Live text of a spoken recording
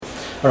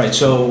All right,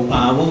 so we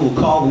will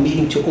call the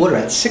meeting to order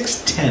at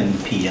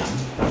 6:10 p.m.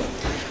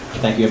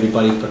 Thank you,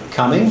 everybody, for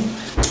coming.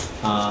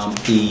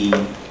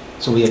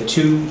 So we have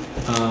two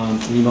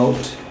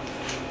remote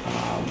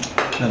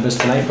members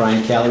tonight.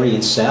 Brian Callery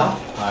and Sal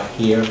are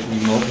here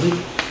remotely,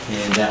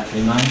 and that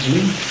reminds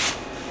me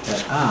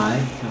that I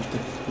have to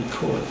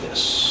record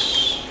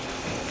this.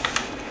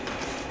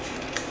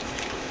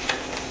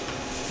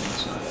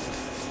 That's not it.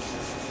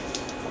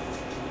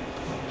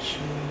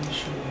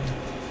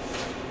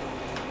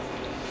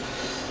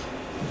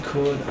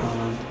 Record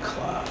on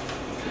cloud.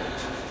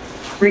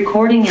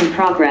 Recording in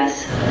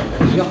progress.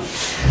 There you go.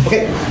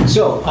 Okay,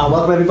 so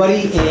welcome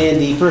everybody,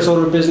 and the first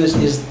order of business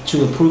is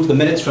to approve the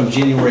minutes from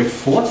January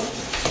 4th.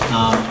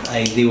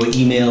 They were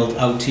emailed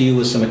out to you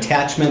with some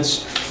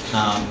attachments.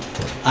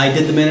 I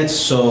did the minutes,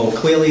 so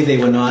clearly they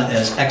were not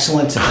as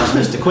excellent as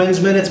Mr.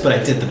 Quinn's minutes, but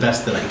I did the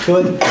best that I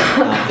could.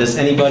 Does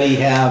anybody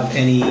have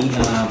any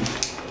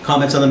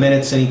comments on the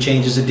minutes? Any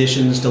changes,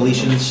 additions,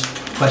 deletions,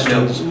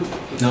 questions?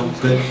 No?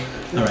 Good?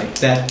 All right,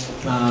 that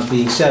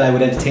being said, I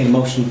would entertain a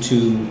motion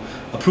to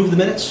approve the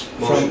minutes.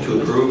 Motion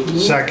to approve.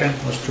 Second.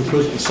 Motion to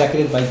approve,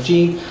 seconded by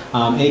Gene.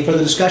 Any further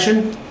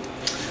discussion?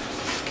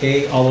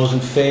 Okay, all those in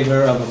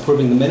favor of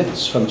approving the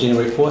minutes from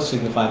January 4th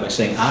signify by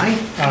saying aye.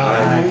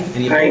 Aye.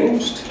 Any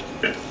opposed?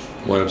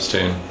 One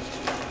abstain.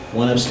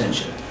 One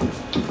abstention.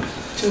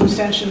 Two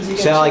abstentions. You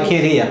got Sal, I two.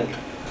 can't hear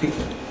you.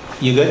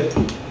 You good?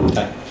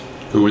 Okay.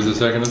 Who was the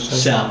second abstain?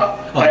 Sal.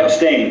 I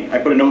abstain. I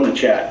put a note in the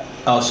chat.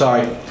 Oh,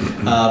 sorry.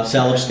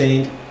 Sal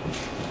abstained.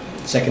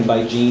 Second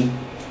by Gene.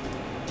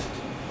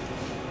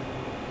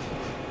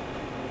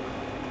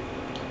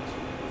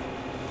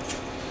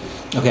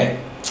 Okay.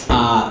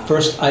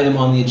 First item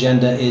on the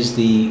agenda is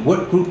the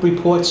work group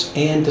reports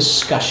and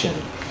discussion.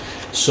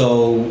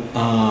 So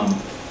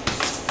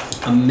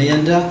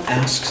Amanda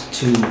asked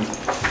to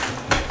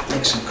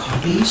make some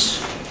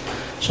copies.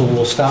 So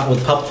we'll start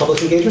with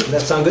public engagement. Does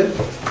that sound good?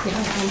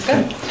 Yeah, sounds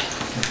good.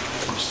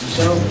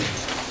 So.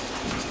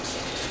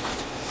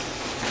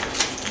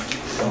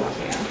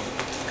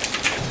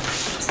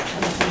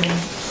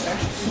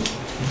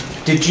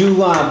 Did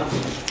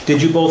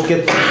you both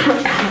get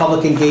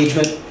public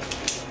engagement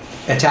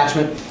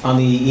attachment on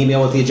the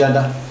email with the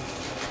agenda?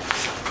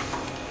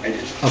 I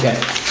did. Okay.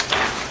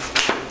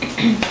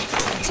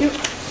 Thank you.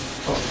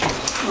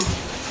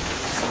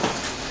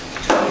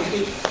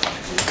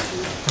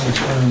 Thanks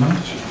very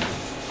much.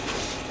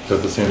 Is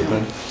that the same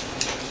thing?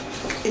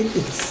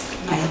 It's,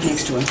 I have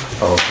next to it.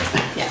 Oh,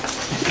 okay. Yeah.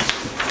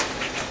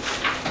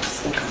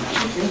 Stuck on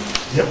that.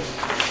 Yep.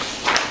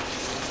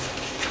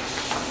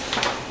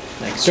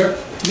 Thanks, sir.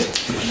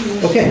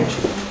 Okay.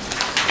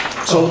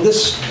 So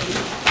this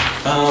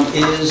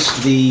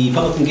is the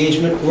public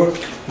engagement work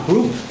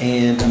group.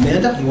 And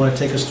Amanda, you want to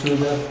take us through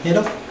the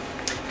handout?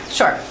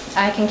 Sure,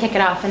 I can kick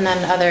it off and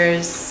then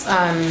others,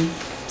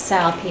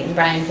 Sal, Pete, and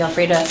Brian, feel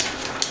free to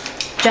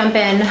jump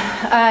in.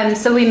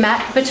 So we met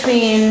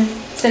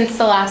since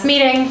the last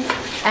meeting,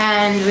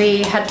 and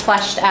we had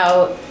fleshed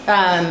out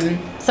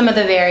some of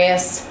the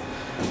various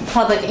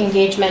public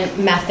engagement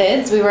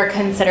methods we were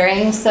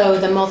considering. So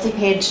the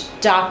multi-page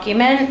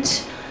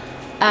document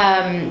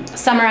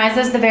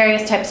summarizes the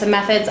various types of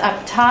methods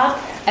up top,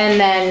 and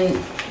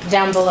then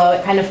down below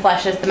it kind of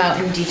fleshes them out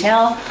in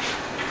detail.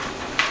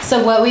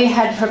 So what we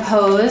had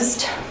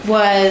proposed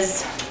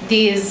was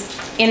these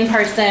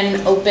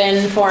in-person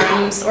open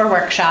forums or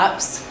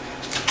workshops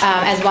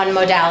as one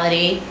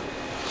modality.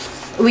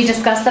 We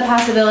discussed the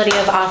possibility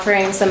of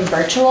offering some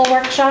virtual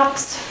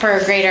workshops for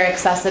greater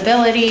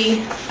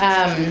accessibility.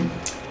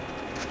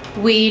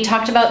 We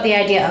talked about the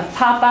idea of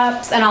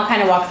pop-ups, and I'll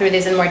kind of walk through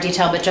these in more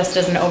detail, but just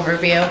as an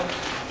overview.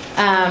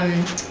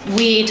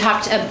 We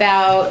talked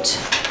about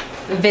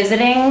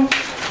visiting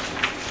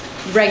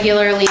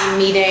regularly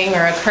meeting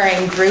or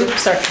occurring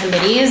groups or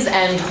committees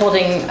and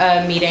holding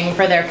a meeting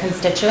for their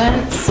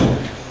constituents.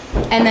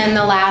 And then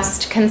the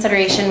last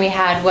consideration we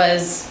had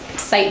was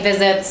site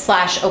visits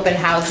 / open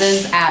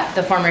houses at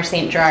the former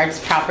St. Gerard's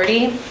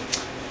property.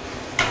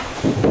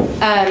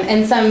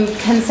 And some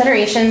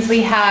considerations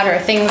we had are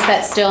things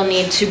that still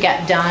need to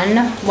get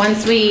done.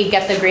 Once we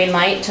get the green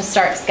light to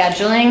start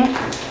scheduling,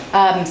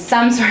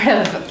 some sort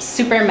of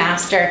super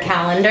master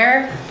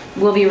calendar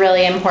will be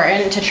really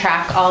important to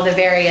track all the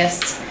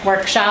various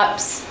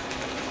workshops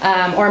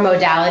or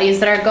modalities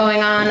that are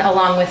going on,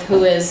 along with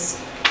who is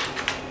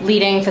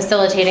leading,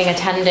 facilitating,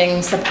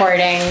 attending,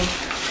 supporting.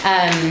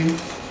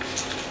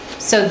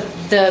 So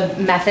the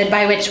method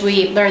by which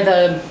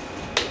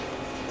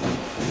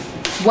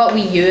what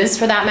we use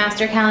for that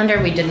master calendar,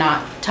 we did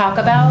not talk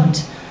about.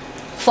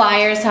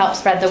 Flyers to help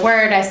spread the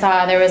word. I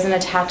saw there was an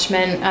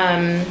attachment,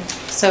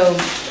 so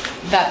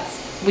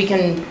we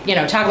can,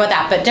 talk about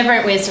that, but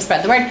different ways to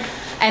spread the word.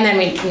 And then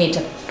we need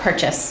to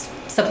purchase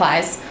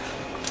supplies.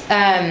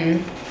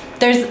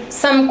 There's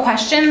some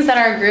questions that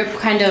our group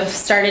kind of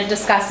started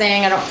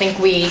discussing. I don't think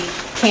we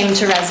came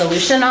to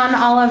resolution on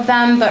all of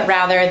them, but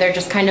rather they're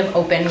just kind of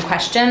open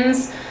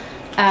questions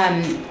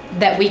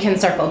that we can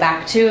circle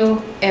back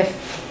to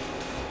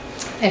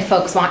if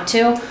folks want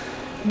to.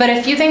 But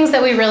a few things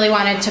that we really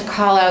wanted to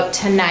call out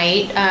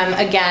tonight,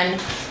 again,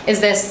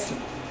 is this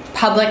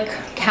public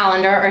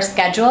calendar or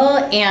schedule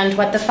and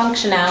what the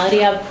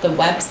functionality of the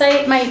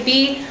website might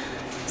be,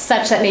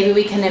 such that maybe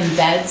we can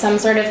embed some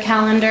sort of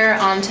calendar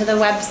onto the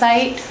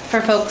website for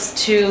folks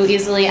to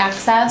easily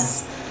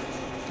access.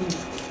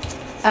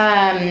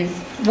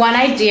 One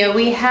idea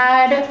we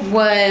had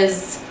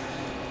was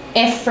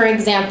if, for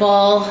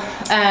example,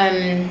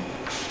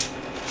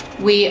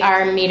 we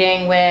are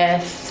meeting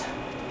with,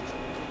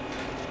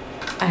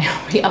 I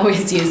know we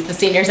always use the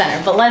senior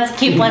center, but let's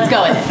go with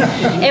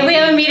it. If we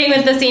have a meeting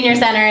with the senior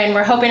center and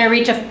we're hoping to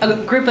reach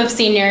a group of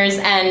seniors,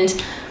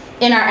 and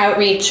in our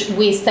outreach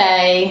we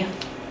say,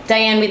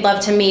 Diane, we'd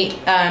love to meet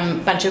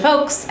a bunch of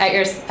folks at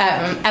your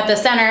at the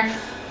center.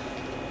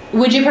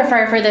 Would you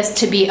prefer for this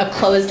to be a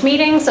closed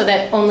meeting so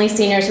that only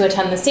seniors who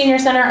attend the senior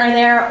center are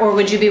there, or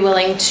would you be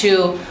willing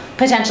to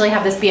potentially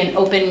have this be an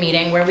open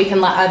meeting where we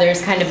can let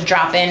others kind of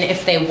drop in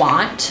if they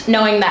want,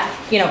 knowing that,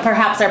 you know,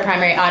 perhaps our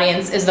primary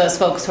audience is those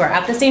folks who are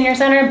at the senior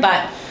center,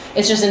 but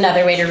it's just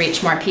another way to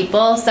reach more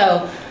people.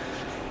 So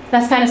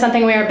that's kind of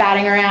something we are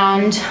batting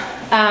around.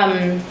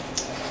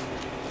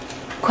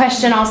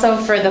 Question also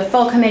for the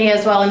full committee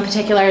as well, in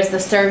particular, is the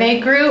survey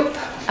group.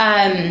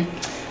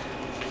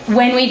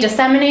 When we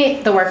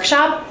disseminate the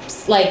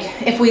workshops,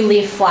 like if we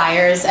leave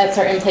flyers at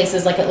certain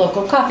places, like at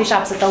local coffee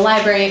shops, at the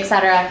library,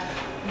 etc.,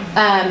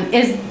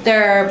 is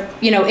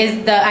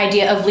the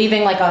idea of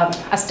leaving like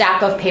a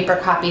stack of paper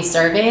copy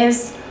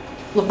surveys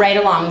right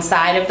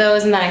alongside of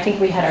those? And then I think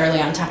we had early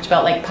on talked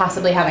about like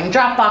possibly having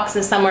drop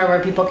boxes somewhere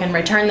where people can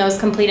return those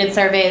completed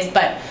surveys,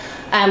 but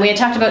we had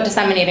talked about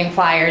disseminating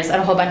flyers at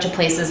a whole bunch of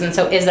places, and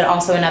so is it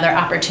also another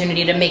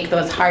opportunity to make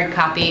those hard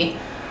copy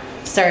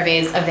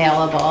surveys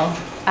available?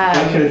 I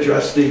can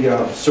address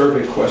the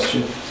survey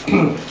question.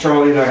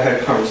 Charlie and I had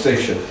a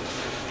conversation,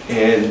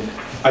 and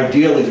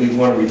ideally we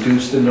want to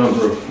reduce the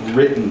number of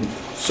written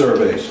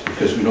surveys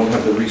because we don't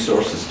have the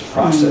resources to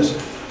process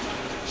it.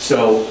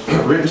 So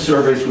written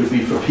surveys would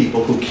be for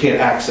people who can't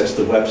access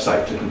the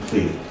website to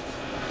complete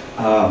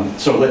it.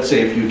 So let's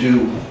say if you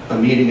do a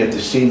meeting at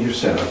the senior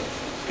center,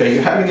 okay,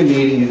 you're having a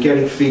meeting, you're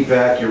getting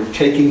feedback, you're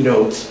taking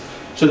notes,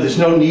 so there's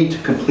no need to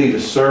complete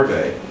a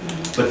survey,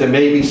 but there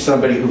may be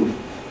somebody who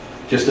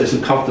just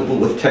isn't comfortable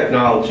with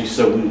technology,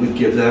 so we would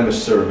give them a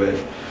survey.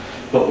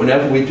 But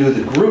whenever we do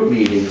the group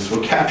meetings,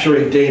 we're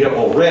capturing data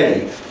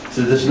already,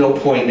 so there's no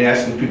point in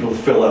asking people to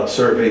fill out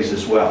surveys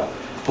as well.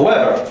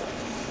 However,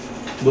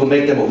 we'll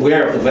make them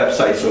aware of the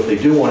website, so if they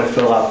do want to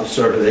fill out the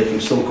survey, they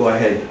can still go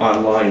ahead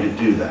online to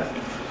do that.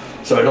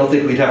 So I don't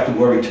think we'd have to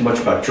worry too much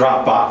about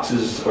drop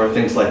boxes or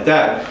things like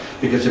that,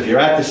 because if you're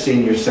at the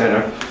senior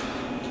center,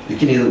 you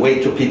can either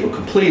wait till people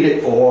complete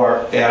it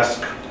or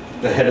ask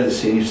the head of the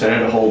senior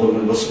center to hold them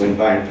and we'll swing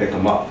by and pick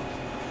them up.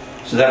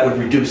 So that would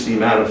reduce the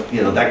amount of,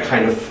 you know, that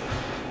kind of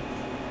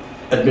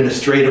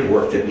administrative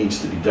work that needs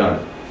to be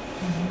done.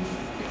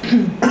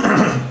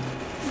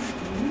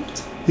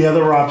 The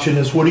other option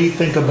is, what do you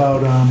think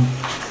about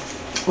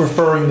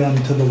referring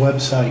them to the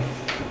website?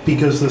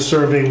 Because the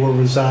survey will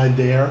reside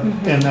there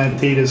and that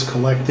data is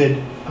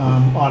collected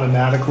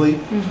automatically.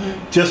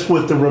 Just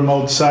with the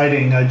remote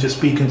siting, I'd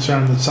just be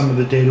concerned that some of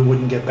the data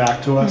wouldn't get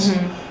back to us.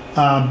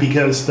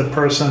 Because the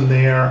person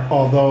there,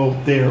 although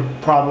they're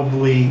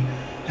probably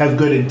have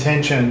good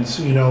intentions,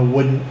 you know,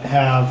 wouldn't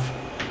have,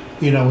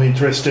 you know,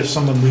 interest if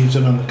someone leaves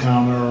it on the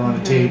counter or on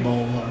a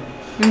table.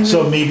 Or,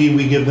 so maybe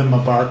we give them a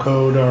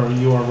barcode or a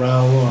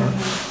URL, or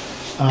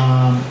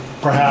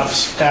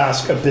perhaps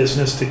ask a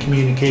business to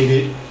communicate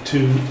it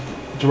to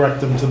direct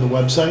them to the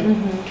website.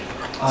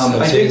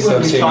 I think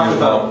when we talk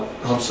about,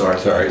 I'm sorry.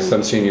 Sorry,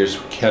 some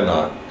seniors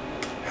cannot,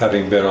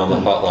 having been on the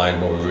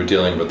hotline when we were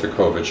dealing with the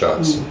COVID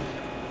shots.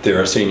 There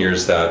are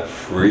seniors that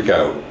freak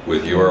out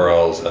with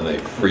URLs and they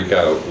freak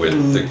out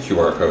with the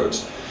QR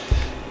codes.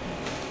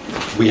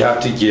 We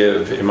have to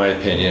give, in my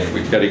opinion,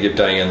 we've got to give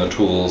Diane the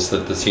tools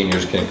that the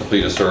seniors can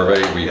complete a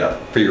survey. We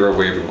figure a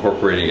way of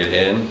incorporating it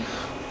in.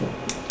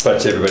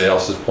 But to everybody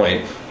else's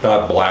point,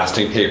 not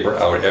blasting paper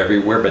out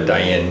everywhere, but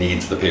Diane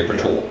needs the paper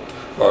tool.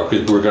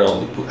 Because we're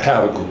going to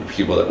have a group of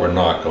people that we're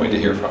not going to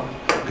hear from.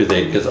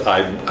 Because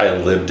I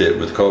lived it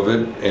with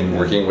COVID and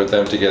working with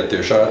them to get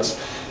their shots.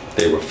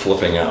 They were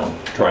flipping out,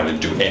 trying to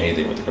do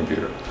anything with the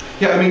computer.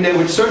 Yeah, I mean, they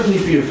would certainly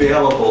be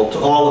available to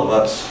all of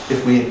us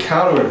if we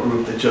encounter a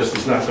group that just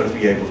is not going to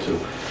be able to.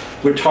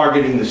 We're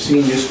targeting the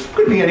seniors,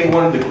 could be any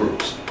one of the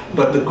groups,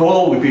 but the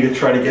goal would be to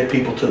try to get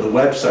people to the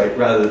website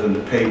rather than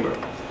the paper.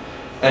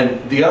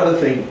 And the other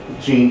thing,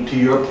 Gene, to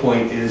your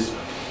point is,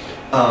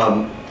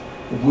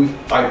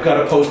 I've got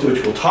a poster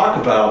which we'll talk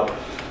about,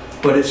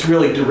 but it's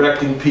really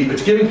directing people,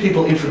 it's giving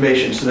people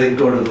information so they can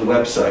go to the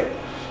website.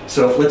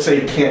 So if, let's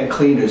say, Canton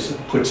Cleaners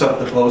puts up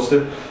the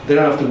poster, they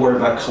don't have to worry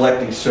about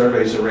collecting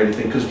surveys or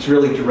anything, because it's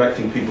really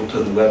directing people to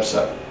the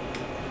website.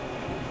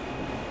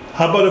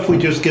 How about if we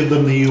just give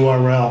them the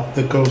URL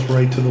that goes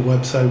right to the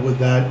website?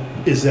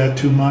 Is that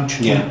too much?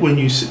 Yeah. When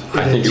you,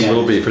 I think it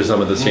will be for some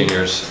of the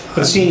seniors.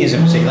 For the seniors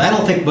in particular, I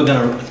don't think we're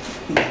gonna,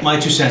 my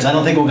 2 cents, I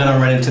don't think we're gonna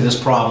run into this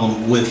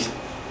problem with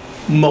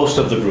most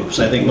of the groups.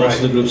 I think most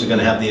of the Right. groups are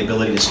gonna have the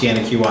ability to scan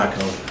a QR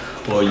code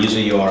or use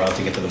a URL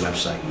to get to the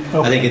website.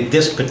 I think in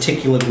this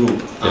particular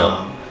group,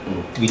 Yeah.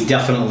 we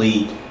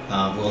definitely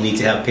will need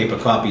to have paper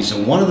copies.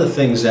 And one of the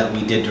things that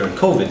we did during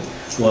COVID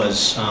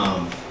was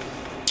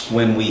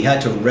when we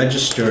had to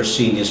register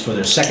seniors for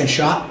their second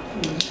shot,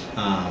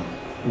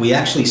 we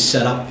actually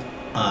set up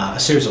a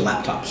series of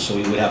laptops. So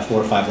we would have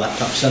 4 or 5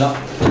 laptops set up,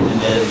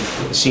 and then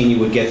the senior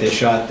would get their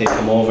shot, they'd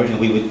come over, and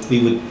we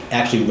would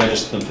actually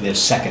register them for their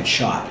second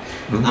shot.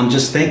 I'm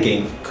just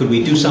thinking, could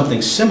we do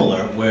something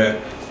similar where,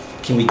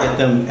 can we get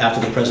them after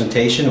the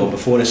presentation or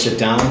before to sit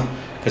down?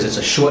 Because it's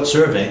a short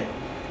survey,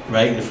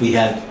 right? If we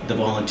had the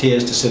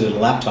volunteers to sit at a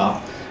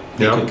laptop,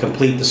 they Yeah. could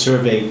complete the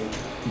survey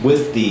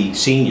with the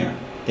senior.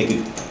 They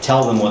could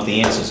tell them what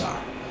the answers are.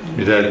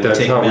 That's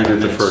Take how we did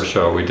the minutes. first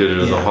show. We did it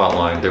as a Yeah.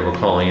 hotline. They were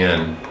calling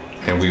in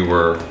and we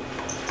were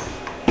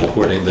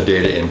putting the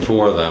data in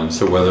for them.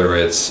 So whether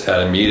it's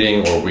at a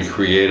meeting or we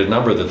create a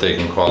number that they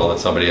can call that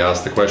somebody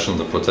asks the questions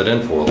and puts it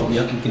in for them.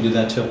 Yep, you can do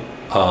that too.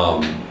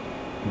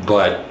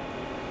 But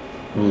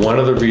one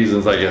of the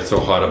reasons I get so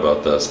hot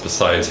about this,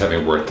 besides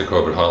having worked the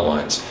COVID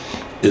hotlines,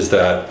 is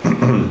that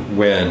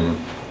when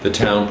the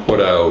town put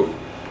out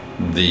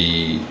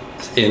the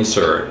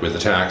insert with the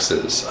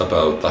taxes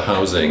about the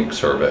housing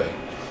survey,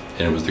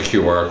 and it was the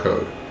QR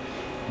code,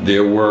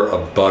 there were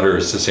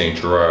abutters to St.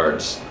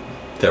 Gerard's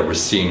that were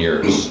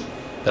seniors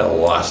that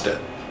lost it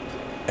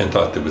and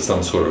thought there was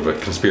some sort of a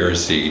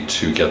conspiracy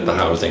to get the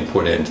housing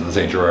put into the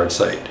St. Gerard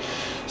site.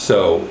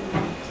 So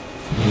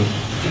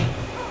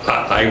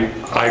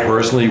I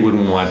personally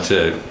wouldn't want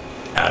to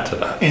add to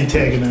that.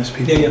 Antagonize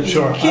people, Yeah, yeah.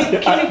 sure.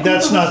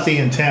 That's not the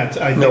intent.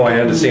 No, I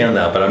understand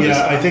that, but I'm Yeah,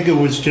 just, I think it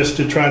was just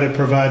to try to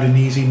provide an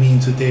easy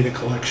means of data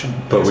collection.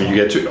 but when you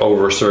get to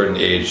over a certain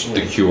age,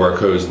 the QR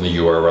codes and the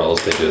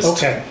URLs, they just.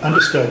 Okay,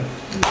 understood.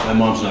 My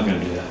mom's not gonna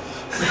do that.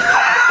 She's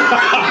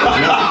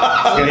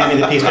gonna hand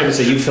me the piece of paper and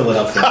say, you fill it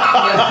out for me.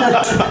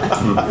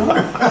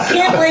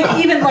 Can't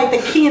like, even like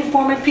the key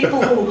informant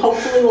people who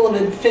hopefully will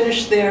have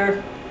finished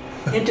their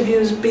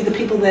interviews be the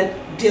people that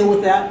deal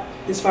with that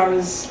as far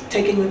as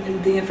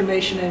taking the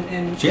information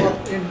and Yeah.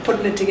 and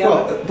putting it together?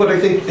 Well, but I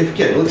think,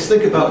 again, let's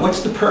think about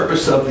what's the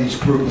purpose of these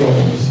group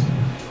meetings?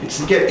 It's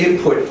to get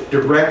input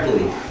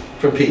directly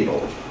from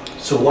people.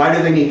 So why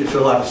do they need to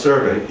fill out a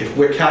survey if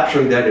we're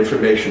capturing that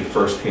information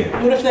firsthand?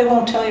 What if they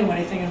won't tell you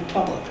anything in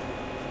public?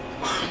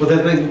 Well,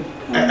 then,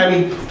 I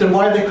mean, then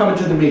why are they coming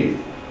to the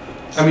meeting?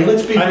 I mean,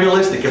 let's be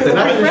realistic. If they're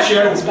not going to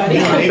share. Reference, buddy.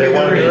 They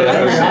want to be They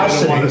don't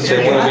networking. want to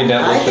They want to be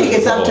networking. I think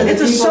it's up to the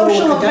It's a people who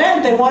social conduct-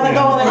 event, they want to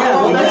go and they Yeah,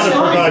 well, go. that's want to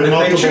fine, provide but if they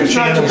multiple choose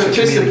not to channels of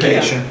participate,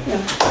 communication.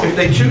 if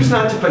they choose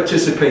not to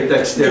participate,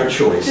 that's their There's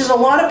choice. a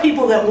lot of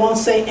people that won't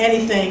say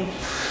anything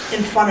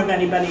in front of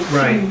anybody.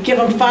 Right. Give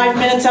them 5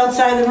 minutes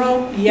outside the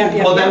room, yap,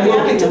 Well, then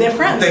we'll to their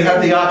friends. they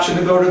have the option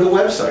to go to the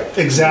website.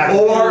 Exactly.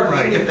 Or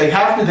Right. if they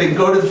have to, they can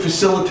go to the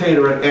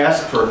facilitator and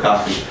ask for a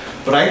copy.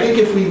 But I think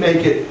if we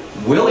make it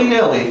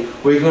willy-nilly,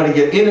 we're going to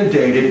get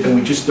inundated and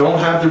we just don't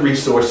have the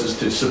resources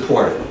to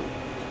support it.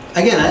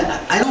 Again,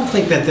 I don't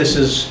think that this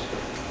is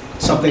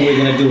something we're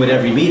gonna do at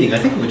every meeting. I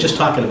think we're just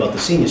talking about the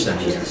senior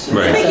center here.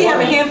 I think you have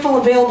a handful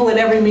available at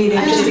every meeting,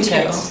 just in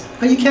case.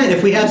 Oh, you can,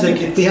 if we have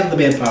the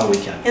manpower, we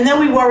can. And then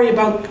we worry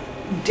about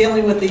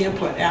dealing with the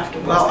input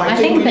afterwards. Well, I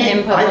think we the need-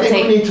 input I will think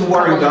we take need to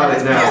worry a couple about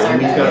it minutes now, per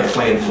and we've got to survey.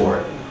 plan for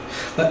it.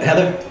 But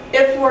Heather?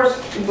 If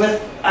we're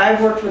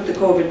I've worked with the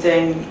COVID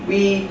thing,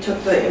 we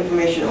took the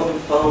information over the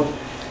phone.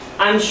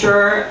 I'm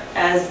sure,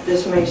 as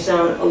this may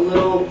sound a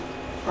little,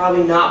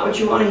 probably not what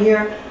you want to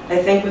hear, I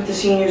think with the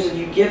seniors, if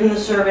you give them the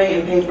survey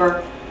in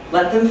paper,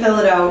 let them fill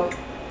it out.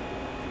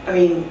 I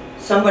mean,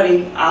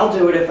 somebody, I'll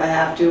do it if I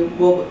have to,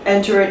 will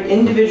enter it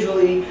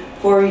individually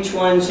for each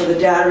one, so the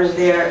data is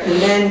there, and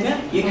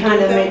then you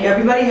kind of make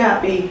everybody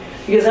happy,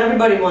 because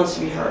everybody wants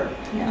to be heard.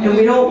 And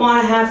we don't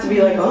want to have to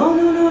be like, oh,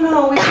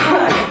 no, we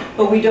tried,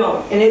 but we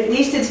don't. And at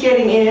least it's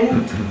getting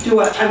in to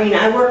what, I mean,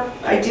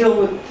 I deal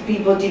with the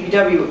people at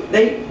DPW.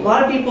 A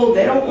lot of people,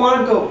 they don't want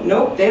to go,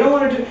 nope, they don't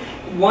want to do,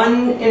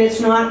 and it's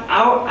not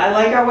I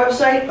like our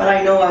website, but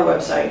I know our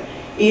website.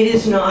 It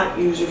is not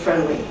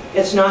user-friendly.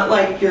 It's not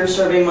like your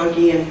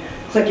SurveyMonkey and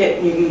click it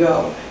and you can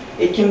go.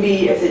 It can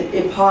be, if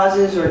it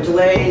pauses or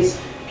delays,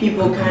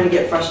 people kind of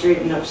get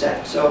frustrated and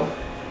upset, so.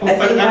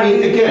 I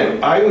mean,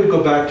 again, I would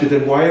go back to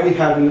then, why are we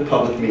having the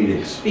public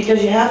meetings?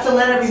 Because you have to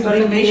let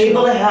everybody be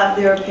able to have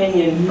their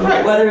opinion,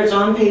 Right. whether it's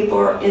on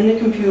paper, in the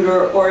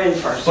computer, or in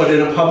person. But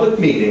in a public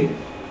meeting,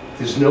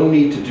 there's no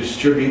need to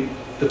distribute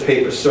the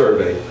paper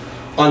survey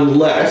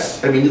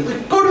unless, I mean,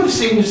 go to the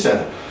senior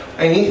center.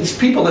 I mean, these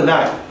people are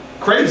not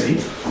crazy.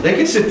 They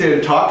can sit there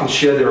and talk and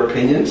share their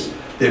opinions.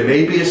 There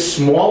may be a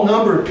small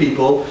number of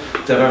people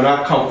that are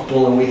not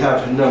comfortable, and we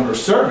have a number of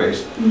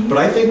surveys. But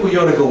I think we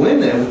ought to go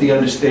in there with the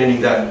understanding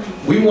that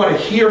we want to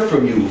hear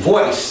from you,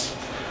 voice.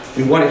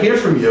 We want to hear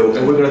from you,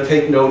 and we're going to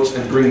take notes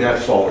and bring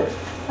that forward.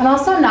 I'm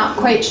also not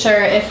quite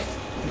sure if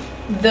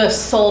the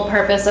sole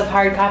purpose of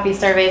hard copy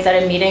surveys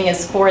at a meeting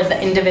is for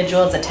the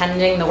individuals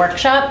attending the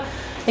workshop.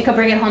 They could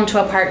bring it home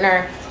to a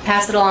partner,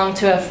 pass it along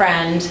to a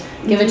friend,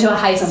 give it to a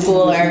high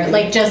schooler,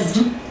 like just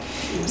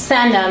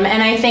send them.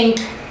 And I think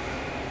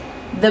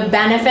the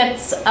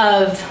benefits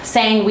of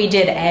saying we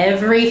did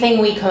everything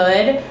we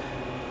could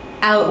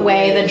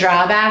outweigh the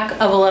drawback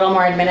of a little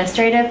more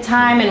administrative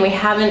time, and we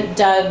haven't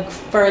dug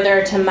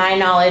further, to my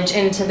knowledge,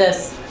 into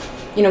this,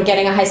 you know,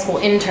 getting a high school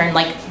intern.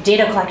 Like,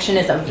 data collection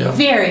is a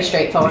very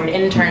straightforward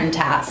intern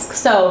task.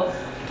 So,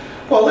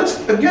 Well,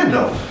 let's, again,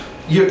 though,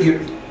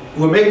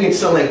 we're making it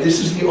sound like this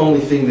is the only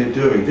thing they're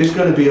doing. There's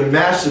gonna be a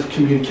massive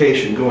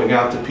communication going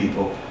out to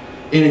people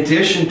in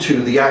addition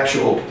to the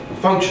actual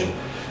function.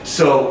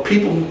 So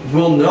people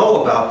will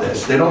know about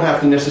this. They don't have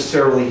to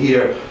necessarily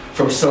hear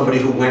from somebody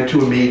who went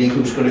to a meeting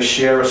who's gonna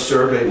share a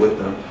survey with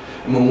them.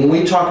 And when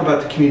we talk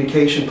about the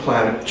communication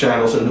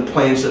channels and the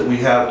plans that we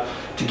have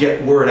to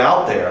get word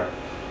out there,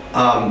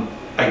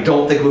 I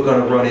don't think we're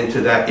gonna run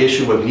into that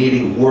issue of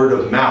needing word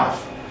of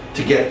mouth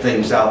to get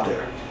things out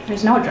there.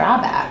 there's no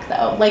drawback,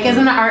 though. Like,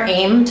 isn't our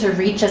aim to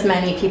reach as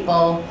many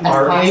people as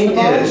Our possible?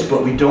 aim is,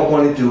 but we don't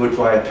want to do it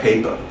via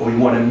paper. We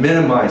want to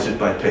minimize it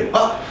by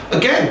paper.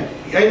 Again,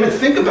 I even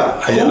think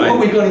about it. Who are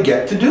we going to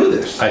get to do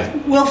this?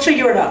 We'll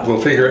figure it out.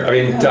 We'll figure, I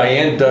mean,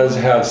 Diane does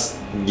have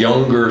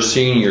younger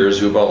seniors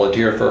who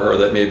volunteer for her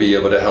that may be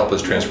able to help us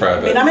transcribe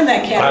I mean, it. I'm in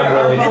that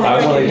category.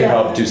 I'm willing to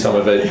help do some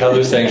of it.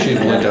 Heather's saying she's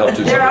willing to help do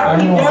some There are of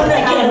it. people in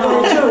that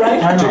category too,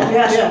 right? I know.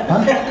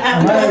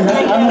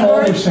 Yeah. I'm an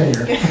older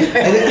senior.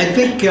 I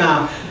think,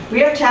 We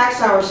have tax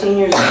hour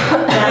seniors.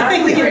 I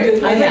think we can do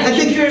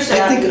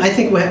that.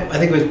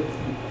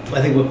 I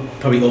think we're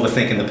probably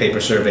overthinking the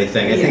paper survey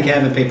thing. I think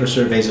having paper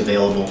surveys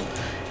available,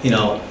 you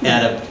know,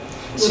 at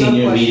a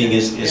senior meeting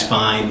is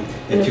fine.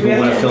 If people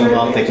want to fill them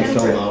out, they can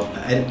fill them out.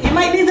 You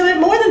might need them at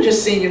more than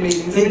just senior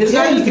meetings. I mean, it's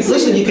Yeah, not you can, just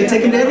listen, you senior can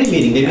take them to every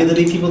meeting. Maybe there'll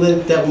be people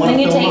that want Then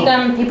to you fill take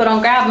them out. them, people don't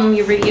grab them,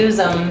 you reuse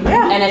them.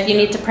 Yeah. And if you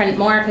need to print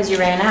more because you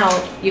ran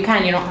out, you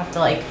can, you don't have to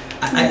like.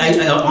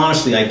 I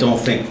honestly, I don't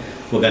think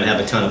we're gonna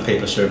have a ton of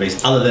paper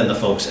surveys other than the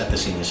folks at the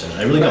senior center.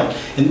 I really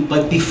don't.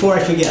 But before I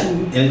forget,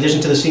 in addition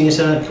to the senior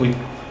center,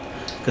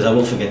 because I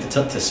will forget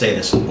to say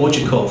this,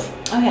 Orchard Cove.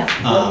 Oh,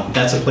 yeah.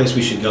 That's a place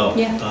we should go.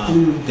 Yeah.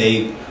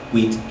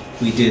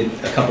 We did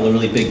a couple of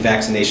really big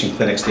vaccination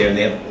clinics there, and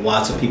they have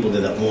lots of people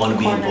there that want to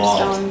be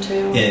involved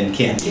Cornerstone, too. in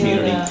Canton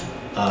community.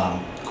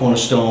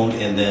 Cornerstone,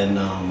 and then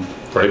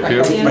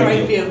Brightview?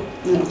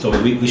 Brightview. so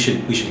we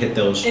should hit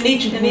those. In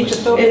each And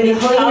authority.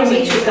 Helena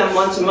meets with them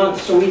once a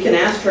month, so we can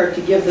ask her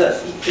to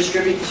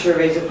distribute the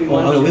surveys if we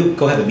want Well, to. we'll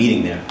go have a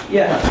meeting there,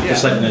 Yeah.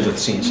 just like we did with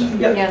the senior center.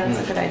 Yep. Yeah, that's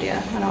a good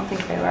idea. I don't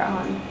think they were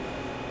on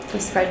the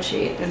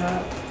spreadsheet.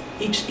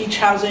 Each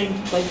housing,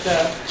 like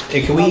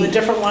Hey, can all we? the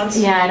different ones.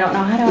 Yeah, I don't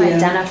know how to Yeah.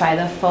 identify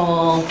the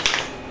full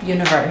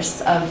universe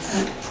of.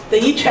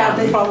 They each have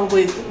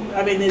probably,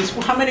 I mean,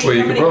 how many? Well,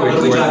 you how could many probably- What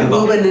are we talking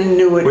about? Woburn and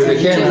Newark. With the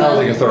Canton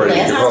Housing Authority,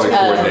 you could probably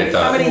List of- coordinate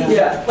How that. many,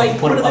 Yeah. like,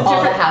 what are the All the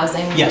different,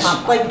 housing. Yes.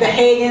 like the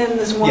Hagen,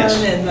 there's one,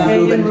 Yes. and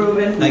Hagen,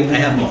 Rubin. I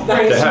have them all.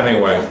 high The school.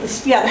 Hemingway.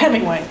 Yeah, the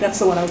Hemingway, that's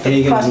the one,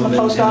 Hagen, across from the Rubin,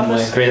 post Hemingway.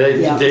 office. I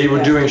mean, Yeah. they were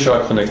Yeah. doing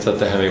shot clinics at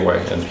the Hemingway,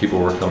 and people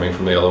were coming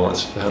from the other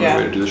ones to the Hemingway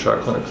Yeah. to do the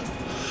shot clinics.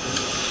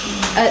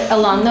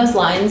 Along those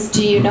lines,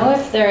 do you know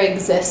if there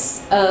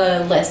exists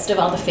a list of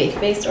all the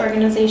faith-based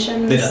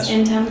organizations There does.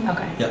 in town?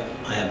 Okay. Yep,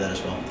 I have that as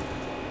well.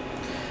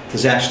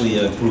 There's actually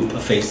a group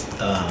of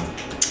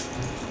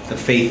the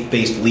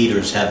faith-based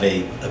leaders have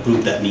a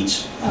group that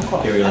meets Oh, cool.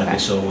 periodically, Okay.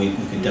 so we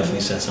could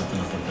definitely set something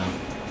up with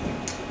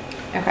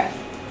them. Okay.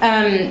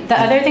 The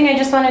other thing I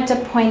just wanted to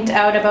point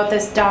out about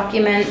this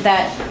document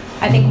that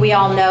I think we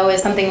all know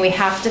is something we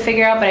have to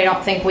figure out, but I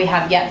don't think we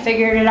have yet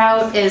figured it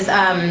out, is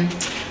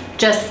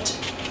just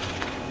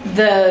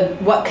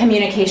what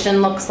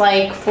communication looks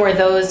like for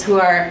those who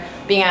are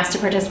being asked to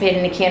participate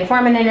in a key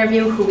informant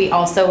interview, who we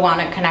also want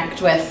to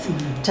connect with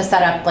to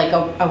set up like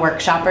a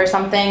workshop or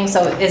something.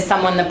 So is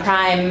someone the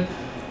prime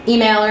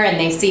emailer and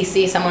they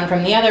CC someone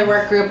from the other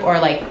work group, or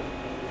like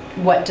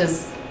what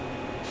does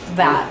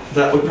that?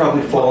 That would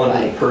probably fall under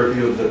the Like-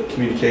 purview of the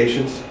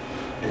communications.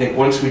 I think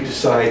once we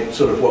decide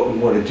sort of what we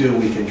want to do,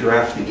 we can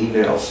draft the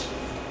emails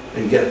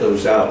and get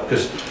those out.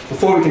 Because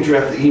before we can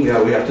draft the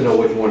email, we have to know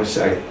what you want to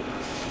say.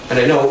 And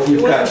I know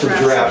you've got some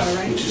drafts,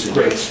 which is a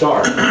great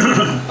start.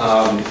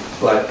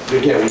 But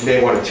again, we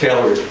may want to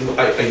tailor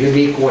a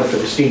unique one for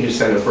the senior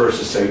center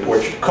versus, say,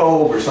 Orchard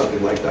Cove or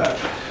something like that.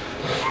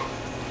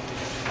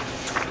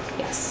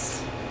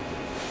 Yes.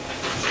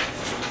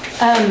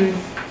 Can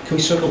we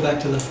circle back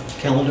to the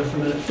calendar for a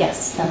minute?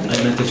 Yes. I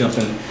meant to jump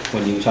in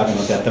when you were talking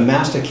about that. The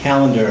master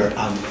calendar,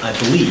 I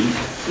believe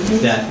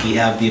that we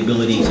have the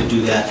ability to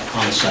do that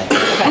on the site,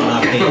 on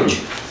our page.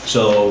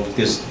 So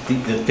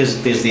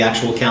there's the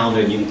actual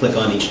calendar, and you can click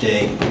on each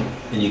day,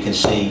 and you can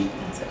see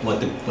what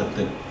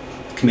the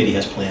committee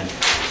has planned.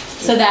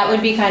 So that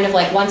would be kind of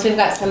like, once we've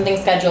got something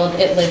scheduled,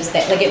 it lives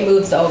there, like it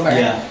moves over.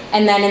 Yeah.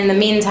 And then in the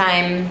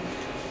meantime,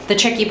 the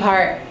tricky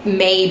part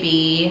may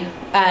be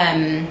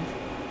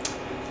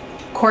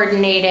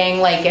coordinating,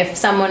 like if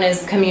someone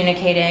is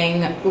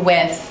communicating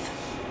with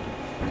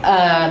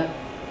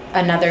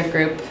another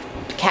group,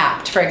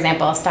 CAPT, for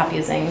example, I'll stop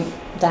using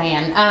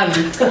Diane,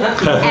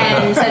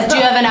 and says, do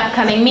you have an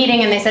upcoming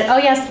meeting? And they said, oh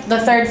yes, the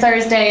third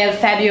Thursday of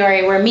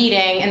February we're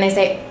meeting. And they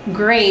say,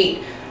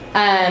 great.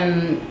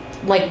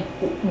 Like,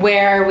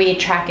 where are we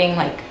tracking,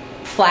 like,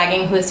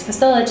 flagging who's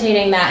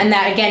facilitating that? And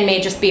that, again, may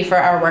just be for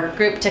our work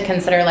group to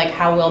consider, like,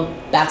 how we'll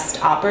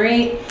best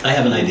operate. I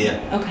have an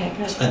idea. Okay,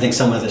 good. I think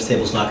someone at this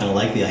table's not gonna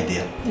like the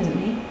idea. Is it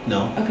me?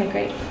 No? Okay,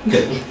 great.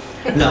 Good.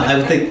 No, I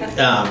would think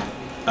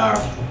our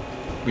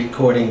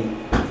recording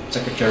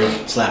secretary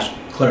slash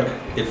clerk,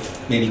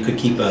 if maybe you could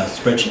keep a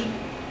spreadsheet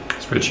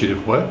Spreadsheet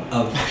of what?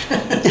 of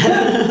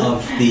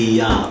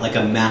the, like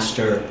a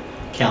master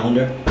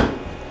calendar.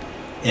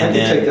 I And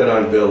can take then, that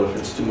on, Bill, if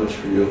it's too much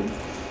for you.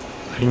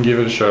 I can give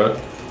it a shot.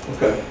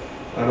 Okay.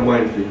 I don't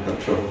mind if you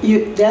have trouble.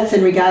 That's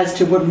in regards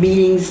to what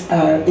meetings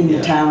are in the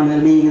Yeah. town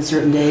and meeting on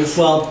certain days.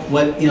 well,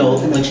 what, you know,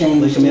 Nothing like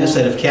changed, Amanda yeah.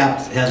 said, if Cap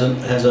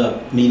has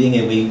a meeting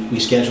and we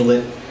schedule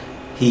it,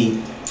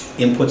 he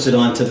inputs it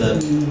onto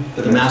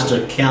the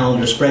master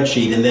calendar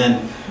spreadsheet, and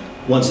then,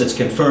 once it's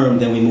confirmed,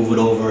 then we move it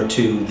over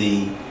to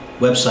the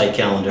website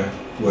calendar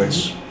where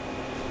it's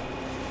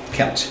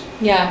kept.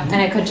 Yeah,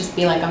 and it could just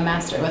be like a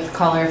master with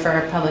color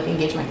for public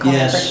engagement, color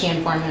Yes. for key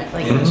informant,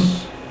 like, Mhm.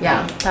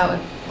 yeah, that would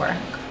work.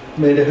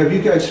 Amanda, have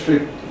you guys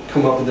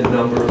come up with a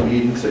number of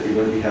meetings that you're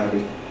going to be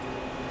having?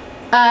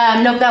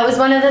 Nope, that was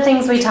one of the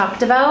things we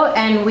talked about,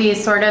 and we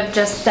sort of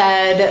just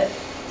said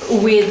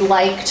we'd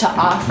like to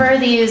offer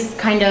these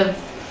kind of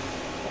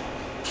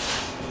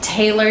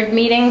tailored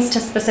meetings to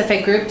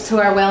specific groups who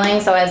are willing,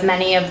 so as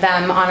many of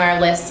them on our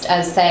list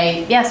as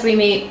say, yes, we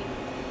meet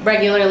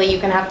regularly, you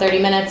can have 30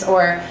 minutes,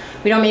 or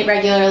we don't meet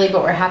regularly,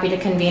 but we're happy to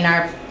convene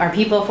our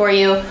people for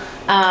you.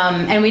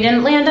 And we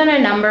didn't land on a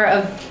number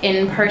of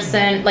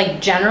in-person, like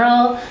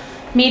general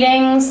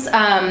meetings.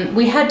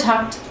 We had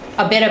talked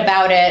a bit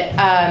about it,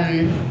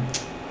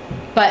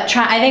 but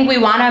I think we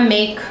want to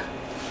make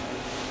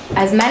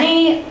as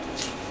many,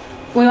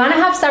 we want to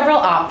have several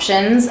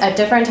options at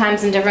different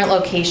times in different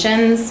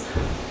locations.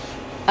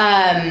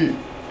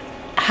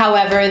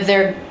 However,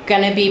 they're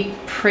going to be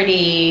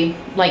pretty,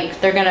 like,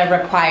 they're going to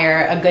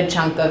require a good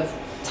chunk of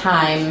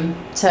time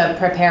to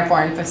prepare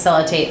for and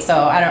facilitate.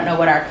 So I don't know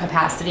what our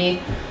capacity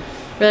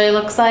really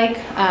looks like.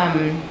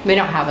 We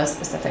don't have a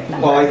specific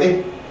number. Well, I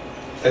think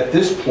at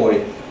this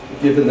point,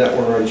 given that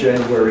we're on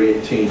January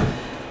 18th,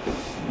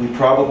 we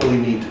probably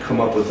need to come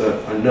up with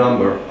a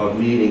number of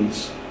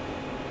meetings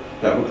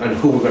and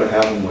who we're going to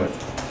have them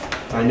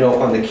with. I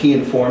know on the key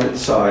informant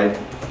side,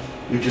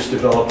 we just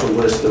developed a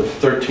list of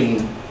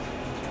 13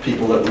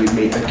 people that we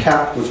meet, and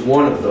CAP was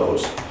one of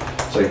those.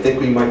 So I think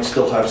we might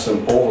still have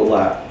some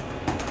overlap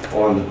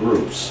on the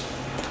groups.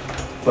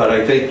 But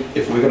I think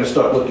if we're going to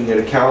start looking at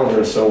a calendar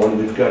and so on,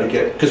 we've got to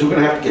get, because we're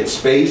going to have to get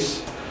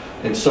space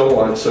and so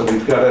on, so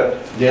we've got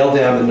to nail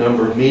down the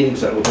number of meetings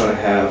that we're going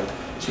to have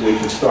so we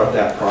can start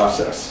that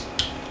process.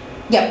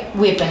 Yep,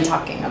 we've been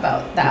talking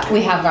about that.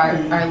 We have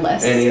our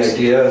list. Any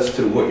idea as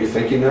to what you're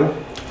thinking of?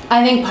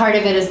 I think part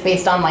of it is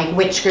based on like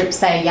which groups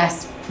say,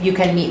 yes, you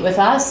can meet with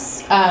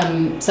us.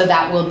 So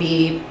that will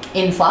be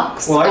in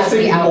flux. Well, I was as we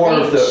thinking more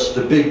of outreach.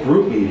 the big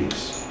group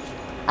meetings.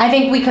 I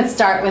think we could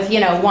start with,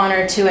 1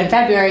 or 2 in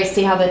February,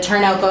 see how the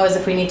turnout goes,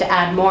 if we need to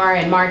add more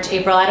in March,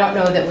 April. I don't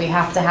know that we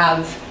have to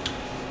have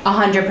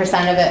 100%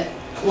 of it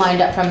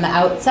lined up from the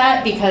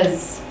outset,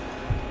 because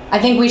I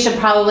think we should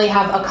probably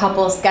have a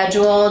couple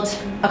scheduled,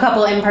 a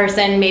couple in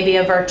person, maybe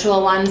a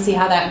virtual one, see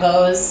how that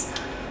goes.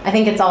 I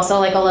think it's also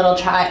like a little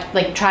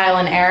trial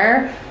and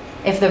error.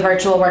 If the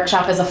virtual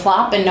workshop is a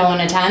flop and no one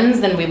attends,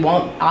 then we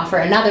won't offer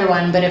another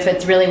one. But if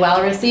it's really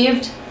well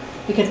received,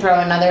 we could throw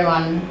another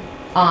one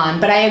on.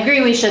 But I agree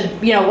we should,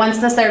 once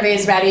the survey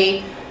is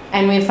ready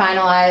and we've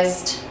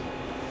finalized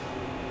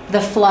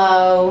the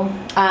flow,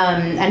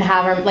 and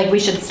have, we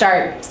should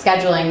start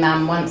scheduling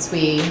them once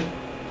we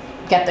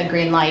get the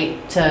green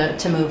light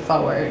to move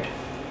forward.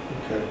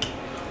 Okay.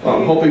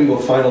 I'm hoping we'll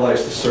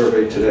finalize the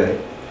survey today.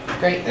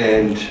 Great.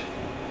 And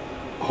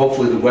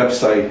hopefully the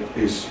website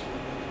is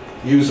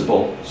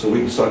usable so we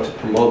can start to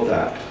promote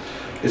that.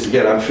 Because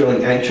again, I'm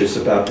feeling anxious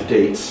about the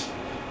dates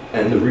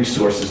and the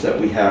resources that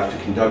we have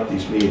to conduct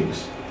these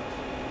meetings.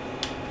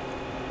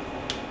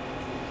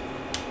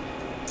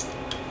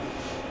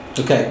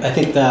 Okay, I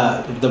think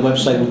the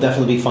website will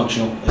definitely be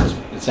functional.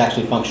 It's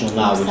actually functional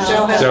now. which is-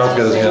 Sal has Sal's got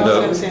his hand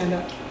up. His hand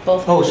up.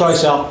 Both. Oh, sorry,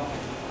 Sal.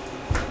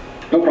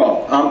 No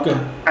problem. Good.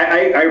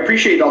 I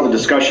appreciate all the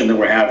discussion that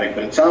we're having,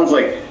 but it sounds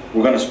like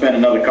we're going to spend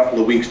another couple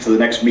of weeks to the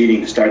next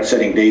meeting to start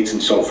setting dates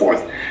and so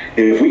forth.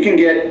 If we can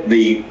get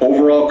the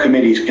overall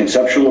committee's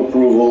conceptual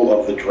approval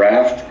of the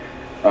draft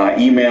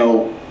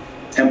email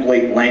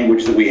template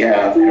language that we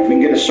have, and if we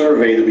can get a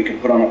survey that we can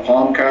put on a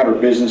palm card or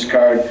business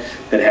card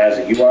that has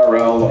a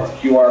URL or a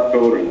QR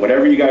code or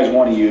whatever you guys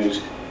want to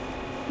use,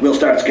 we'll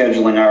start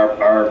scheduling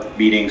our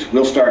meetings.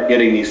 We'll start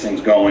getting these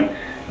things going.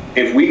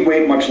 If we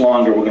wait much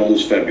longer, we're going to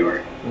lose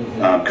February,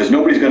 because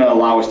nobody's going to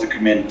allow us to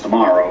come in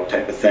tomorrow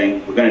type of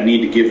thing. We're going to need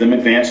to give them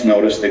advance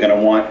notice. They're going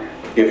to want,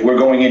 if we're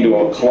going into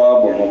a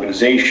club or an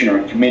organization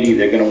or a committee,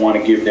 they're going to want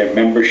to give their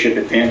membership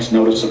advance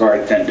notice of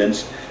our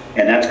attendance.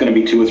 and that's going to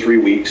be 2 or 3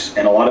 weeks.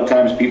 And a lot of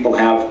times people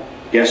have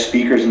guest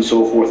speakers and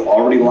so forth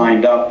already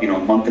lined up, a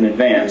month in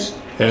advance.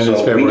 And So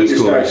it's we February need to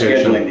school start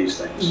vacation. scheduling these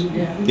things.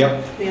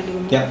 Yep. The end of the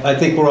month. Yeah, I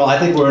think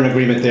we're in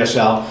agreement there,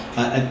 Sal.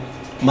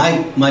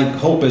 My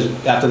hope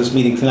is after this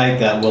meeting tonight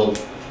that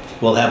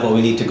we'll have what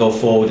we need to go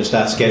forward to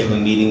start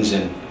scheduling meetings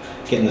and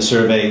getting the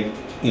survey,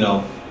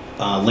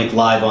 linked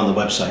live on the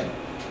website.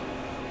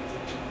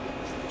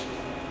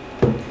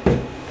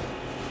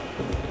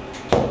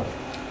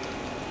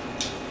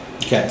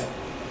 Okay.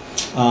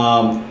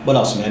 What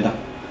else, Amanda?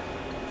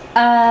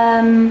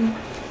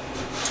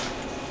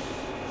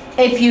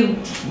 If you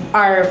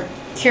are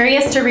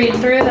curious to read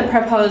through the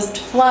proposed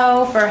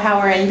flow for how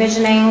we're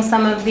envisioning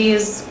some of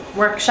these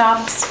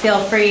workshops,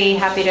 feel free,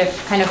 happy to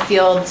kind of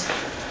field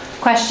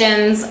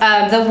questions.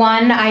 The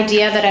one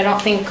idea that I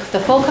don't think the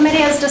full committee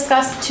has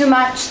discussed too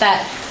much,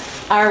 that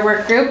our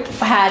work group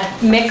had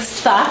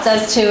mixed thoughts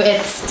as to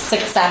its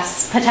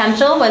success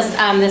potential, was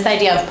this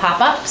idea of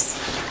pop-ups.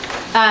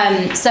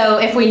 So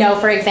if we know,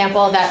 for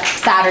example, that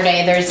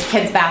Saturday there's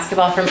kids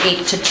basketball from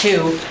 8 to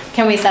 2,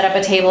 can we set up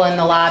a table in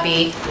the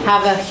lobby,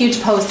 have a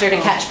huge poster to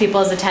catch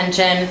people's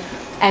attention,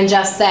 and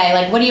just say,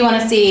 like, what do you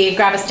want to see?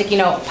 Grab a sticky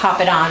note,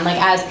 pop it on, like,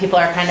 as people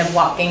are kind of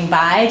walking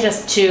by,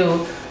 just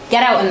to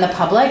get out in the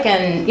public.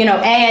 And,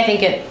 A, I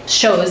think it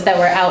shows that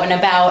we're out and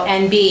about,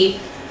 and B,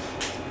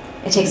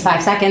 it takes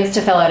 5 seconds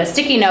to fill out a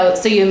sticky note,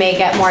 so you may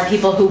get more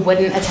people who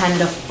wouldn't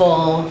attend a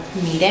full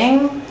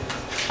meeting.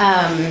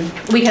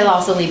 We could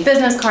also leave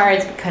business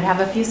cards, we could have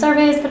a few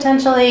surveys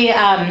potentially,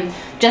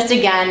 just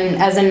again,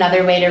 as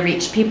another way to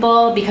reach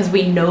people, because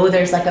we know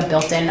there's like a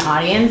built-in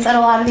audience at a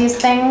lot of these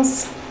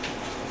things.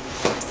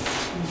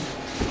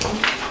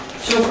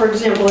 So for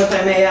example, if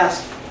I may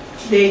ask,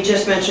 they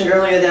just mentioned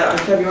earlier that on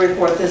February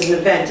 4th there's an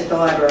event at the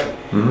library.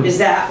 Mhm. Is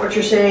that what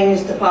you're saying,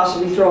 is to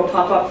possibly throw a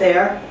pop-up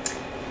there?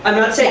 I'm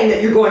not saying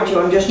that you're going to,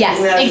 I'm just. Yes,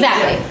 using that as an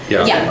exactly.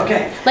 example. Yeah.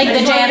 Okay. Like I the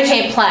just wanna make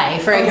JFK sure- play,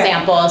 for Okay.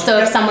 example. So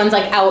if Yep. someone's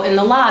like out in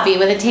the lobby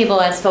with a table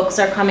as folks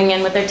are coming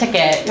in with their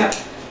ticket, Yep.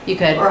 you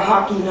could. Or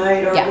hockey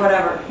night or Yeah.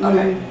 whatever,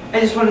 okay.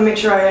 I just wanted to make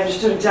sure I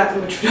understood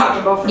exactly what you're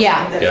talking about for a Yeah.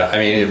 second there. Yeah, I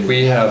mean, if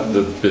we have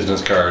the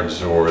business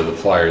cards or the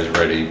flyers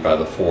ready by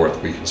the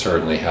 4th, we can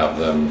certainly have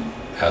them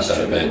at that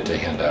event to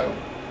hand out.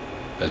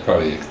 That's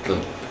probably,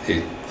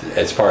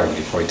 it's part of it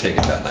before we take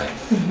it that night.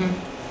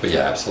 But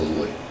yeah,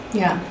 absolutely.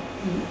 Yeah.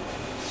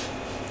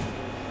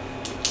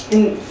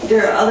 And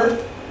there are other,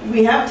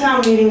 we have town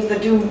meetings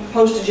that do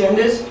post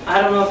agendas. I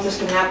don't know if this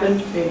can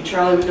happen, maybe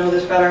Charlie would know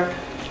this better,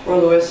 or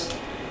Louis.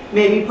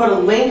 Maybe put a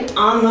link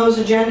on those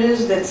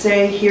agendas that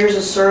say, here's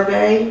a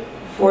survey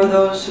for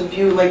those of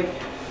you, like,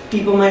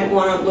 people might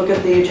want to look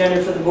at the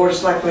agenda for the Board of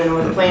Selectmen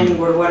or the Planning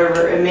Board or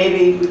whatever, and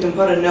maybe we can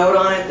put a note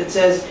on it that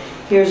says,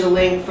 here's a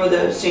link for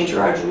the St.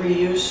 George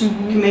Reuse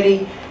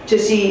Committee to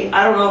see,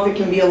 I don't know if it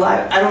can be a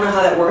live, I don't know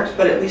how that works,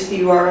 but at least the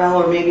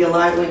URL or maybe a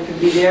live link could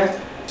be there.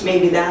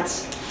 Maybe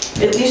that's,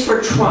 at least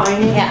we're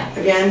trying it Yeah.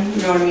 again,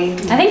 you know what I mean?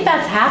 I think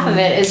that's half of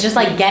it, is just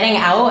like getting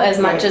out as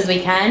much Right. as we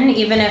can,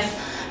 even if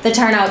the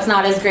turnout's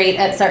not as great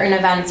at certain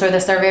events or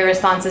the survey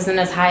response isn't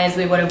as high as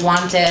we would have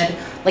wanted.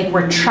 Like,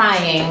 we're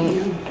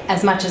trying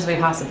as much as we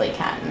possibly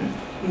can.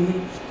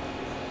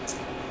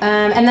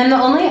 And then the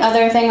only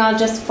other thing I'll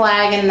just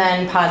flag and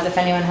then pause if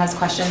anyone has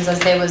questions as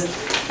they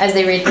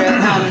read through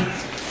it,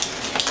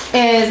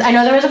 is I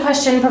know there was a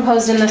question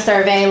proposed in the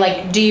survey,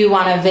 like, do you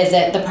want to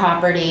visit the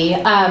property?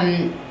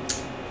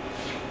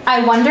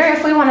 I wonder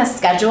if we want to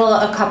schedule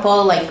a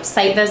couple like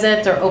site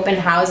visits or open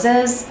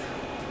houses.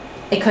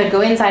 It could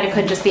go inside, it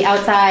could just be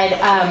outside,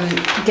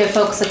 give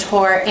folks a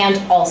tour,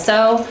 and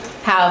also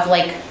have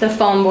like the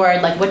phone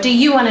board, like, what do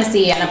you want to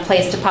see, and a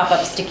place to pop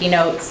up sticky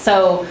notes,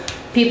 so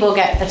people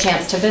get a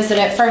chance to visit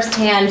it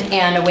firsthand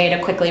and a way to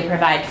quickly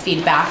provide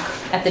feedback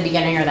at the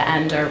beginning or the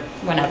end or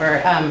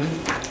whenever.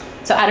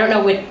 So I don't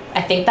know what,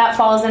 I think that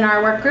falls in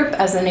our work group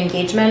as an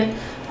engagement,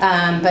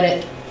 but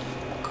it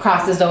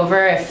crosses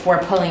over if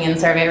we're pulling in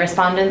survey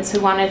respondents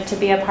who wanted to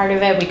be a part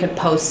of it. We could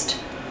post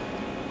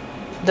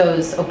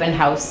those open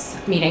house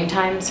meeting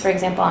times, for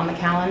example, on the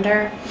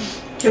calendar.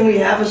 Can we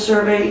have a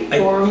survey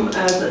forum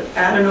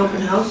at an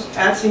open house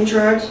at St.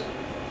 Gerard's?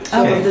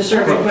 So Okay. if the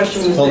survey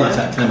question was Hold on,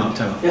 there. time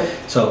out. Yep.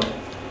 So,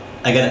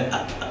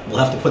 we'll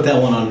have to put that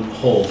one on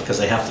hold, because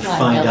I have to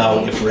find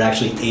out if we're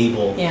actually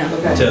able Yeah.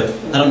 Okay. to,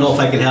 I don't know if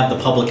I can have the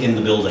public in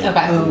the building.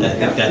 Okay.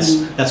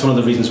 That's one of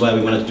the reasons why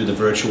we wanted to do the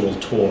virtual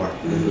tour,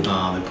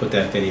 and put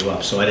that video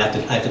up, so I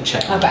have to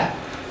check on Okay. that.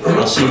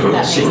 I'll see, That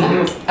makes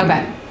sense.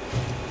 Okay.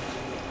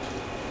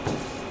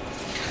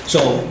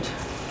 So,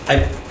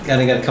 I got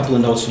a couple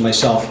of notes for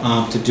myself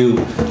to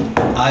do.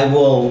 I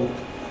will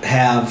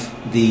have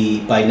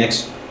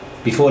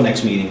before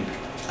next meeting,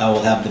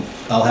 I'll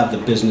have the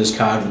business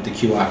card with the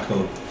QR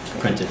code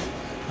printed.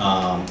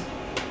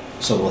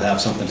 So we'll have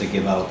something to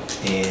give out,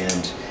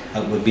 and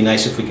it would be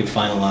nice if we could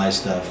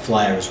finalize the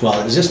flyer as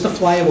well. Is this the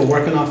flyer we're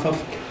working off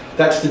of?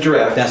 That's the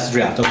draft. That's the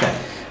draft, okay.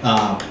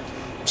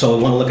 So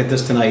we want to look at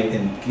this tonight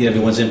and get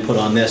everyone's input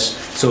on this.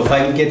 So if I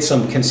can get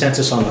some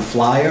consensus on the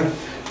flyer,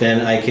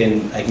 then I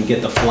can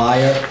get the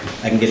flyer,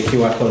 I can get a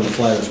QR code on the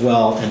flyer as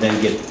well, and then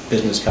get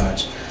business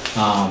cards.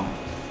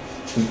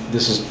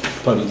 This is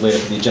probably later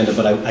in the agenda,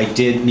 but I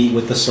did meet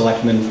with the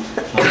selectmen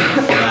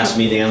last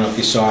meeting. I don't know if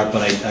you saw it,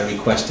 but I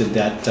requested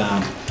that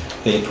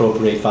they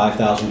appropriate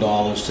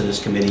 $5,000 to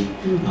this committee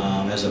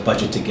as a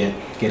budget to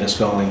get us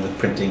going with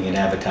printing and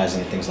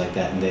advertising and things like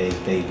that, and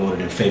they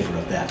voted in favor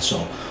of that.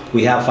 So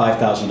we have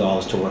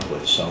 $5,000 to work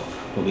with, so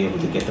we'll be able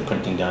to get the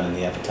printing done and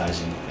the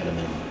advertising at a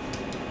minimum.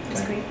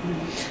 That's great.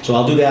 So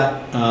I'll do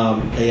that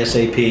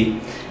ASAP,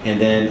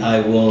 and then I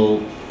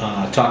will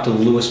talk to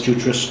Louis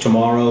Jutras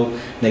tomorrow,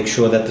 make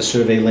sure that the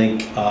survey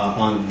link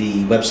on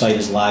the website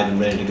is live and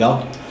ready to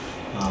go.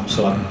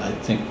 So I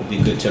think it'll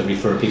be good to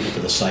refer people to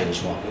the site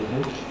as well.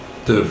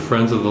 The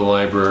Friends of the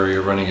Library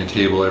are running a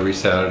table every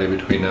Saturday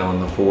between now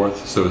and the 4th,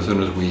 so as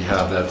soon as we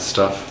have that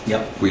stuff,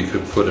 Yep, we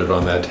could put it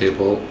on that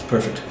table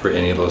perfect. for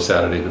any of those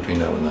Saturdays between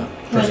now and then.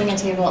 Running a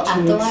table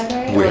at the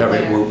library? We or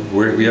have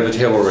where? we have a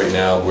table right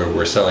now where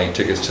we're selling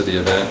tickets to the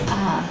event.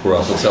 We're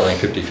also selling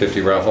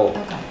 50/50 raffle.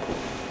 Okay.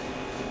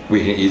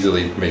 We can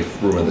easily make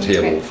room on the That's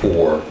table great.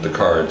 for the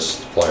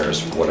cards,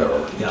 flyers,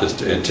 whatever, Yeah. just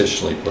to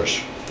additionally push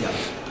Yeah.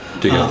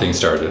 to get things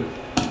started.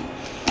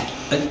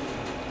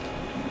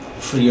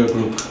 For your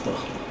group,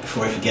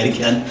 before I forget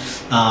again,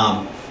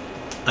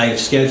 I have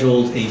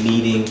scheduled a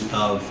meeting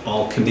of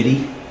all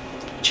committee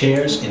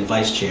chairs and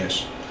vice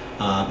chairs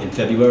in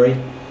February.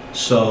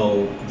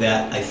 So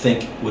that, I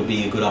think, would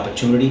be a good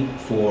opportunity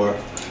for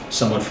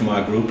someone from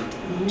our group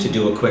to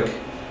do a quick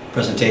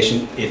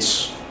presentation.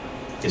 It's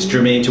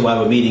germane to why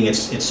we're meeting.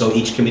 It's so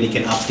each committee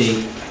can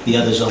update the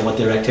others on what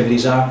their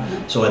activities are.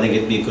 So I think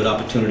it'd be a good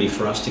opportunity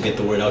for us to get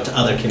the word out to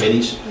other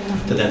committees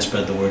to then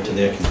spread the word to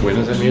their committees. When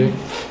is that meeting?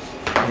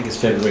 I think it's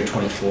February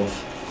 24th.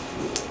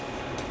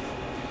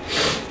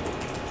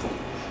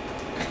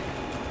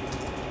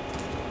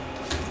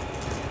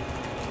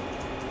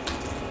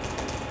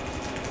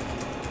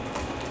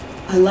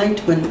 I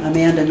liked when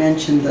Amanda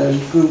mentioned the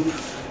group.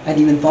 I'd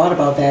even thought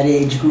about that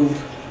age group,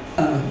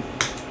 a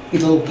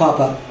little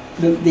pop-up,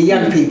 the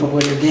young people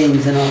with their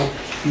games and all.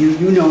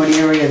 You know an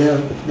area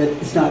that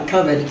is not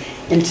covered.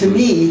 And to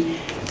me,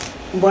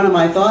 one of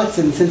my thoughts,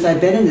 and since I've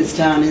been in this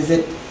town, is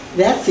that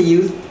that's the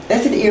youth,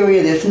 that's an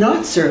area that's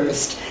not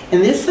serviced.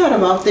 And they're sort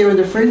of out there in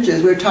the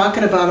fringes. We're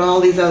talking about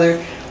all these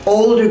other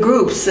older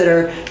groups that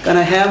are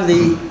gonna have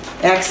the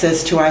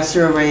access to our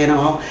survey and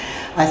all.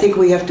 I think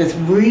we have to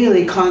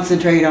really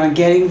concentrate on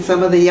getting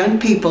some of the young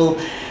people,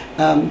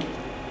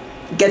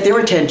 get their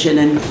attention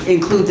and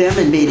include them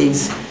in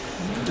meetings.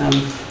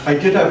 I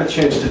did have a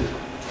chance to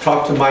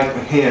talk to Mike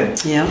Mahan,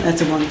 Yeah,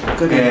 that's a one,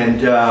 good one.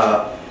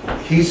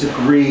 and he's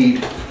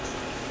agreed,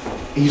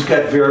 he's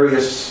got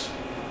various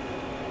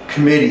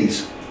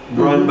committees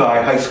run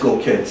by high school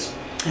kids.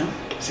 Yeah.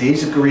 So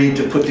he's agreed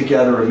to put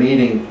together a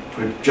meeting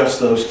with just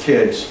those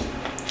kids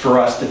for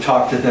us to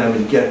talk to them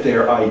and get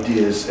their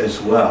ideas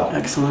as well.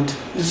 Excellent.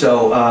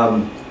 So,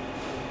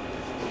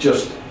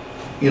 just,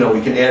 we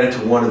can add it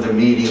to one of the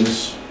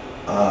meetings,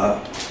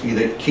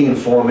 either Key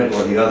Informant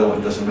or the other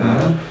one, doesn't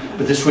matter.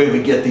 But this way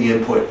we get the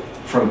input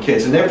from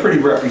kids, and they're pretty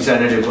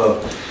representative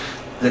of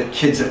the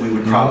kids that we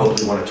would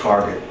probably want to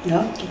target.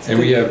 Yeah. that's And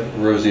we good. have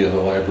Rosie at the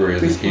library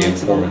as a key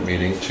Responsible. informant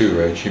meeting too,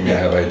 right? She may Yeah.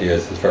 have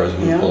ideas as far as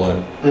who to Yeah. pull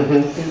in.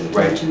 Mm-hmm.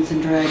 Right. Dungeons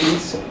and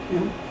Dragons, yeah.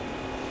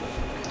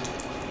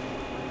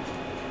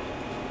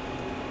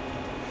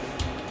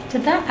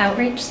 Did that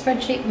outreach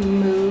spreadsheet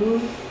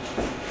move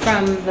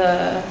from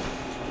the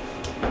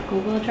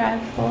Google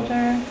Drive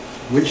folder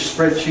Which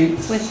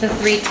spreadsheet with the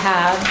 3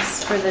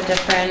 tabs for the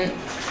different?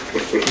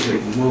 did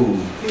it move?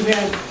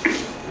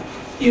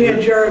 You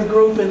had your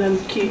group and then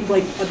keep,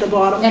 like, at the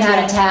bottom. It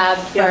had a tab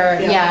for, Yeah.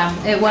 yeah,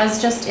 it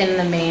was just in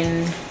the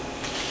main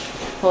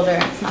folder.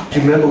 It's not Do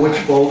you there. remember which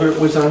folder it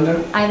was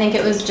under? I think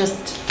it was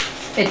just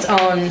its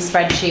own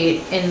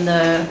spreadsheet in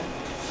the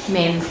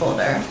main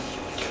folder.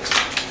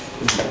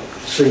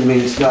 So you mean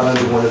it's not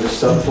under one of the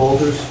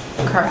subfolders?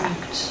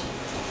 Correct.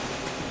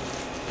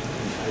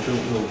 I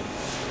don't know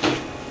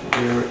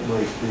where it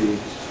might be.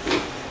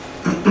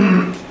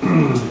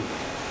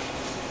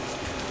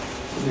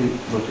 Let me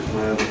look at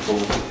my other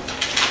folder.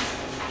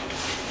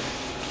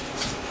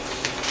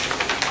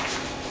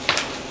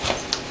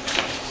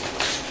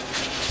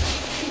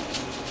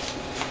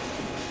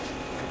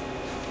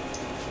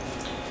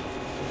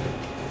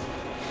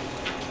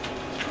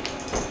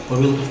 What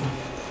are we looking for?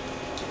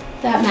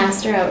 That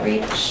master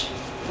outreach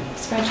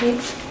spreadsheet.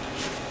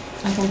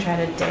 I can try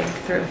to dig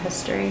through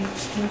history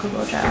in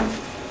Google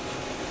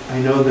Drive. I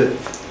know that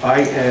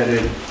I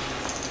added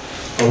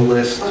a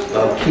list,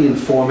 a key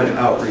informant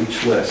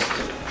outreach list,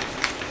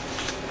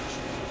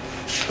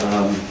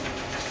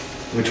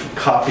 which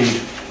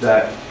copied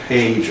that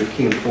page of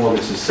key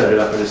informants and set it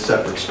up in a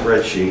separate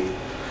spreadsheet.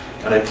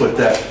 And I put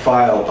that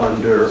file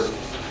under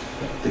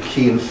the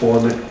key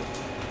informant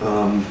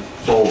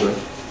folder.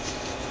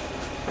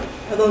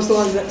 Are those the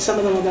ones that, some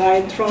of them that I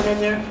had thrown in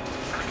there?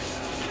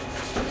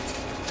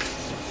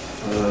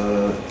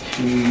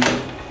 Key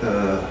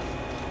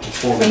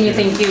informant. And you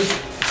think you've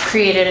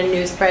created a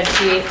new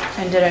spreadsheet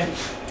and didn't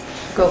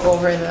go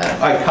over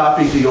the, I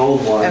copied the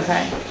old one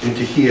okay.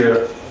 into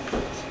here,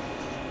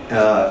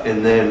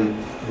 and then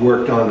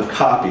worked on the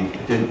copy.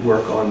 It didn't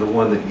work on the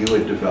one that you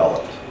had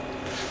developed.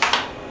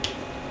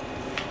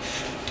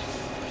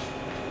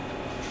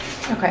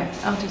 Okay,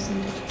 I'll do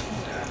some.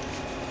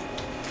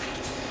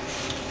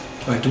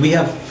 All right, do we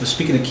have,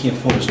 speaking of key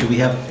informers, do we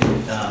have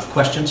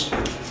questions?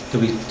 Do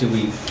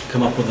we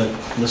come up with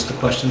a list of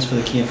questions for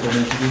the key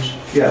informant interviews?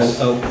 Yes.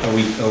 Oh, are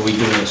we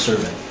doing a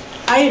survey?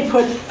 I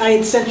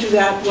had sent you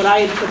that, what I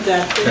had put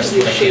that That's interview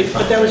what I sheet, can't but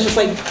find, that was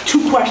right. just like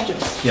 2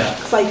 questions. Yeah.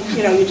 It's like,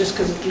 you know,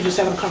 because you're just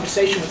having a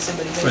conversation with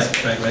somebody.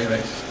 basically.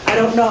 Right. I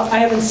don't know, I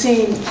haven't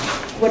seen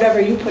whatever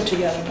you put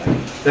together, but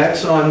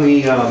That's on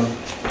the,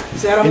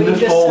 is that all in you the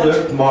just folder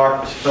sent?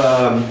 marked,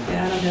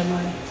 Yeah, I don't have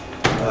mine.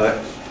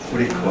 what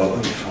do you call it?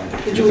 Let me find it.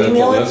 Did Is you that the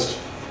email it? list?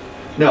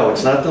 No,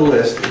 it's not the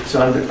list. It's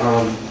under,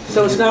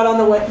 So it's not on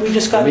the, what we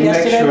just got let me make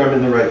yesterday? sure I'm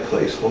in the right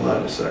place. Hold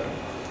on a second.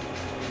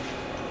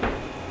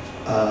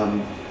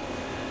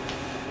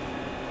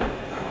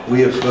 We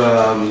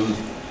have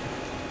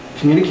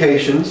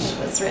communications, It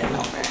was written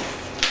over.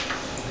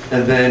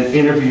 and then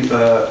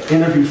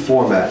interview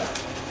format.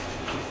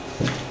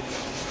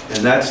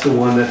 And that's the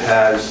one that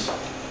has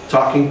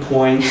talking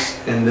points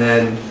and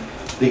then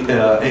the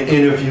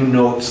interview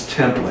notes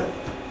template.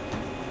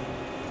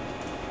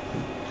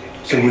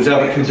 So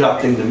whoever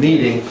conducting the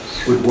meeting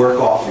would work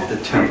off of the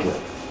template.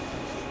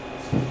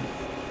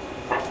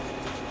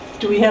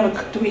 Do we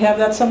have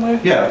that somewhere?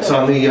 Yeah, it's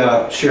on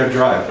the shared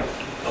drive.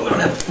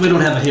 Oh, we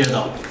don't have it here,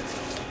 though.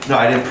 No,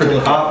 I didn't print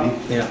a copy.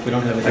 Yeah, we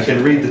don't have it I here.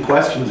 can read the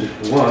questions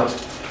if you want.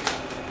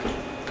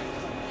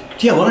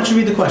 Yeah, why don't you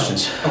read the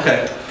questions?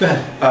 Okay. Go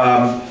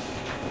ahead.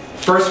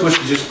 First was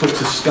to just put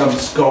some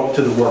scope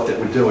to the work that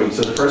we're doing.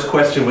 So the first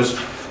question was,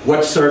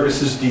 what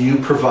services do you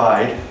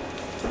provide?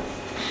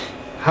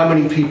 How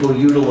many people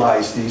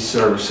utilize these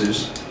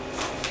services?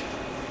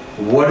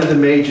 What are the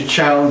major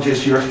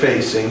challenges you're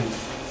facing?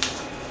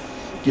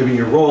 Given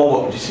your role,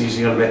 what would you see as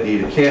the unmet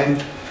need at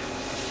Canton?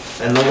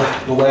 And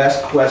the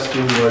last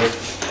question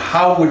was,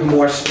 how would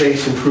more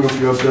space improve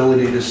your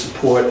ability to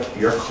support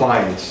your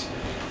clients?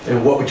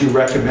 And what would you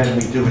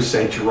recommend we do with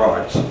St.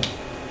 Gerard's?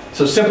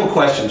 So simple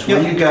questions.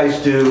 What do you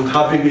guys do?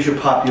 How big is your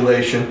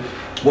population?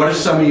 What are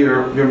some of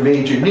your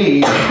major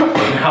needs?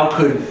 And how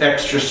could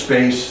extra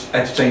space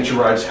at St.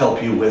 Gerard's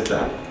help you with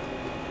that?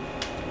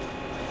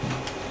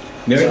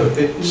 Mary, So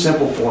it's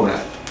simple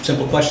format.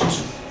 simple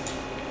questions?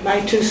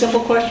 My 2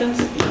 simple questions?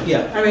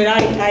 Yeah. I mean,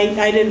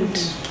 I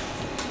didn't,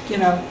 you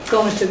know,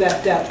 go into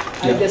that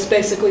depth. I Yeah. just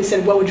basically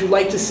said, what would you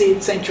like to see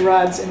at St.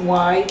 Gerard's and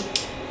why?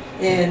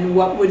 And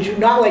what would you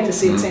not like to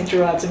see at St.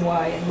 Gerard's and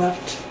why? And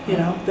left, you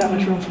know, that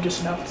much room for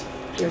just notes,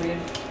 period.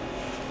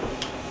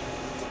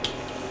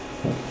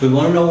 We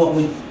want to know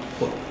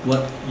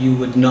what you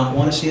would not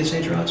want to see at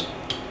St. Gerard's?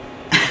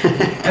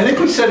 I think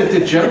we said at the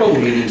general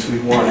meetings we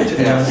wanted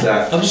to ask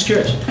that. I'm just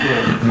curious.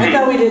 I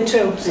thought we did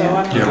too, so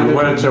I'm. Yeah, we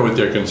wanted to know what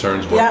their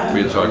concerns were. Yeah.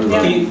 We had talked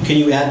about it. Can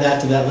you add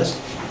that to that list?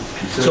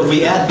 So if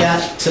we add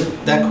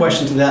that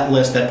question to that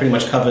list, that pretty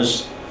much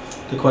covers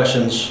the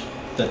questions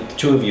that the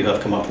 2 of you have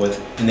come up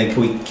with. And then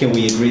can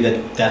we agree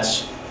that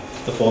that's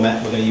the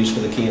format we're going to use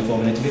for the key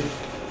informant interview?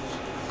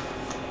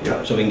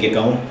 Yeah. So we can get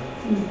going?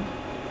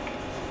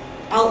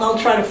 I'll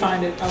try to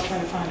find it. I'll try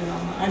to find it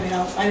online. I mean,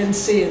 I didn't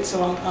see it, so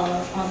online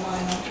I'll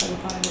try to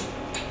find it.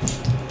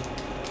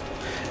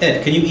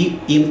 Ed, can you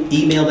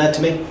email that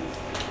to me?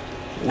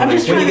 I'm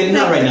just When you trying to get,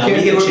 not think. right now, Can't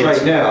when you do get a it chance.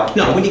 right now.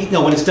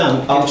 No, when it's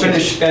done. I'll get a chance.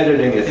 finish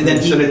editing it And then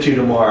and send it to you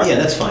tomorrow. Yeah,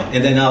 that's fine.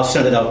 And then I'll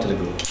send it out to the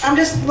group. I'm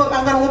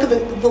gonna look at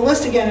the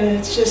list again, and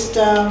it's just,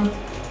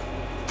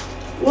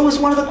 what was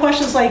one of the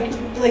questions, like,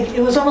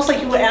 it was almost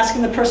like you were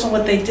asking the person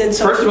what they did,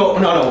 so. First of all,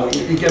 no,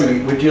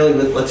 again, we're dealing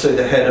with, let's say,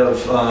 the head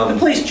of, The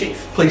police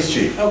chief, police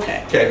chief.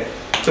 okay. Okay,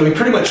 so we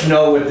pretty much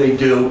know what they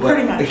do, but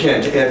Pretty much.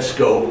 again, to add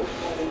scope,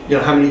 you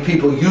know, how many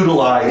people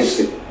utilize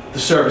the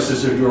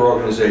services of your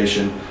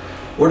organization?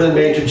 What are the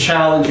major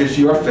challenges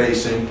you're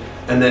facing?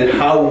 And then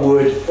how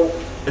would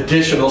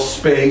additional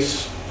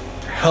space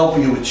help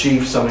you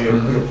achieve some of your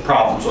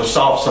problems or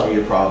solve some of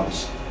your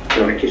problems?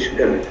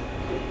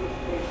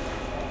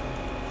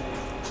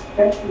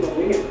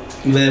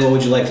 And then what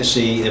would you like to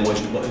see, and what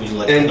would you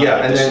like to And not yeah,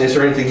 like and to then see? is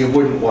there anything you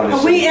wouldn't want to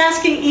Are we see?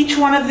 asking each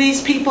one of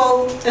these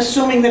people,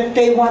 assuming that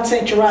they want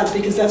St. Gerard's,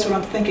 because that's what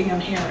I'm thinking I'm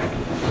hearing?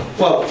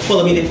 Well, Well,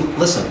 I mean,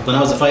 listen, when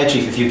I was the fire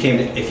chief, if you came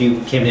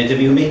to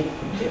interview me,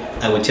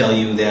 I would tell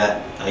you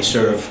that I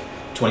serve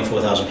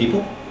 24,000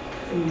 people,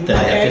 that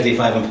I have Okay.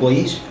 55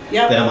 employees,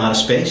 Yep. that I'm out of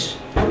space,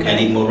 I Okay.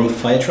 need more room for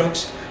fire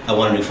trucks, I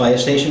want a new fire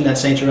station at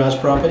St. Gerard's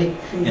property,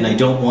 and I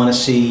don't want to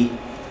see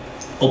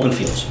open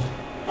fields.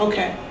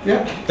 Okay,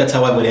 yeah, That's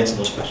how I would answer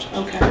those questions.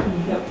 okay.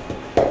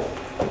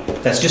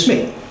 That's just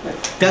me.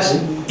 That's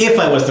if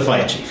I was the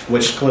fire chief,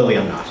 which clearly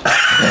I'm not. It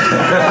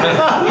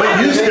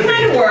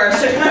kind of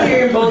worse, it kind of,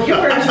 you're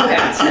wearing 2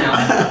 hats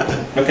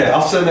now. okay,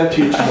 I'll send that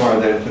to you tomorrow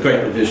then, the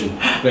Great. revision.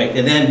 Great,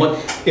 and then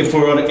if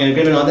we're in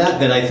agreement on that,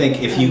 then I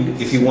think if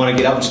you want to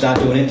get out and start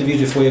doing interviews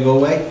before you go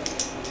away,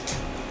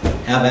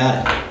 have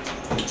at it.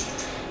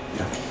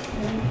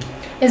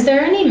 Is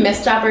there any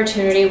missed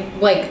opportunity,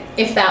 like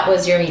if that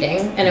was your meeting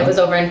and it was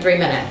over in 3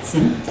 minutes,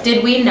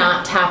 did we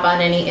not tap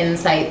on any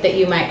insight that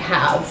you might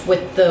have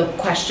with the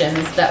questions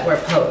that were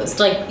posed?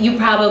 Like you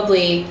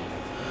probably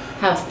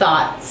have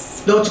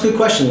thoughts. No, it's a good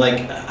question.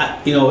 Like,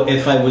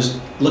 if I was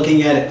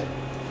looking at it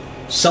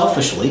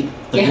selfishly,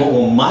 like what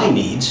were my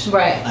needs?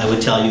 Right. I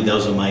would tell you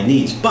those are my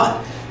needs.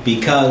 But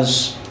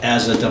because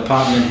as a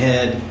department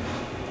head,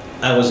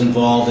 I was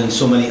involved in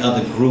so many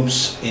other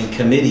groups and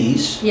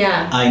committees.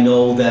 Yeah. I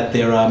know that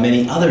there are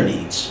many other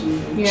needs.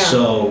 Yeah.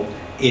 So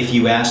if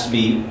you asked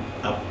me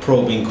a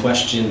probing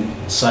question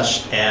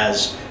such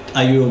as,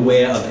 are you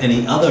aware of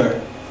any other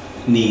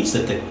needs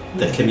that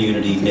the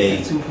community may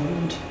That's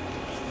important.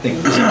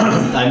 think?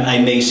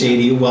 I may say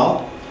to you,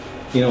 well,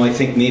 I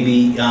think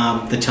maybe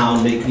the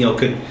town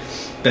could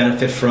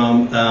benefit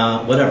from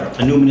whatever,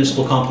 a new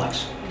municipal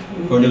complex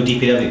or a new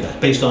DPW plant,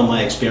 based on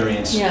my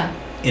experience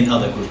in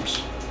other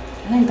groups.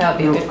 I think that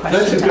would be a good question.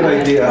 That's a to good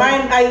add. idea.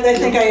 I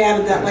think I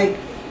added that, like,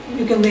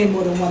 you can name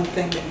more than one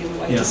thing that you would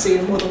like Yeah. to see,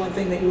 and more than one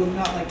thing that you would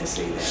not like to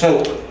see there.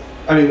 So,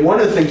 I mean, one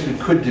of the things we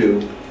could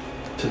do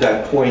to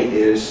that point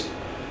is,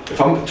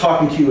 if I'm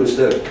talking to you as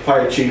the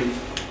fire chief,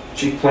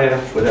 chief planner,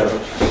 whatever,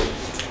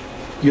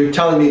 you're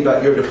telling me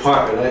about your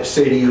department, I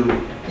say to you,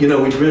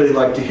 we'd really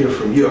like to hear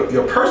from you,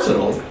 your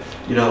personal,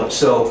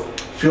 so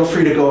feel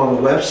free to go on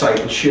the website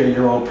and share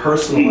your own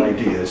personal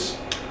ideas,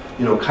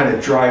 kind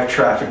of drive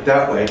traffic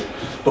that way.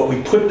 But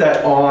we put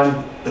that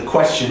on the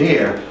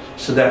questionnaire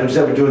so that who's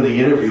ever doing the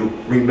interview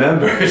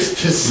remembers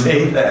to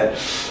say that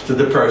to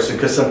the person,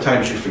 because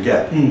sometimes you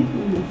forget.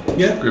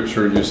 Yeah. Groups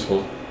are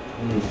useful.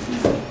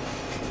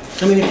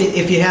 I mean,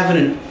 if you have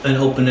an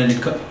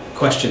open-ended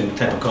question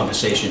type of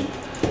conversation,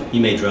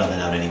 you may draw that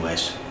out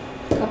anyways.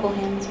 Couple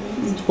hands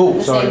raised. Oh,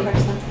 The sorry. same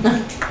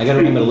person. I gotta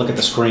remember to look at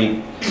the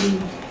screen.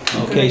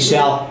 Okay,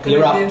 Sal,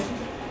 you're up.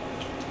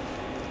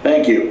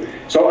 Thank you.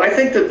 So I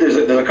think that there's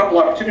a couple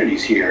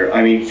opportunities here.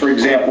 I mean, for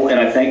example, and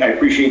I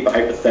appreciate the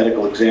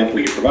hypothetical example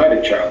you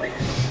provided, Charlie.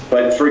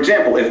 But for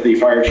example, if the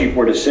fire chief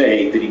were to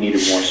say that he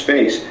needed more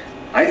space,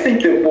 I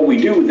think that what we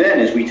do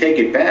then is we take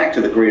it back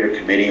to the greater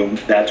committee, and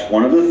that's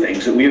one of the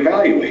things that we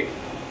evaluate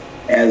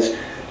as,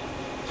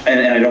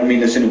 and I don't mean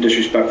this in a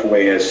disrespectful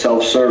way, as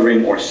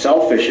self-serving or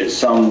selfish as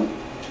some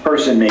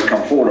person may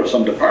come forward or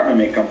some department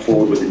may come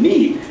forward with a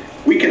need.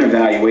 We can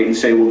evaluate and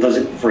say, well, does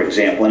it, for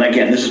example, and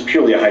again, this is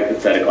purely a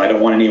hypothetical. I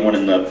don't want anyone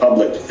in the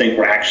public to think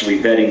we're actually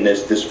vetting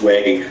this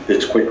way,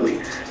 this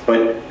quickly.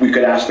 But we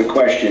could ask the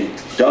question,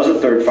 does a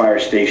third fire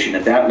station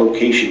at that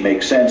location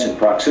make sense in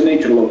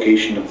proximity to the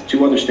location of the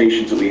two other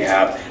stations that we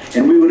have?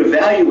 And we would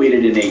evaluate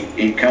it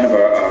in kind of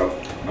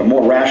a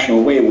more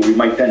rational way, where we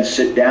might then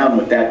sit down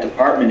with that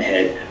department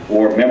head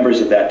or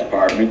members of that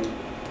department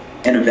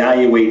and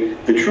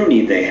evaluate the true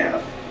need they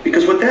have.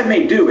 Because what that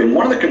may do, and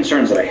one of the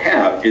concerns that I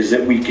have, is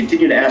that we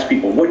continue to ask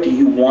people, what do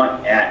you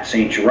want at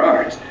St.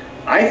 Gerard's?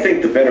 I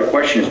think the better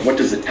question is, what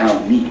does the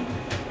town need?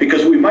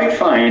 Because we might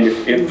find,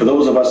 if for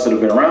those of us that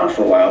have been around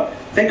for a while,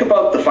 think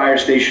about the fire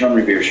station on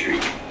Revere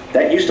Street.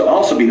 That used to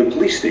also be the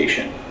police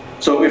station.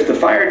 So if the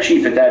fire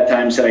chief at that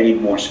time said, I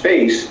need more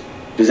space,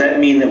 does that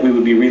mean that we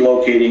would be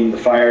relocating the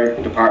fire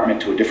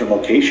department to a different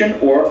location?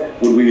 Or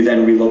would we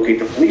then relocate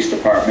the police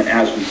department,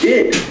 as we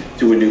did,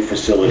 to a new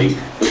facility?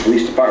 The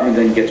police department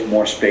then gets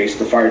more space.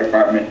 The fire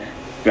department,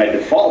 by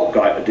default,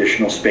 got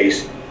additional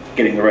space,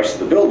 getting the rest of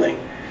the building.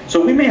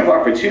 So we may have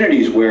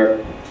opportunities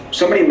where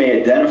somebody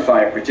may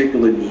identify a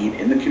particular need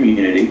in the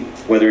community,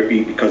 whether it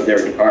be because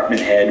they're a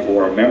department head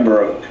or a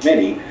member of a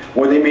committee,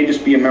 or they may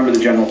just be a member of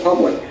the general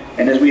public.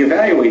 And as we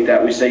evaluate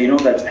that, we say,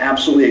 that's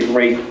absolutely a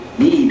great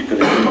need for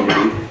the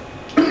community.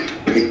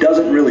 It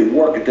doesn't really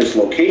work at this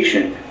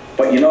location,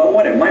 but you know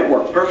what? It might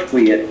work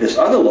perfectly at this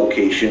other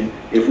location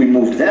if we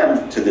moved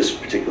them to this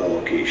particular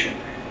location.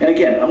 And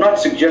again, I'm not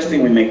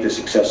suggesting we make this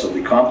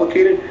excessively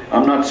complicated.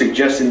 I'm not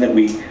suggesting that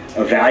we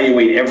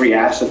evaluate every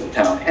asset the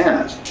town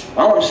has.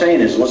 All I'm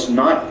saying is, let's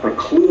not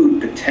preclude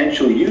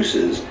potential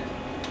uses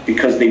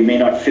because they may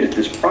not fit at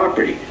this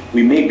property.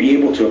 We may be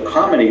able to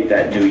accommodate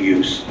that new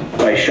use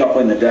by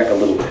shuffling the deck a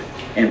little bit.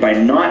 And by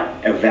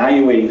not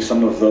evaluating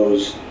some of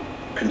those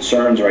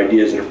concerns or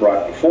ideas that are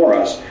brought before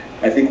us,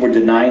 I think we're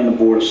denying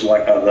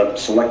the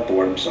select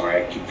board, I'm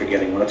sorry, I keep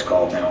forgetting what it's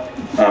called now.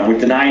 We're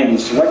denying the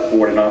select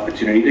board an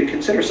opportunity to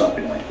consider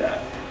something like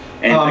that.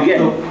 And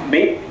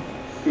again,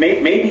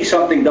 maybe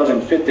something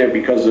doesn't fit there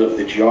because of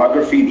the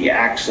geography, the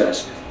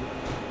access,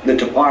 the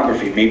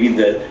topography, maybe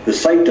the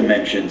site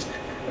dimensions,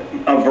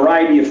 a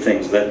variety of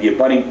things, that the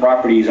abutting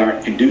properties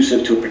aren't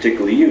conducive to a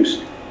particular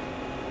use.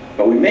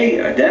 But we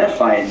may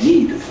identify a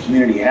need that the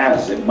community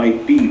has that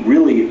might be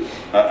really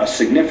a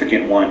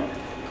significant one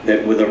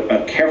that with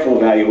a careful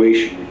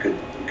evaluation we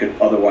could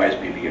otherwise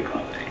maybe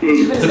accommodate. But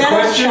is The that our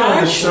question on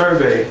the charge?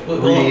 survey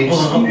reads,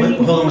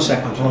 Hold on a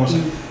second.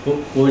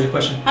 What was your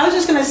question? I was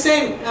just gonna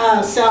say,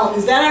 Sal,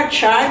 is that our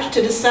charge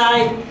to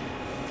decide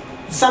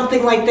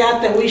something like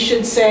that we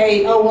should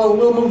say, oh, well,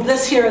 we'll move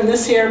this here and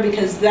this here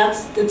because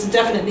it's a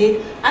definite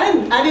need?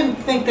 I didn't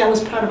think that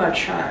was part of our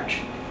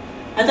charge.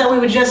 I thought we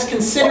were just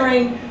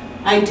considering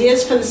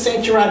ideas for the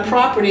St. Gerard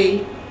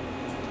property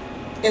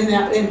in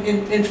that,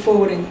 in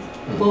forwarding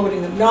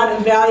them, not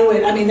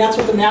evaluate, I mean, that's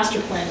what the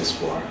master plan is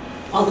for,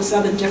 all this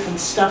other different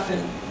stuff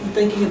and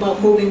thinking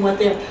about moving what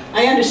they're,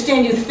 I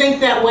understand you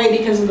think that way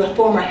because of the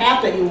former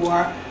hat that you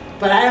wore,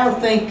 but I don't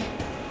think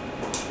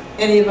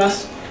any of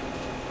us,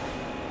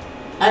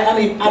 I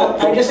mean,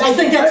 I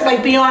think that's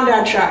like beyond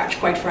our charge,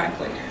 quite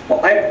frankly.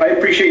 Well, I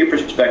appreciate your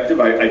perspective.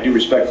 I do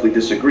respectfully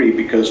disagree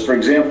because, for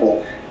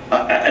example,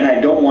 and I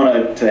don't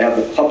want to have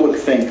the public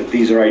think that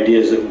these are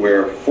ideas that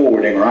we're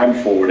forwarding or I'm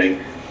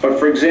forwarding, but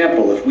for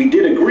example, if we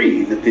did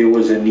agree that there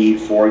was a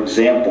need, for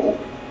example,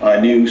 a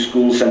new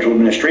school central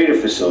administrative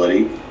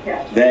facility,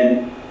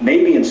 then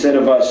maybe instead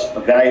of us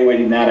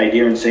evaluating that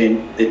idea and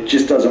saying it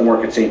just doesn't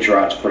work at St.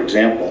 Gerard's, for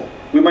example,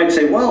 we might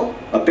say, well,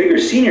 a bigger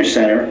senior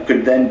center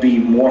could then be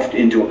morphed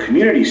into a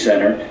community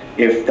center.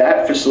 If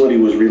that facility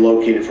was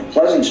relocated from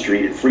Pleasant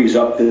Street, it frees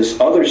up this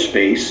other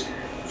space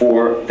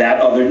for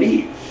that other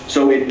need.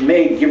 So it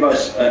may give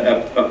us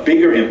a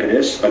bigger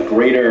impetus, a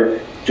greater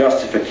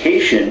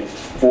justification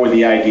for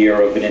the idea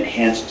of an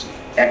enhanced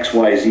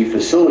XYZ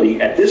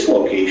facility at this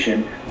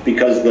location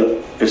because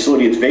the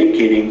facility it's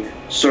vacating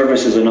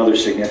services another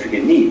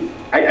significant need.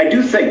 I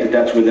do think that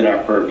that's within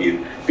our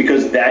purview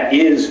because that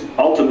is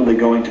ultimately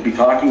going to be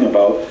talking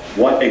about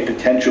what a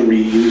potential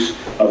reuse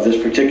of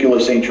this particular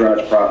St.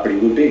 Gerard's property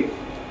would be.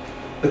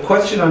 The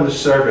question on the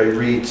survey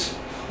reads,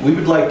 we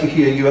would like to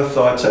hear your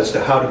thoughts as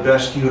to how to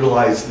best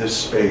utilize this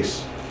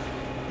space.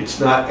 It's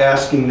not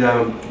asking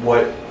them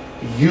what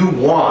you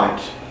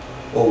want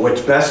or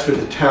what's best for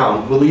the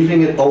town. We're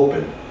leaving it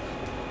open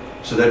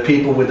so that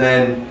people would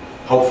then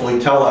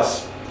hopefully tell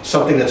us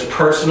something that's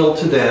personal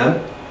to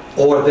them,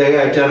 or they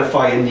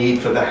identify a need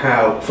for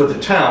the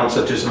town,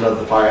 such as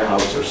another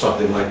firehouse or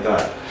something like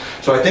that.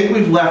 So I think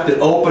we've left it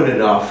open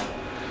enough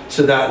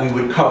so that we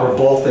would cover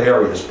both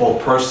areas,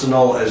 both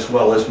personal as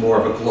well as more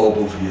of a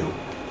global view.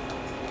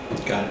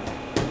 Got it.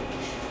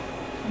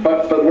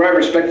 But where I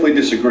respectfully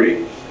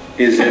disagree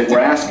is that we're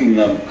asking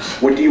them,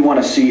 what do you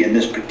want to see in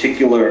this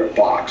particular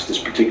box, this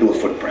particular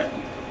footprint?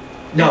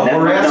 No,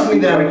 we're asking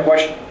them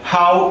question.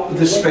 how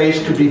the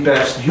space could be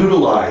best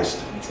utilized,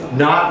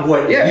 not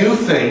what you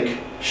think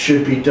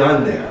should be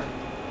done there.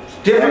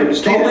 Different,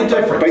 totally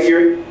different.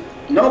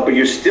 But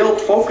you're still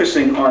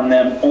focusing on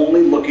them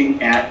only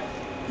looking at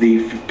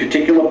the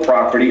particular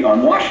property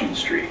on Washington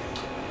Street.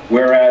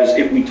 Whereas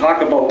if we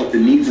talk about what the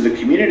needs of the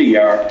community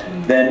are,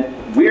 then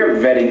we're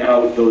vetting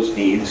out those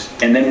needs,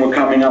 and then we're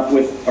coming up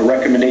with a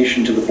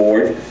recommendation to the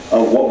board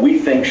of what we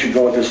think should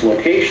go at this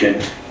location,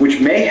 which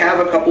may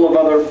have a couple of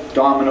other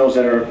dominoes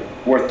that are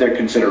worth their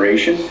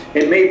consideration.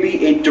 It may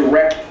be a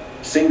direct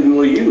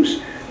singular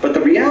use. But the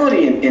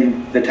reality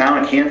in the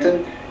town of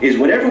Canton is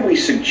whatever we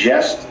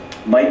suggest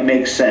might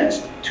make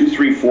sense, 2,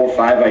 3, 4,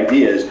 5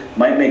 ideas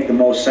might make the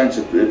most sense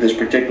at this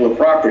particular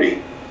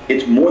property.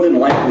 It's more than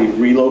likely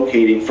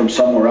relocating from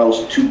somewhere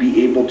else to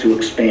be able to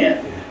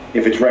expand.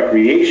 If it's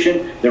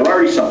recreation, they're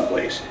already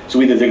someplace. So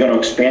either they're going to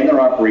expand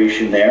their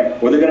operation there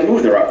or they're going to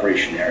move their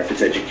operation there. If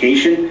it's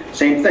education,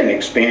 same thing,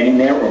 expanding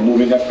there or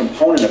moving a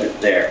component of it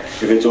there.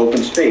 If it's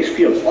open space,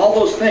 fields, all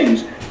those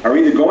things are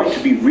either going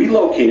to be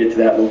relocated to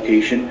that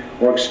location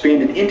or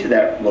expanded into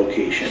that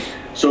location.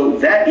 So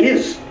that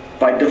is,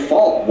 by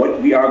default,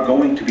 what we are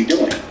going to be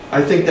doing.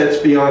 I think that's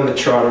beyond the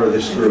charter of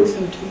this group.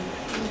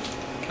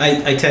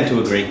 I tend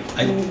to agree.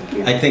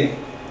 I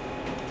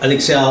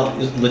think Sal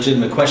is a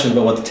legitimate question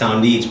about what the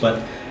town needs,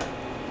 but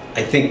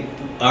I think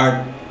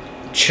our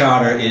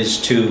charter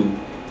is to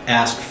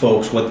ask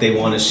folks what they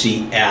want to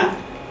see at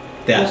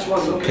that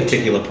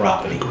particular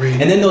property.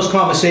 And then those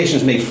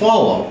conversations may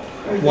follow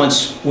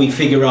once we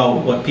figure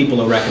out what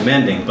people are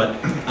recommending, but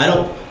I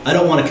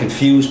don't want to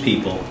confuse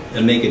people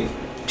and make it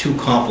too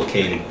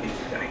complicated.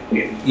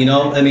 You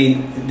know, I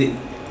mean,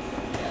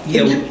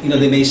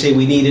 they may say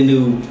we need a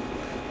new,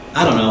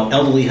 I don't know,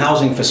 elderly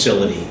housing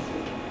facility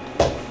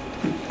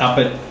up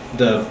at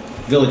the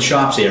Village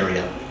Shops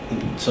area.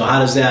 So how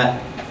does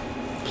that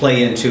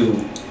play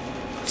into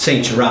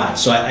St. Gerard?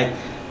 So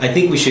I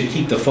think we should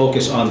keep the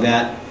focus on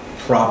that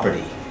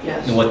property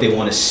and what they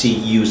want to see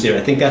used there.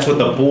 I think that's what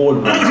the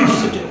board wants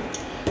us to do.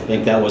 I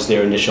think that was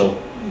their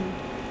initial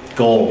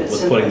goal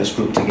with putting this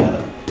group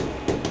together.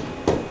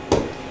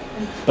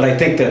 But I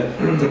think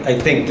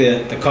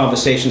that the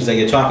conversations that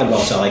you're talking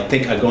about, Sal, I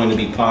think are going to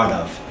be part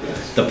of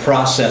the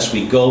process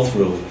we go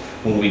through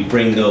when we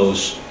bring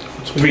those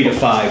 3 to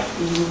 5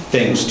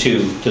 things to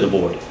the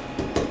board. I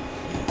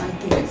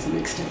think it's the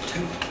next step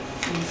too.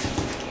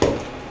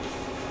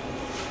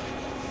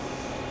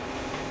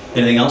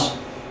 Anything else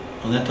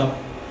on that topic?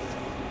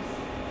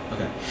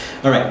 Okay.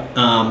 All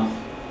right.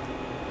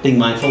 Being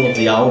mindful of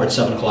the hour at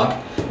 7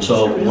 o'clock,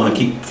 so we want to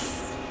keep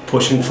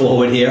pushing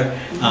forward here.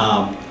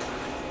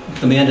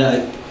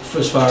 Amanda,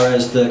 as far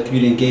as the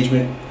community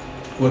engagement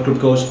work group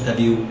goes, have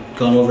you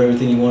gone over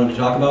everything you wanted to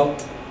talk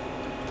about?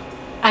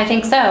 I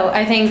think so.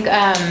 I think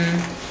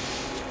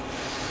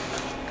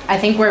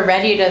we're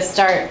ready to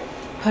start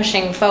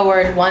pushing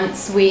forward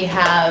once we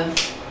have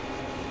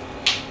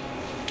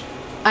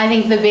I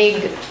think the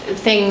big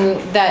thing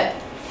that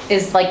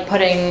is like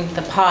putting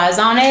the pause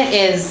on it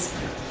is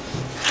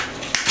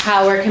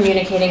how we're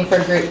communicating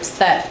for groups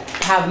that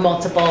have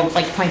multiple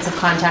like points of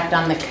contact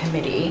on the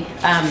committee.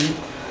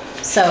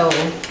 So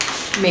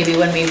maybe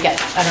when we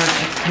get, I don't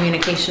know, if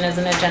communication is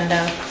an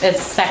agenda,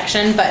 it's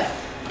section, but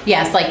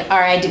yes, like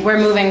we're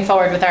moving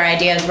forward with our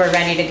ideas. We're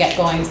ready to get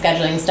going,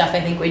 scheduling stuff.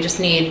 I think we just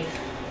need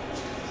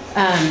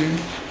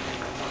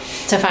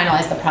to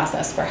finalize the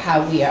process for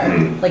how we are,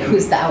 like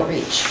who's the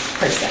outreach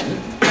person.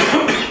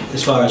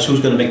 As far as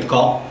who's gonna make the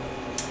call?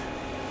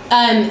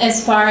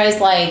 As far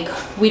as like,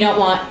 we don't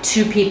want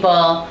two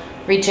people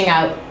reaching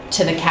out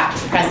to the CAP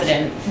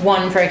president,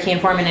 one for a key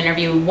informant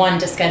interview, one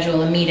to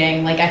schedule a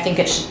meeting. Like, I think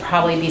it should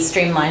probably be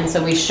streamlined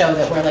so we show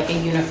that we're like a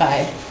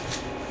unified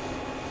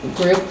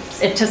group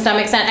to some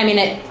extent. I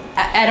mean,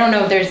 I don't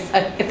know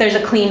if there's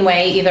a clean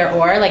way either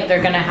or, like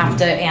they're gonna have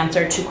to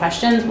answer two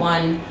questions,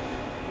 one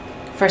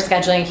for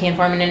scheduling a key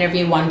informant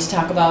interview, one to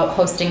talk about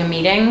hosting a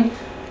meeting.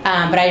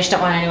 But I just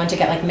don't want anyone to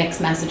get like mixed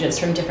messages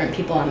from different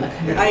people on the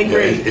committee. I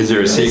agree. Is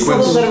there a It's a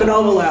sequence? little bit of an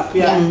overlap,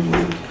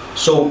 yeah.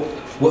 So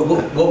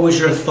what was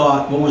your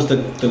thought, what was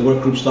the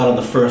work group's thought on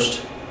the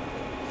first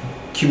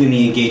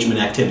community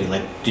engagement activity?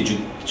 Like, did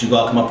you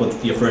all come up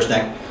with your first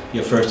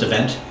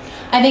event?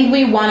 I think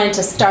we wanted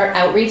to start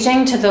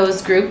outreaching to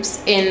those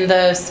groups in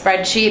the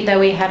spreadsheet that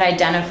we had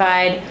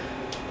identified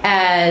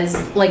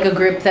as like a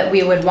group that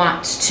we would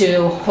want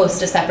to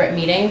host a separate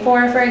meeting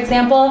for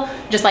example.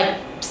 Just like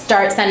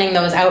start sending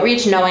those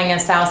outreach, knowing,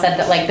 as Sal said,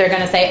 that like they're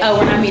gonna say, oh,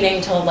 we're not meeting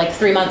until like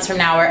 3 months from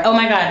now, or oh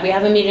my god, we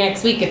have a meeting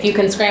next week, if you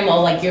can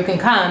scramble, like you can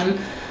come.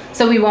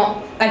 So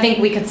I think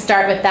we could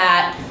start with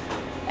that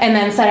and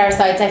then set our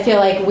sights. I feel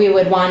like we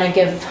would want to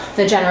give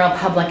the general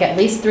public at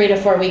least 3 to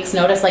 4 weeks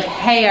notice, like,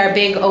 hey, our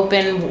big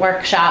open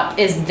workshop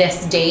is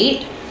this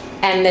date,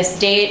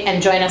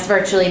 and join us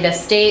virtually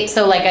this date.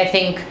 So like, I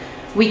think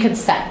we could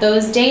set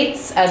those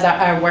dates as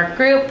our work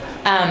group.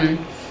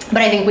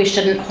 But I think we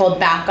shouldn't hold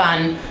back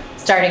on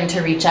starting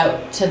to reach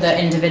out to the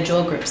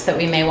individual groups that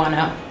we may want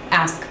to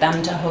ask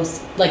them to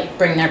host, like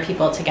bring their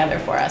people together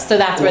for us. So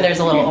that's where there's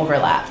a little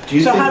overlap. Do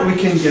you So think how- we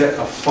can get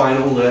a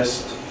final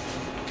list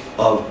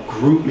of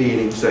group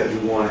meetings that you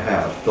want to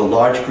have, the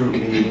large group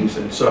meetings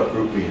and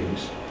subgroup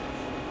meetings,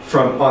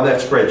 on that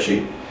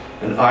spreadsheet?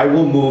 And I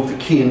will move the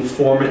key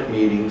informant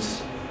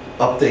meetings,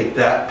 update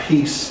that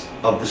piece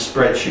of the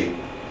spreadsheet.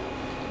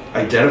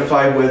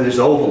 Identify where there's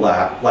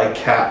overlap, like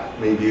CAP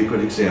may be a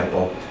good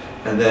example,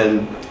 and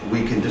then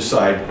we can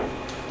decide.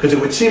 Because it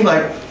would seem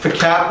like for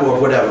CAP or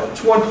whatever,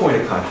 it's one point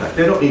of contact.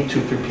 They don't need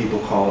 2, 3 people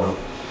calling them.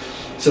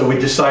 So we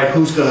decide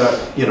who's gonna,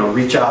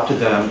 reach out to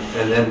them,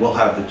 and then we'll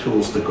have the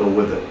tools to go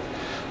with it.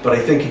 But I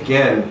think,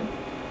 again,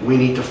 we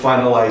need to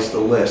finalize the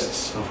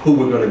lists of who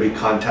we're gonna be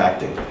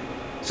contacting,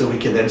 so we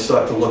can then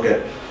start to look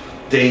at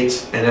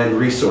dates and then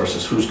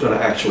resources, who's gonna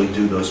actually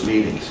do those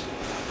meetings.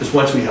 Because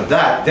once we have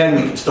that, then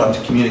we can start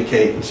to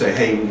communicate and say,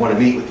 hey, we wanna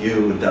meet with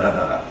you, and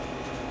da-da-da-da.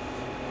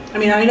 I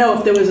mean, I know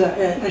if there was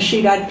a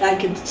sheet, I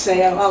could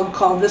say, I'll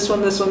call this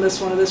one, this one, this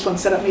one, or this one,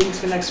 set up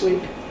meetings for next week.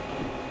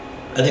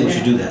 I think we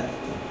should do that.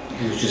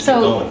 We should just get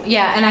So, going.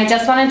 yeah, and I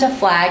just wanted to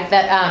flag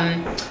that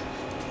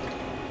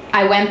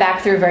I went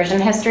back through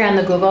version history on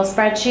the Google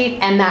spreadsheet,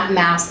 and that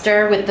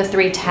master with the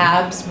 3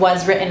 tabs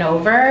was written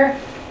over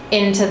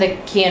into the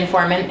key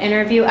informant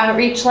interview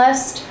outreach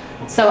list.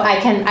 So I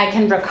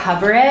can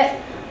recover it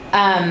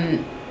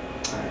to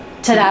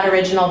that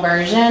original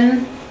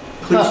version.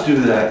 Please do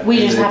that. We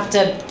just And have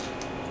to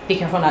be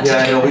careful not to.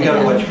 Yeah, I know, we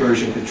gotta watch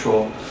version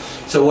control.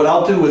 So what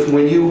I'll do is,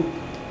 when you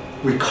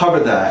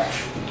recover that,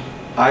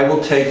 I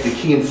will take the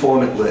key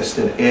informant list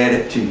and add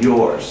it to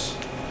yours,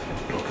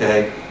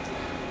 okay?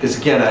 Because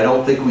again, I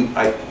don't think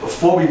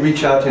before we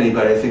reach out to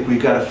anybody, I think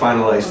we've gotta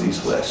finalize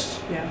these lists.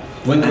 Yeah.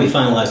 When can we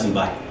finalize them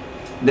by?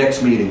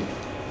 Next meeting,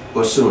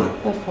 or sooner.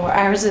 Before,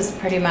 ours is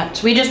pretty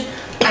much,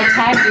 I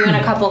tagged you in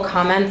a couple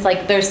comments,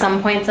 like there's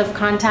some points of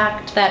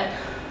contact that,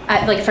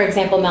 like for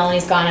example,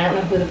 Melanie's gone, I don't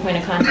know who the point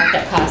of contact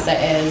at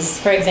CASA is.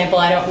 For example,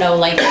 I don't know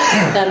like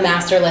the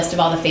master list of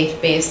all the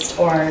faith-based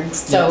orgs.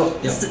 So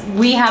Yeah.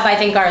 we have, I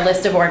think, our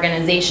list of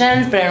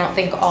organizations, but I don't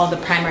think all the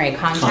primary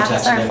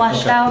contacts are again.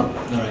 fleshed Okay. out.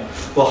 All right.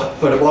 Well,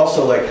 but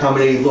also, like, how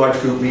many large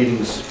group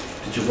meetings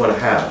did you wanna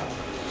have?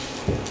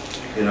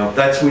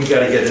 That's we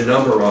gotta get a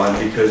number on,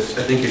 because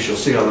I think as you'll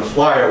see on the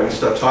flyer, we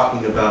start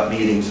talking about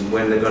meetings and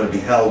when they're gonna be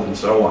held and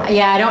so on.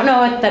 Yeah, I don't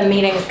know if the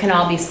meetings can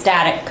all be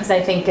static, because I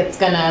think it's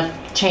gonna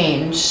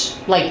change,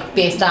 like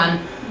based on,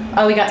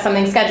 oh, we got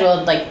something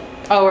scheduled, like,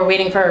 oh, we're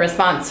waiting for a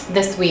response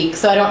this week,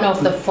 so I don't know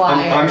if the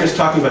flyer. I'm just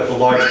talking about the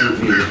large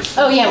group meetings.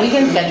 Oh, yeah, we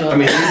can schedule I it.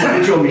 mean,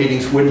 individual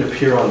meetings wouldn't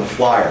appear on the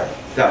flyer.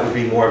 That would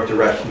be more of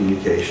direct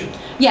communication.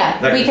 Yeah,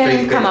 like we a can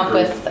faith-based come up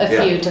group. with a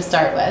Yeah. few to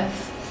start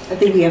with. I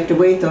think we have to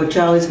wait though.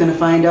 Charlie's gonna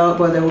find out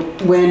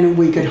when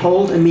we could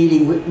hold a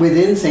meeting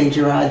within St.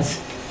 Gerard's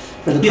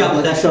for the Yeah,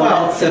 public. that's- So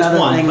well, that's that's another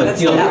one, thing. but,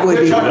 you know, That would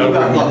We're be, talking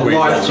about That would be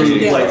large one.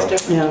 meetings, Yeah, like it's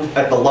different.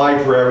 yeah, at the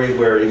library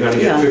where you're gonna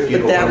get yeah, 50 to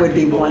but that 100 would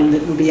be people. one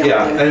that would be out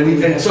Yeah, there.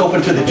 and it's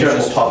open to the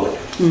general public.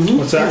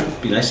 What's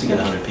that? Be nice to get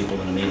 100 people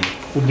in a meeting.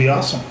 would be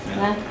awesome.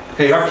 Yeah.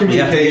 Okay, our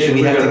communication,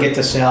 we we're have to gonna get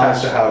to Sal's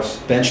pass the house.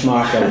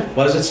 benchmark of,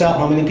 what does it sell?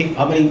 How many people,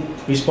 how many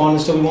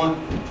respondents do we want?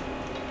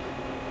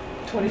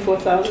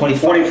 24,000?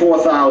 24.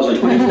 24,000.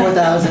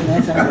 24,000,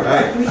 that's all All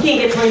right. right. We can't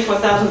get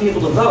 24,000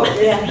 people to vote.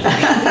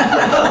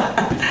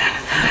 Yeah.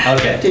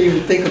 Okay. Didn't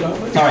even think about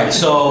it. All right,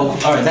 so, all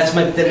right,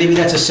 maybe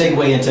that's a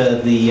segue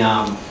into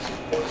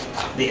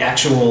the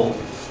actual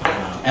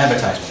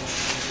advertisement.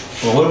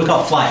 Well, what do we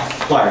call it? Flyer?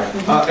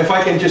 Flyer. If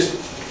I can just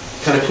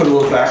kind of put a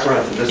little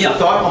background to this. Yeah. The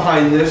thought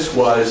behind this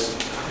was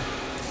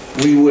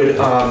we would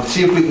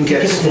see if we can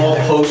get small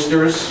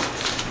posters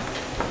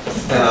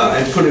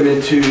and put them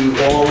into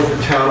all of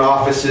the town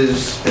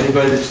offices,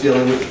 anybody that's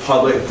dealing with the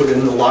public, put it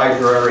in the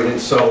library and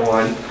so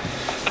on.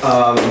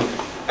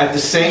 At the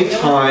same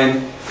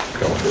time,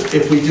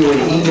 if we do an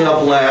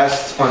email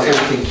blast on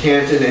anything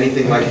Canton,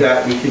 anything like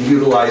that, we can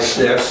utilize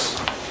this.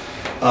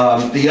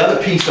 The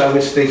other piece I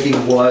was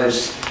thinking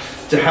was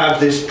to have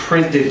this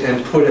printed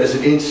and put as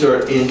an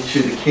insert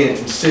into the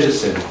Canton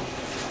Citizen.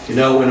 You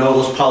know, when all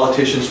those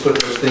politicians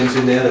put those things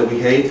in there that we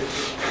hate,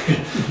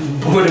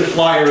 put a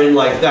flyer in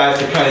like that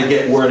to kind of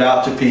get word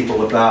out to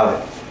people about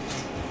it.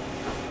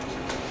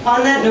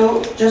 On that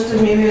note, just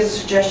as maybe as a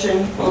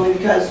suggestion, only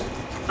because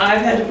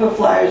I've had to put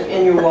flyers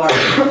in your water,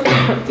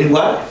 In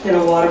what? in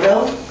a water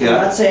bill. Yeah.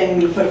 I'm not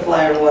saying you put a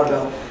flyer in a water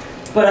bill.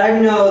 But I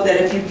know that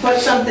if you put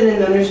something in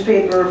the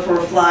newspaper for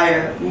a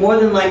flyer, more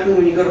than likely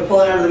when you go to pull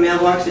it out of the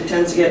mailbox, it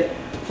tends to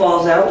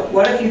falls out.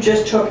 What if you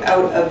just took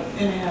out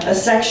a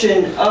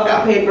section of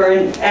the paper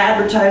and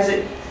advertise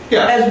it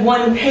Yeah. as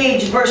one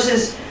page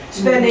versus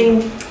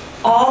spending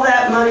all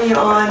that money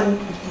on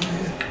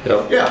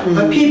Yep. Yeah.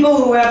 the people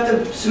who have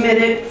to submit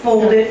it,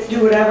 fold it,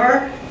 do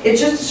whatever? It's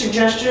just a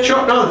suggestion.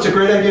 Sure, no, it's a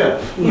great idea.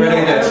 Great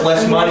idea. It's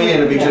less money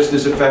and it'll be just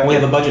as We have a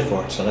effective. budget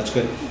for it, so that's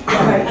good.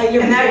 Right.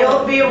 And that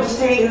you'll be able to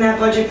stay in that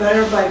budget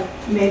better by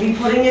maybe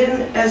putting it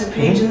in as a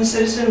page in the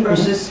Citizen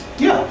versus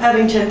Yeah,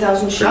 having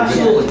 10,000 sheets.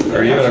 absolutely.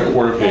 Or even a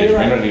quarter page,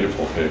 may not need a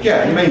full page.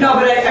 Yeah, you may. No,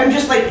 but I'm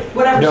just like,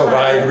 whatever. No, but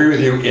I agree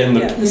with you in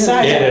Yeah, the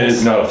size it of it.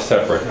 is not a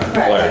separate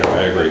flyer,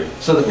 I agree.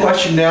 So the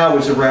question now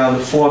is around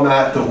the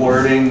format, the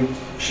wording.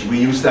 Should we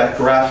use that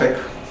graphic?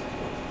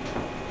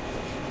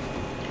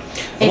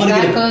 I If wanna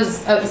get that a-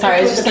 goes, oh, sorry,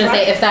 I was just gonna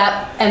say, if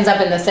that ends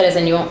up in the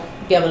Citizen, you won't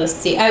be able to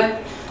see.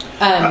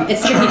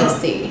 It's tricky to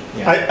see.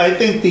 I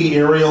think the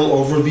aerial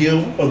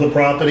overview of the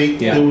property,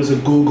 Yeah. there was a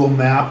Google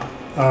map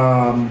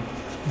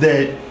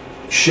that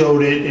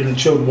showed it, and it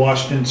showed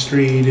Washington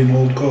Street and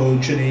Old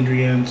Coach and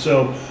Adrian,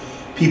 so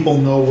people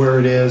know where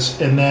it is.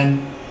 And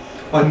then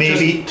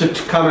maybe, Just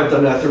to comment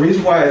on that, the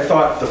reason why I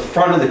thought the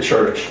front of the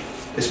church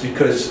is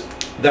because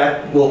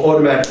that will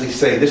automatically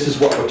say, this is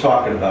what we're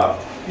talking about.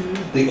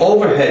 The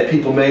overhead,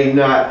 people may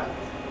not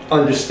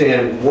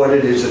understand what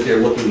it is that they're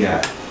looking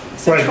at.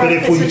 right, but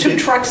if It's we, the two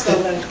trucks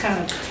though that kind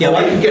of, Yeah, Well,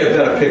 I we- can get a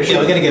better picture. yeah,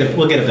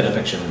 we'll get a better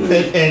picture.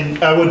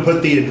 and I would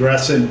put the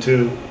address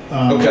into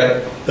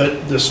Okay,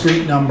 the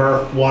street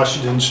number,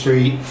 Washington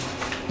Street,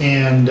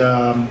 and,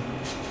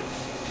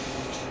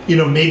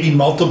 maybe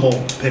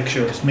multiple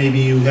pictures. Maybe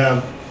you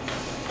have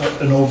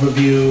an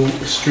overview,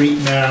 street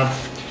map,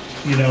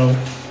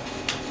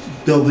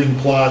 building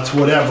plots,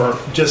 whatever,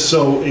 just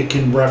so it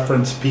can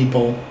reference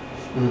people,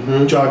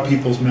 jog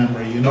people's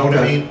memory, you know what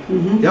I Okay.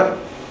 mean? yep.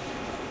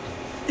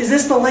 is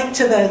this the link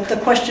to the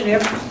questionnaire?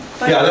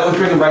 Yeah, that would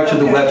bring them right to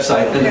the Okay.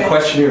 website, and the Okay.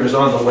 questionnaire is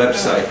on the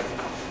website.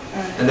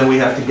 And then we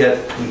have to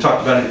we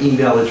talked about an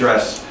email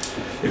address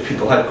if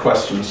people had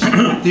questions.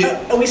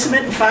 Are we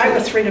submitting 5 or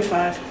 3 to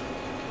 5?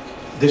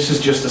 This is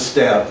just a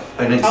stab,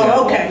 an example.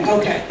 Oh, okay,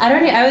 okay.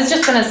 I was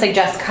just gonna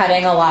suggest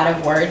cutting a lot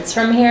of words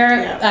from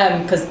here,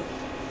 because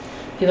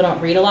people don't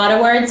read a lot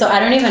of words, so I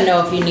don't even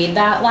know if you need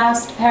that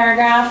last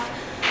paragraph.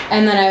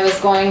 And then I was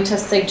going to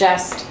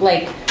suggest,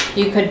 like,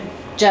 you could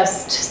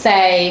just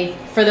say,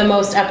 for the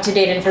most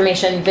up-to-date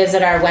information,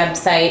 visit our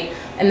website.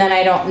 And then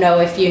I don't know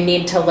if you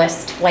need to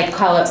list, like,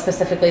 call out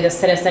specifically the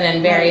Citizen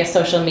and various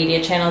social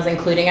media channels,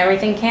 including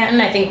Everything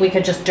Canton. I think we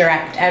could just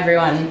direct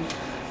everyone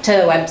to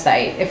the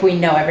website if we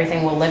know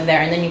everything will live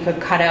there, and then you could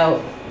cut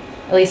out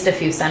at least a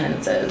few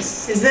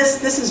sentences. Is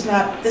this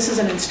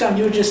isn't in stone,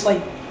 you were just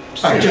like,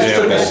 I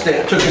just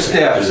took a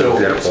stab, so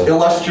it's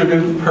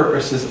illustrative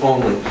purposes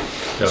only.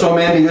 So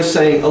Amanda, you're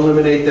saying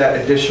eliminate that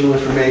additional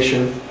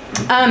information?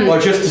 Or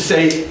just to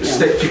say,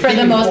 to keep For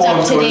the most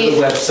informed, go to up-to-date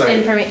the website?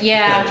 information,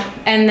 yeah.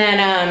 And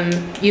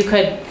then you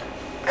could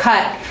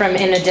cut from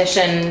in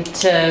addition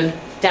to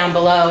down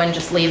below and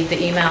just leave the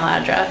email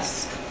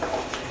address.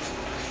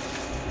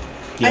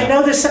 I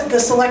know the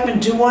selectmen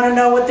do want to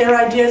know what their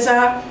ideas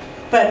are,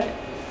 but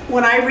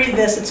when I read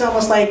this, it's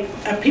almost like,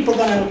 are people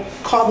going to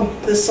call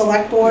the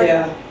select board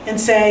Yeah. and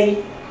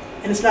say,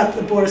 and it's not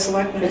the board of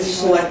selectmen.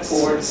 It's anymore, select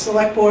board.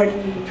 Select board,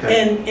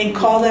 Okay. and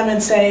call them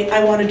and say,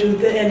 I want to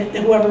do, and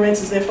whoever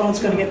answers their phone's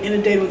going to get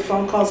inundated with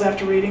phone calls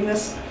after reading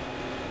this.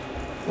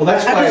 Well,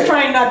 that's I'm just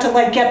why, trying not to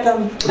like get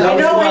them, That I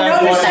was know why I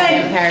you're wanted-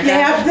 saying, you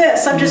have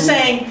this, I'm just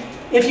saying,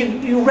 if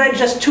you read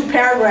just 2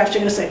 paragraphs,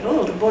 you're gonna say,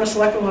 oh, the Board of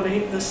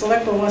Selectmen the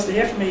Select Board wants to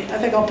hear from me, I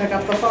think I'll pick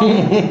up the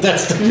phone.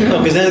 That's,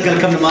 because then it's gonna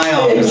come to my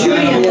office.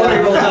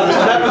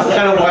 That was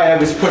kind of why I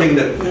was putting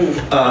the,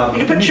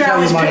 You put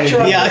Charlie's picture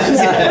up.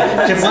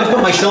 Yeah, Jim, let's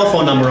put my cell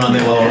phone number on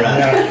there while we're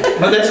at it.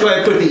 but that's why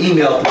I put the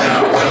email.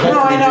 No,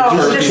 I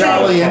know, it's just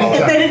Charlie, saying, if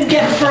anytime. they didn't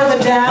get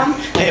further down,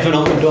 I have an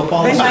open door they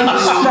policy. might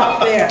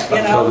stop there, you So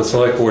know? the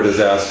select board has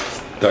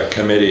asked that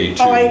committee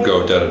to Oh, I-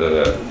 go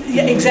da-da-da-da.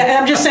 Yeah, exactly,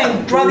 I'm just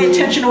saying, draw the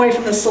attention away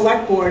from the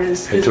Select Board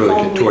is Hey, toward the-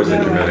 probably towards the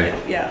better committee. idea.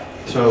 Yeah.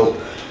 So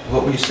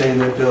what were you saying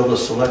there, Bill, the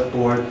select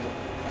board?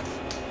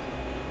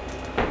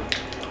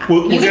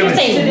 We're You can gonna- just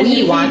say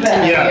we want to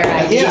know your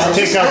Yeah, ideas. just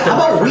take out the How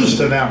about reference we?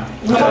 to them.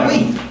 How about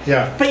we?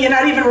 Yeah. But you're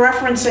not even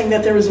referencing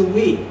that there is a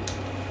we,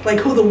 like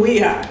who the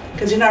we are,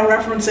 because you're not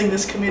referencing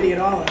this committee at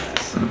all in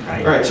this,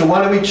 right? All right, so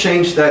why don't we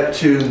change that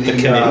to The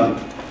committee.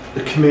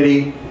 the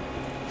committee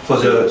for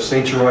the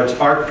St. Gerard's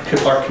Art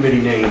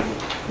Committee name?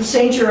 The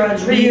St.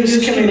 Gerard's Reuse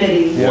Reuse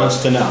Committee. Committee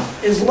Wants to know.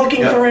 Is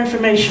looking Yep. for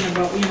information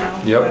about,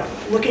 Yep.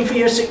 looking for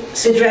your is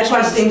suggestions.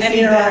 requesting and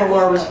feedback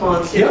your- or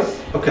responses. Yep,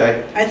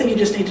 okay. I think you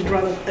just need to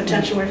draw the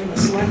attention away from the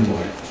Select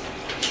Board.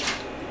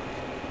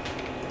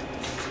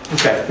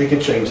 Okay, we can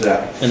change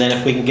that. And then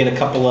if we can get a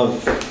couple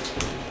of,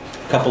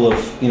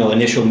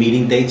 initial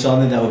meeting dates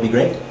on it, that would be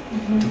great,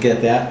 to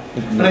get that.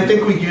 And I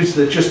think we use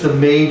just the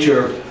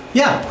major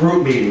Yeah,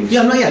 group meetings.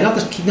 yeah, not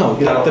the, no,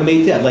 You know. the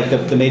main, yeah, like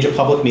the major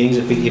public meetings,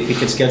 if we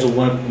could schedule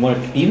one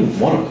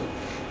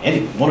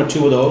or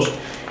two of those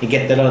and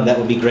get that on, that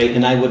would be great.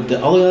 And the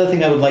only other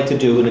thing I would like to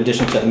do, in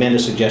addition to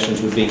Amanda's suggestions,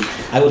 would be,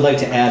 I would like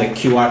to add a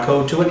QR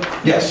code to it.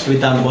 Yes.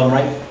 Right down the bottom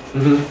right.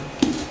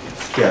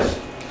 Mm-hmm. Yes.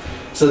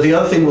 So the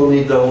other thing we'll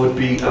need though would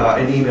be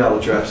an email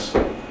address.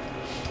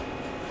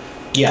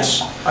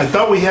 Yes, I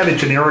thought we had a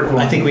generic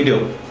one. I think we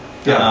do.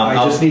 Yeah, I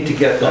I'll- just need to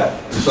get that,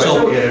 so I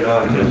So- can get it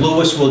on here.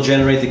 Lewis will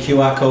generate the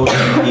QR code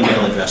and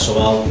email address,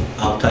 so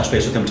I'll touch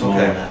base with him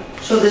tomorrow on Okay. that.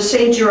 So the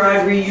St.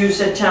 Gerard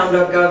reuse at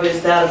town.gov, is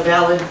that a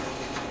valid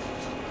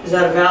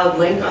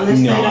link on this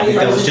thing? No, I think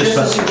that was Or is it just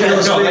a for suggestion?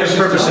 illustrative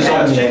purposes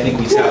only, I think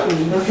we said.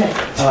 Okay.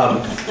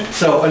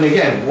 So, and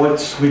again,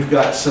 once we've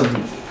got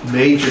some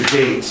major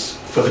dates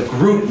for the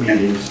group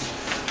meetings,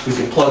 we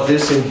can plug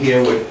this in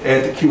here,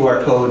 add the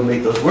QR code and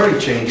make those wording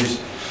changes,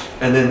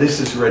 and then this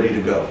is ready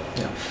to go.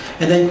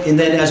 And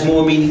then as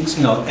more meetings,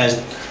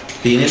 as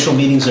the initial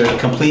meetings are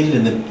completed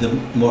and the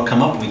more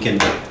come up, we can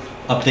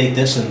update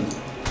this and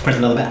print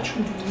another batch.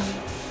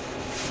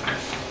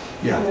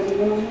 Yeah,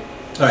 All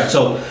right,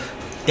 so,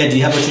 Ed, do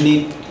you have what you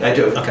need? I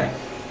do. Okay,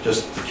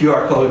 Just the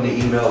QR code and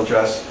the email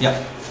address.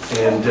 yep.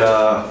 And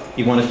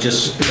You want to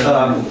just,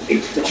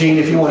 Gene,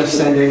 if you want to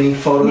send any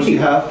photos you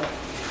have,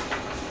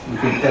 you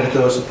can edit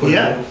those and put it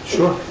Yeah, in.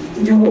 sure.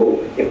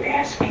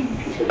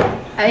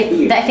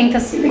 I think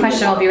this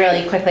question will be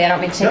really quickly, I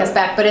don't mean to take us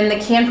back, but in the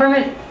key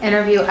informant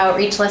interview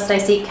outreach list, I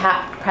see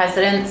CAP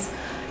presidents,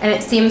 and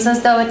it seems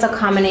as though it's a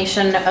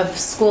combination of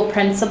school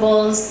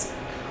principals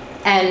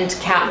and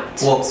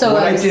CAP. Well, So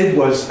what I was- did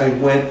was I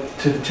went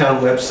to the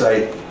town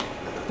website,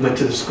 went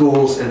to the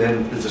schools, and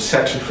then there's a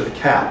section for the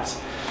caps.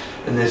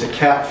 And there's a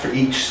cap for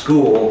each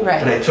school.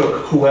 Right. And I took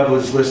whoever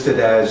was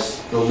listed as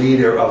the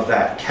leader of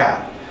that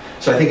cap.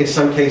 So I think in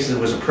some cases it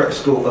was a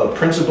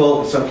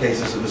principal, in some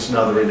cases it was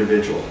another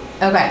individual.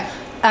 Okay.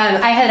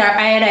 I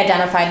had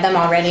identified them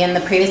already in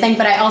the previous thing,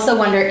 but I also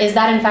wonder, is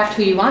that in fact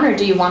who you want, or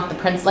do you want the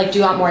do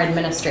you want more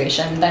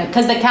administration than,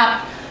 because the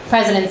CAP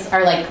presidents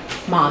are like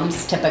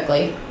moms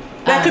typically.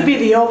 That could be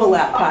the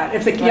overlap part,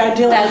 if the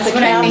idea with That's the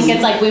what I think, CAPs,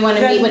 it's like, we want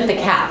to then meet with the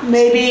CAP.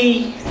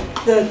 maybe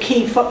the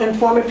key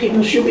informant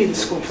people should be the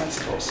school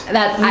principals.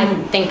 That, I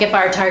think if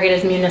our target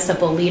is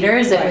municipal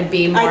leaders, it would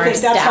be more I think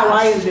that's how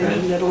I staff.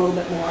 envisioned it a little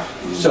bit more.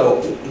 So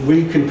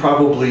we can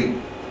probably,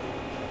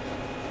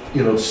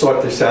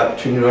 sort this out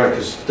between you and I,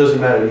 because it doesn't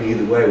matter to me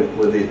either way,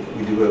 whether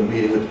we do a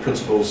meeting with the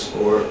principals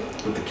or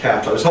with the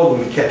caps. I was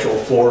hoping we'd catch all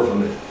four of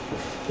them at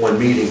one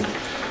meeting.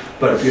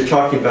 But if you're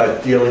talking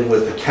about dealing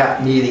with the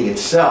CAP meeting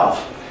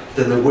itself,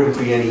 then there wouldn't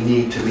be any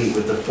need to meet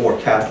with the four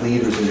CAP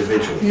leaders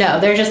individually. No,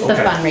 they're just the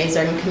Okay.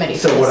 fundraiser and committee.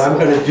 So for the what I'm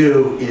school. gonna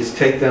do is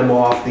take them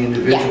off the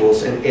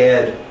individuals and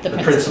add the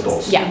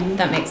principals. Yeah,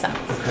 that makes sense.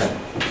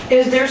 Okay.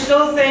 Is there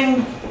still a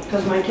thing,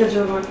 because my kids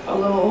are a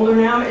little older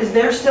now, is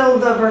there still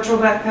the virtual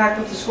backpack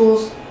with the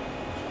schools?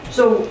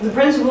 So the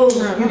principals,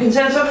 you can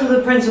send something to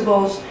the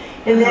principals,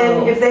 and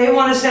then if they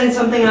want to send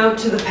something out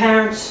to the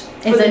parents.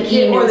 for It's the an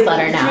kid- or the-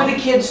 e-newsletter now. Through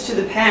the kids to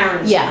the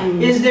parents. Yeah.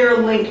 Is there a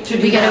link to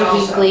do We get that a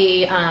also?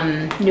 weekly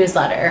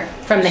newsletter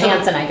from the So-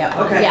 Hanson I go.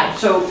 Okay, Yeah.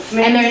 so And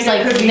maybe there's, there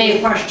like, could be they-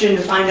 a question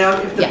to find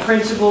out if the Yeah.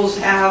 principals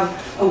have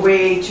a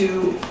way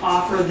to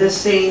offer this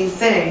same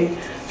thing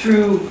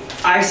through,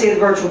 I say the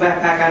virtual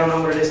backpack, I don't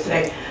know what it is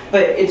today,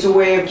 but it's a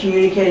way of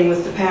communicating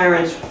with the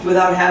parents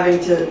without having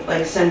to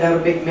like send out a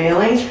big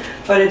mailing,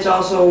 but it's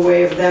also a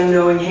way of them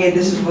knowing, hey,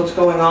 this is what's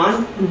going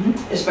on,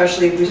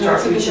 especially if we start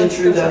That's a good- reaching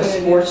through the that's a good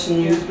idea. sports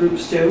and youth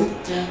groups too.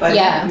 But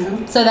Yeah,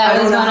 so I that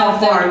was don't know one how of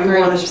the far you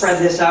want to groups. spread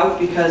this out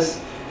because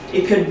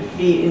it could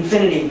be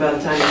infinity by the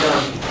time you're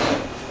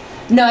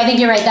done. No, I think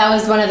you're right. That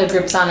was one of the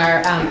groups on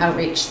our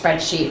outreach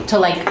spreadsheet to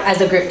like,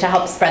 as a group to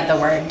help spread the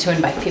word, to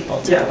invite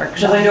people to the Yeah,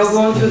 workshops. because I know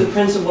going through the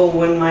principal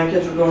when my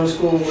kids were going to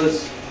school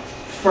was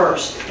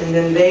first, and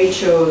then they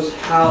chose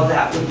how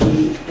that would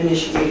be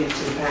initiated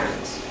to the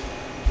parents.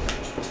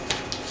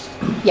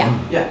 Yeah,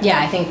 Yeah. yeah,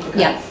 I think,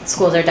 yeah,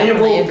 schools are And it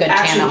definitely a will good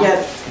channel.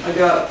 actually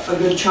get a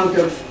good chunk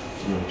of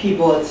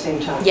people at the same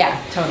time. Yeah,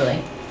 totally.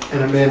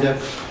 And Amanda,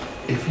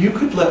 if you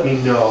could let me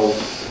know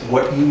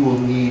what you will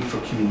need for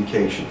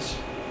communications,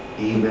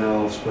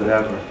 emails,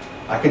 whatever,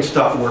 I can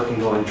start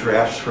working on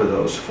drafts for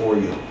those for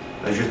you,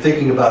 as you're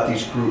thinking about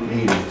these group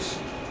meetings.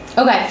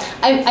 Okay,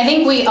 I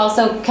think we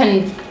also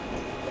can,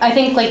 I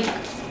think like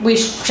we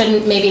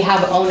shouldn't maybe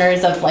have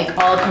owners of like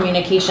all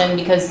communication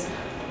because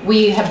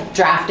we have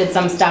drafted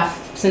some stuff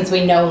since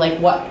we know like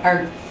what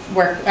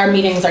our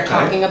meetings are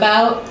talking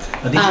about.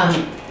 Are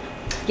these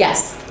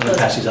Yes. I'm gonna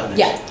pass these out next.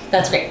 Yeah,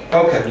 that's great.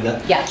 Okay. What do you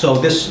got? Yeah. So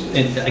this,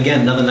 and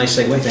again, another nice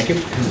segue, thank you.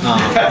 Look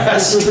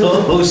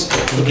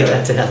at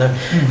that together.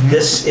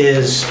 This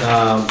is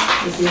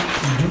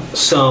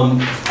some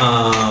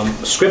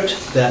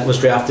script that was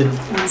drafted.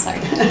 I'm sorry.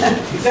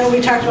 That we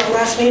talked about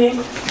last meeting?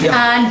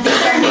 And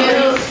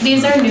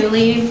these are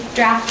newly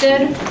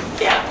drafted.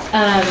 Yeah.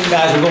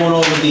 Guys, we're going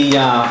over the,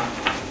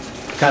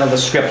 kind of the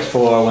script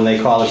for when they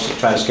call us to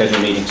try to schedule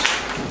meetings.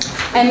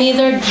 And these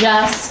are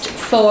just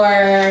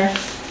for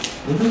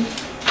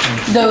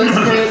those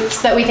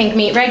groups that we think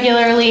meet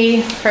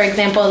regularly. For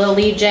example, the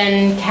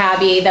Legion,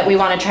 Cabby, that we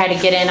want to try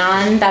to get in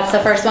on. That's the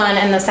first one.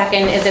 And the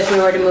second is if we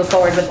were to move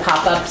forward with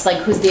pop-ups, like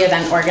who's the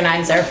event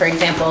organizer, for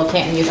example,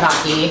 Canton Youth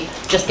Hockey,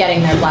 just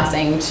getting their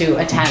blessing to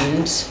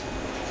attend.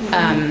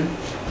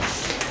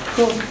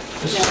 Cool.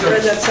 Yeah, I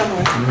read that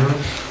somewhere.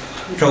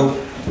 So,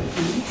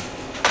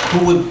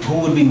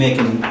 who would be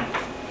making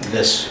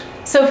this?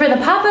 So for the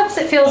pop-ups,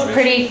 it feels Okay.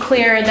 pretty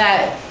clear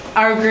that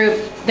our group,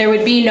 there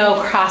would be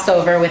no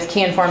crossover with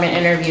key informant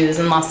interviews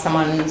unless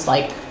someone's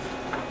like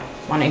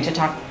wanting to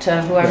talk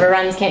to whoever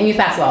runs Canton Youth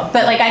Basketball.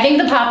 But like, I think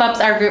the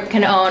pop-ups our group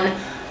can own.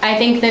 I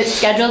think that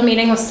scheduled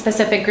meeting with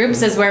specific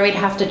groups is where we'd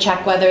have to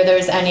check whether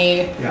there's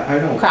any Yeah, I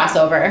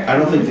crossover.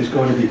 don't think there's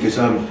going to be, because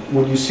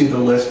when you see the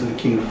list of the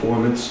key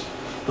informants,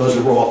 those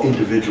are all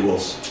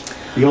individuals.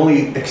 The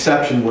only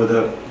exception were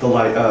the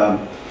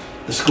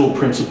school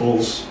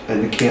principals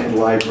and the Canton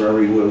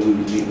Library, where we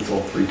would meet with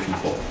all three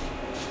people.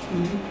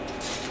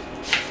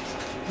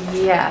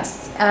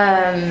 Yes.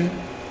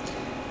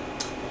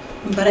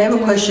 But I have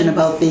a question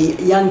about the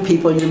young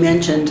people you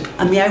mentioned.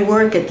 I mean, I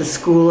work at the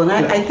school, and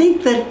I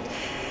think that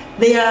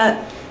they are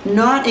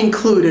not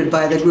included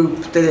by the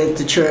group at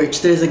the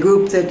church. There's a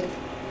group that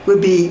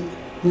would be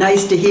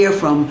nice to hear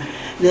from,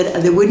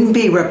 that wouldn't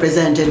be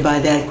represented by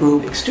that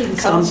group. Like student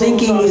So I'm councils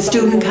thinking or the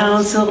student something.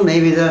 council,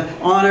 maybe the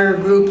honor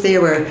group, they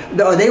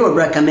would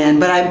recommend,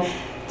 but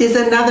there's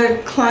another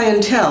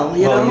clientele,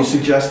 you Well, are know? you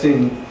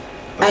suggesting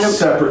I a don't-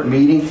 separate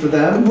meeting for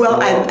them? Well,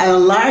 or- I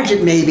enlarge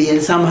it maybe in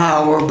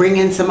somehow, or bring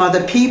in some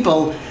other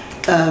people,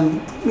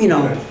 you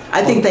know. Okay.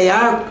 I think they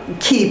are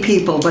key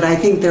people, but I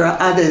think there are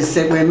others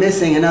that we're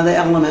missing, another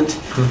element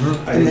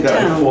I in the think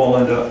that would town. fall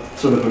under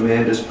sort of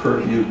Amanda's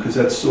purview, because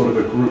that's sort of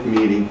a group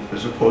meeting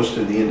as opposed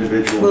to the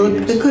individual Well,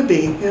 meetings. it could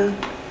be, yeah.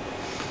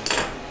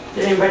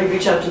 Did anybody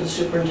reach out to the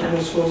superintendent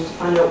of schools to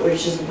find out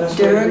which is the best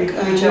way to Derek,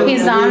 reach out?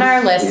 He's on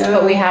our list, Yeah.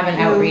 but we haven't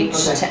Yeah.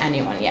 outreached Okay. to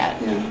anyone yet.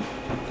 Yeah.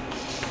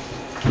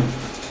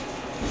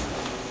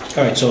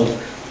 All right, so.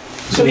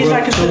 So he's not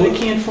we're- considered a we're-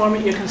 key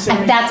informant, you're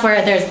considering? And that's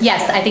where there's,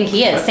 yes, I think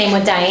he is. Same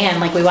with Diane.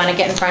 Like, we want to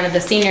get in front of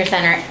the senior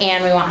center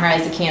and we want her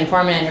as a key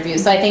informant interview.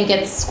 So I think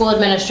it's school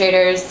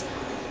administrators,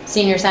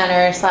 senior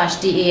center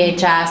 /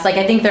 DEHS. Like,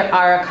 I think there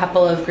are a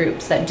couple of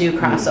groups that do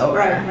cross over.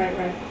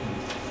 Right.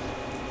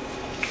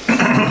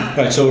 All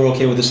right, so we're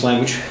okay with this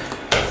language?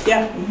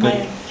 Yeah.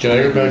 Good. Can I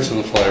go back to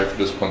the flyer for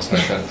just 1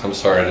 second? I'm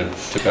sorry to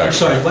backtrack. I'm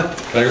sorry, what?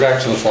 Can I go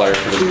back to the flyer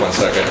for just 1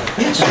 second?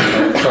 Yes,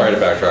 Sorry to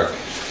backtrack.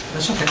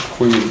 that's okay.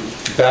 We were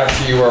back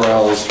to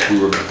URLs, we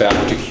were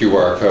back to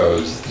QR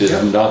codes. There's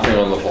nothing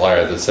on the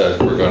flyer that says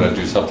we're going to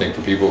do something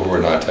for people who are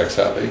not tech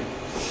savvy.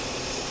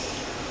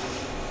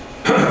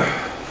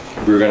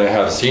 We're going to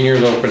have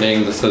seniors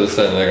opening the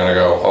Citizen, and they're going to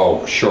go,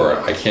 oh,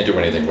 sure, I can't do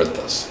anything with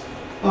this.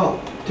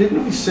 Oh,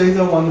 didn't we say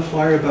though on the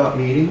flyer about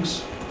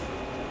meetings?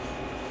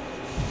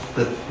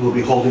 That we'll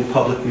be holding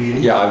public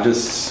meetings? Yeah, I'm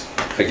just,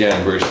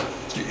 again, we're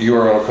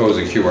URL codes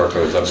and QR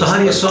codes. I'm So just how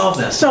do you like- solve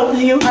this? So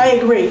I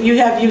agree, you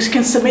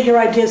can submit your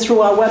ideas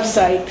through our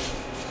website.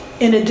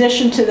 In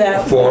addition to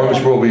that.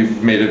 Forms will be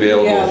made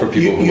available Yeah. for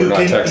people who are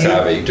not tech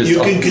savvy. Just You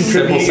a can simple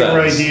contribute your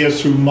sentence.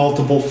 ideas through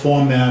multiple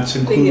formats,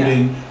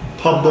 including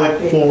public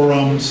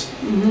forums,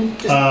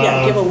 Just,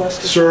 yeah, give a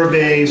list.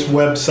 surveys,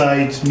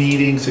 websites,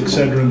 meetings, et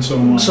cetera, and so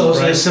on. So is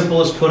it right? as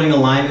simple as putting a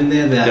line in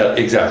there Yeah, that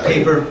exactly.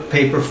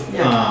 paper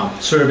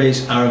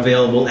surveys are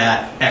available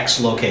at X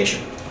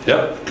location?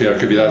 Yep, yeah, it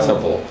could be that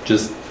simple.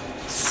 Just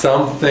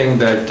something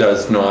that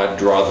does not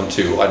draw them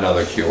to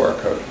another QR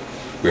code.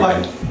 We've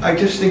been- I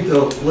just think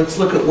though, let's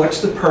look at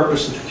what's the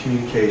purpose of the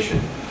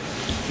communication.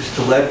 Is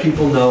to let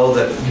people know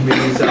that the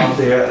committee is out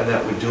there and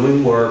that we're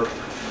doing work,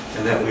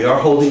 and that we are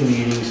holding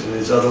meetings and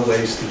there's other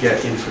ways to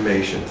get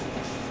information.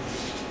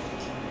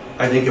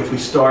 I think if we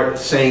start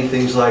saying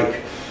things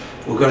like,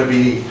 we're going to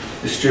be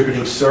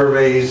distributing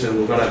surveys and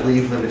we're going to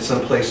leave them at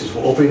some places,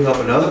 we're opening up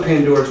another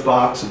Pandora's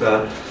box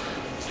about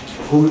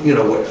who,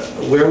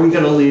 where are we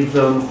going to leave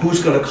them,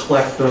 who's going to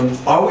collect them,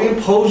 are we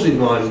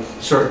imposing on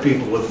certain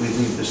people if we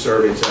leave the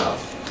surveys out?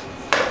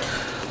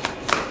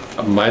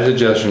 My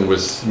suggestion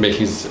was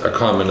making a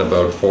comment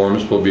about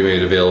forms will be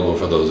made available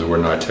for those who are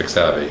not tech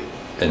savvy.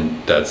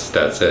 And that's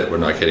it. We're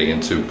not getting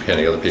into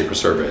handing out the paper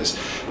surveys.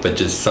 But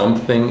just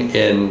something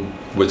in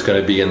what's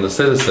going to be in the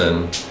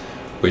Citizen,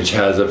 which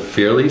has a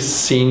fairly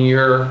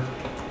senior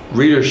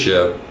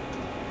readership,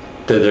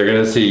 that they're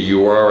going to see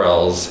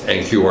URLs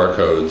and QR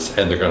codes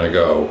and they're going to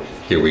go,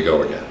 here we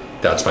go again.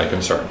 That's my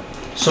concern.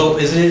 So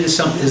isn't it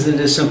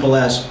as simple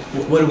as,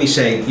 what do we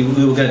say? We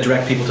were going to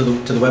direct people to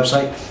the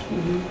website?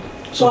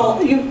 Well,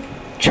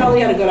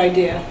 Charlie had a good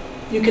idea.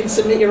 You can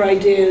submit your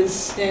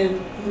ideas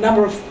in a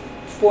number of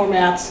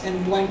formats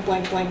and blank,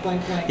 blank, blank,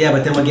 blank, blank. Yeah,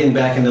 but then we're getting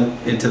back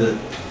into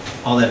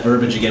all that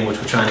verbiage again, which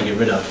we're trying to get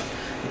rid of.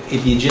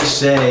 If you just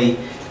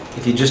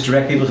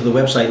direct people to the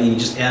website and you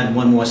just add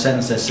one more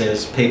sentence that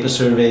says paper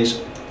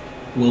surveys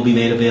will be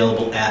made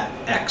available at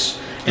X.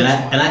 And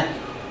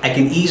I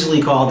can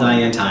easily call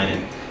Diane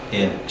Tynan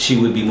and she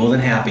would be more than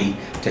happy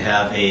to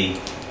have a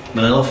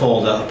manila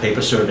folder of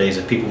paper surveys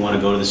if people want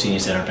to go to the senior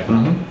center and pick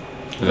them up.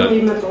 You could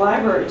leave them at the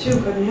library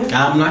too, couldn't you?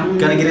 I'm not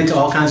gonna get into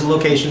all kinds of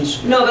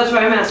locations. No, that's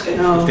what I'm asking.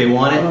 If they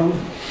want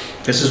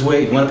it, this is where,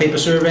 if you want a paper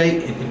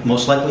survey,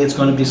 most likely it's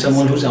gonna be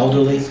someone who's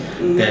elderly,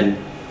 then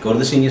go to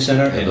the senior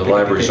center and And the pick up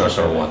a library's paper not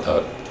going survey. to want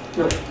that.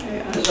 No,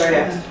 that's what I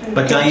asked.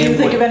 But Do you Diane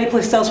think of would, any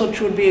place else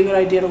which would be a good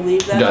idea to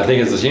leave that? No, I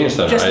think it's the senior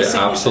center. Just the I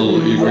senior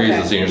absolutely center. agree it's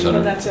Okay. the senior Well,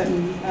 center. that's it. All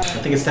I right.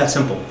 think it's that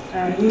simple.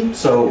 All right.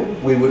 So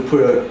we would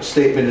put a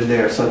statement in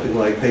there, something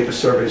like paper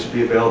surveys will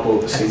be available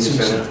at the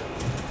senior center.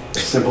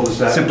 As simple as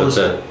that. Simple as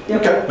That's that.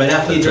 it. Okay. Right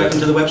after you That's direct it.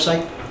 them to the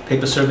website,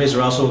 paper surveys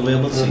are also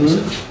available at the senior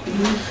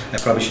center. I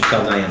probably should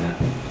tell Diane that.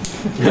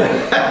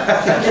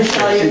 And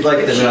tell you, She'd like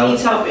if to she know.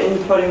 needs help in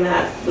putting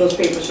those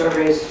paper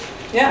surveys.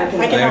 Yeah, I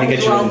can- I I can help already as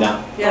get you well. written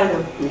down.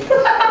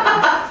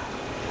 Yeah.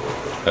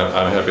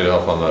 I'm happy to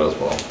help on that as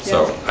well.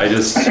 So I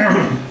just,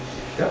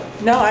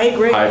 No, I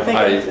agree. I think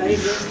I agree.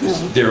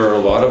 there are a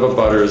lot of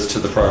abutters to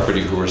the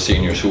property who are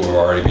seniors who have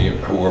already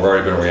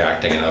been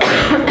reacting and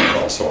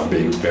I've so I'm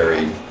being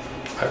very,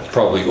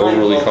 probably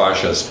overly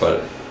cautious,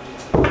 but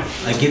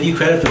I give you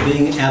credit for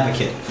being an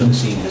advocate for the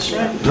seniors.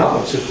 No,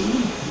 it's just,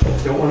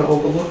 don't want to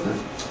overlook them.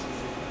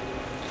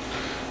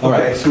 All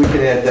Okay, right. so we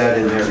can add that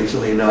in there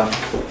easily enough.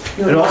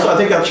 And also, I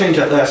think I'll change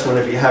that last one.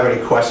 If you have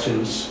any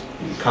questions,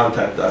 you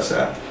contact us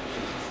at.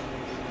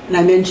 And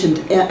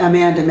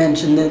Amanda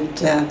mentioned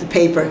that the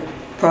paper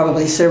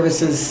probably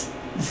services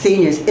the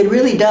seniors. It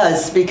really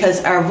does,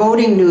 because our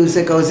voting news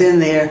that goes in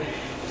there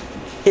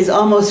is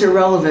almost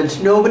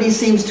irrelevant. Nobody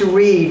seems to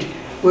read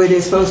where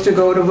they're supposed to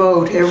go to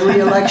vote every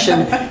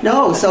election.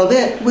 No, so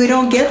that we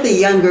don't get the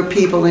younger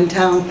people in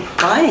town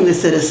buying the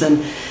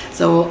Citizen.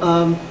 So,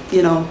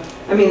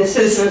 I mean, the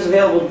Citizen is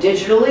available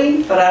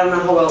digitally, but I don't know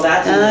how well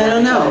that's. I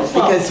don't know,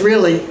 because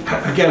really,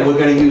 Again, we're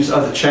going to use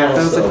other channels.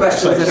 Those are though.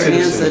 questions that are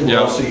Citizens answered. will Yeah.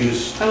 also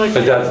use. I like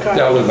but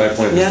that was my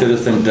point. The Yeah.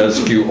 Citizen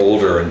does skew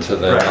older and to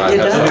them Right. not It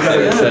have does, something that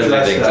yeah. says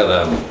anything to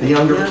them. The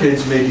younger Yeah.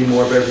 kids may be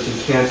more of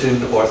Everything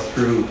Canton or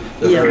through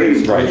the Yeah.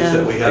 various Right. groups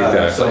that we have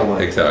and so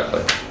on.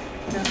 Exactly.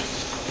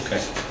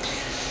 Okay.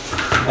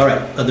 All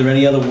right, are there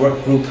any other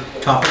work group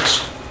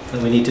topics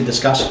that we need to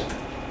discuss?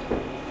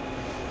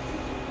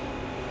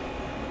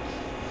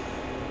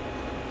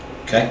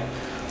 Okay,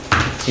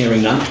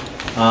 hearing none.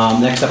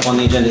 Next up on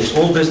the agenda is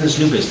old business,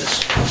 new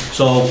business.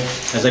 So,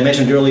 as I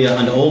mentioned earlier,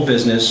 under old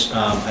business,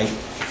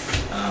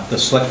 the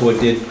select board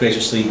did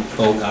graciously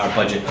vote our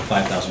budget of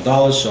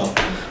 $5,000, so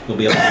we'll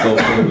be able to go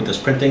forward with this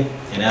printing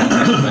and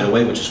advertising right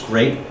away, which is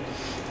great.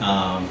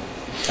 I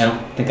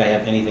don't think I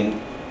have anything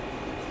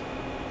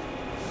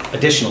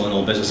additional in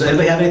old business. Does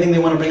anybody have anything they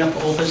want to bring up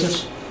for old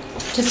business?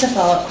 Just a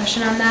follow-up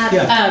question on that.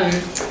 Yeah.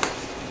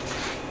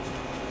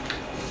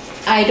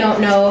 I don't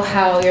know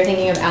how you're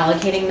thinking of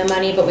allocating the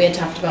money, but we had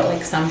talked about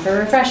like some for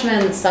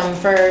refreshments, some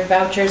for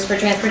vouchers for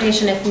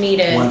transportation if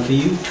needed. One for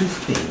you, two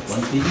for me,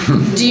 one for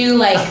you. Do you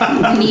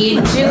like need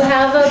to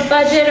have a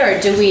budget,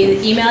 or do we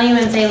email you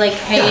and say like,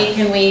 hey,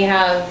 can we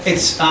have?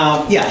 It's,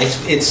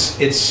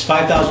 it's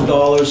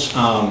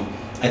 $5,000.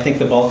 I think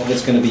the bulk of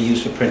it's gonna be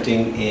used for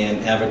printing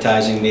and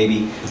advertising,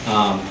 maybe,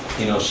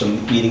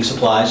 some meeting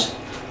supplies.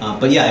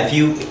 But yeah,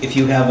 if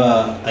you have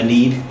a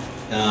need,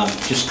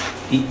 just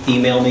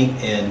email me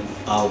and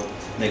I'll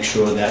make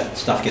sure that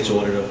stuff gets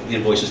ordered, or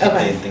invoices get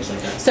Okay. paid and things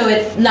like that. So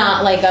it's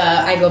not like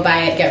I go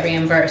buy it, get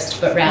reimbursed,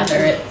 but rather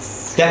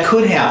it's. That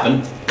could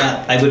happen.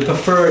 I would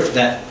prefer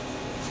that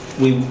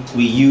we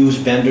use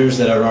vendors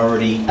that are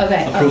already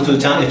Okay. approved to the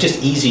town. It's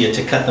just easier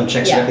to cut them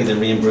checks Yeah. directly than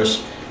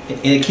reimburse.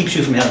 And it keeps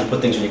you from having to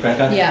put things in your credit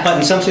card. Yeah. But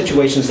in some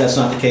situations, that's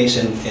not the case,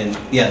 and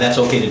yeah, that's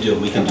okay to do.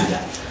 We can do Okay.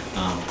 that.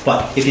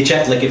 But if you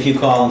check, like if you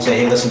call and say,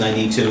 hey, listen, I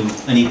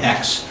need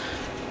X,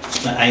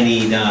 I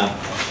need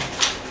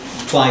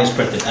flyers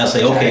printed. I'll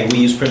say, okay, we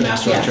use Print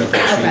Master on Yeah.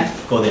 Turnpike Street, Okay.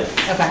 go there.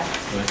 Okay.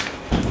 Right.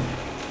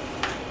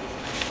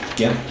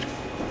 Yeah,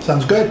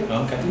 Sounds good.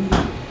 okay.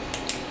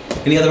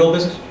 Any other old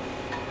business?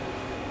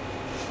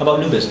 How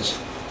about new business?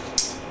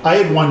 I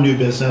had one new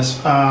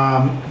business.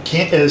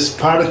 As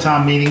part of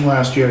town meeting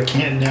last year,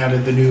 Canton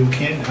added the new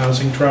Canton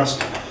Housing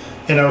Trust.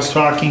 And I was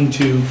talking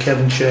to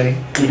Kevin Shea,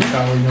 who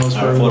Charlie knows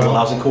Our very affordable well.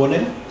 housing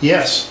coordinator?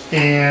 Yes,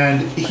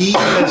 and he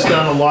has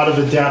done a lot of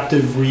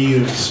adaptive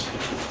reuse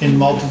in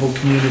multiple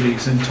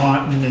communities, in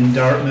Taunton and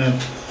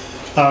Dartmouth.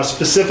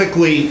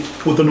 Specifically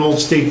with an old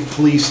state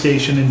police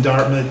station in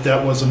Dartmouth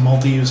that was a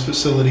multi-use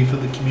facility for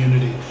the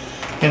community.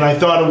 And I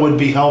thought it would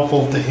be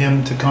helpful to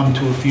him to come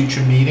to a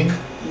future meeting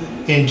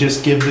and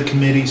just give the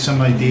committee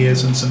some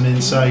ideas and some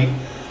insight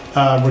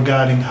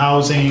regarding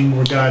housing,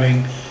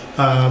 regarding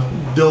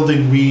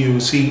building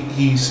reuse.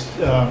 He's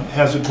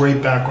has a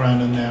great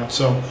background in that,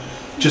 so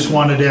just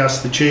wanted to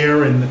ask the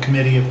chair and the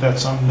committee if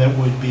that's something that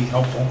would be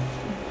helpful.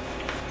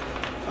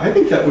 I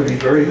think that would be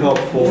very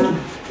helpful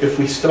if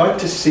we start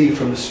to see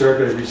from the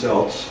survey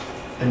results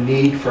a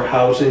need for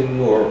housing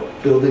or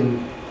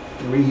building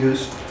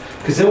reuse,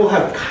 because then we'll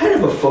have kind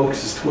of a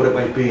focus as to what it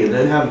might be, and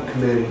then have them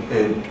come in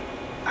and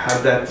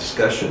have that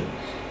discussion.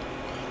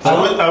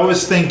 I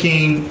was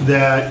thinking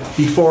that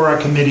before our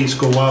committees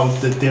go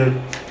out, that they're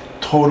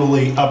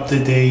totally up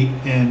to date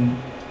and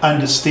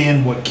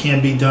understand what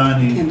can be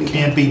done and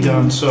can't be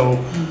done,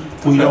 so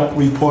we don't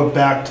report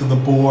back to the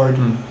board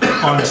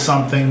on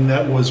something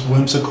that was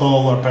whimsical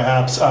or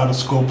perhaps out of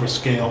scope or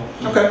scale.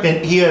 Okay.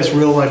 And he has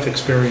real life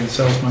experience,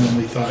 that was my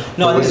only thought.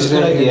 No, I think it's a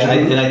good idea,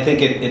 and I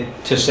think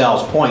it, to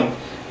Sal's point,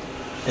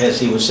 as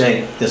he was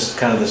saying, this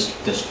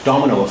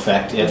domino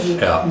effect, if,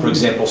 Yeah. for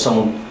example,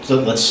 someone, so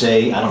let's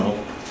say, I don't know,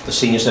 the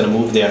senior center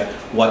moved there,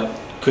 what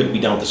could be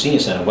done with the senior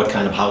center? What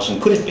kind of housing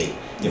could it be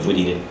if we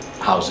needed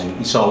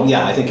housing? So,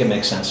 yeah, I think it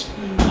makes sense,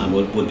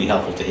 would be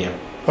helpful to hear.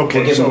 We'll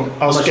Okay, give so him-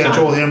 how I'll much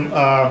schedule time?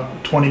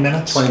 him 20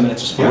 minutes. 20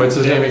 minutes is fine. What's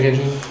his name again,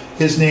 Gene?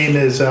 His name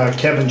is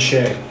Kevin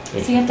Shea,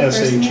 Does he have the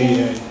first name?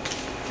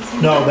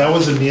 S-H-E-A. No, that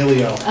was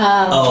Emilio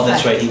Oh,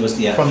 that's right, he was,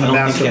 yeah. from the I don't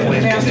Master think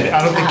Kevin- Plan Committee.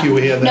 I don't think you were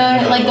here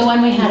that No, like the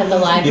one we had at the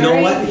library. You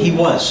know what,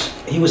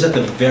 he was at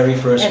the very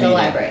first At the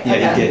meeting. library, Yeah,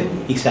 okay. he did,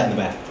 he sat in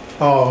the back,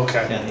 Oh,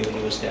 okay. yeah,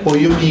 he was there. Well,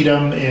 you'll meet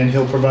him and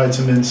he'll provide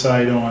some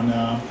insight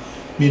on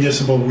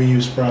municipal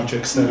reuse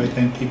projects that I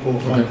think people will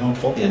find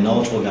helpful. Yeah,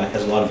 knowledgeable guy,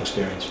 has a lot of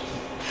experience.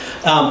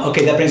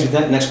 Okay, that brings me to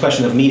the next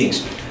question of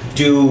meetings.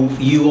 Do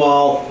you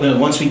all,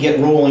 once we get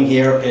rolling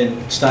here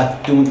and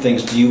start doing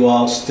things, do you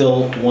all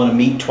still want to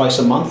meet twice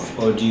a month,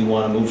 or do you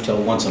want to move to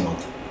once a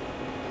month?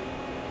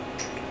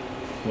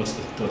 What's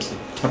the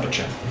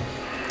temperature?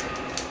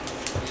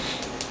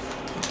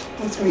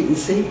 Let's wait and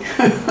see.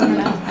 I don't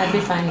know, I'd be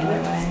fine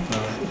either way.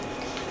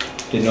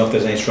 Didn't know if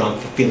there's any strong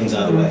feelings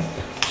either way.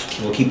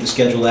 We'll keep the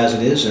schedule as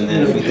it is, and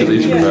then if we At think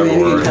least we for Yeah, maybe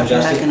February. come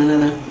back in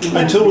another.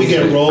 Until we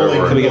get rolling,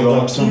 Can we get build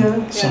rolling?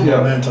 up some Yeah.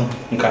 momentum.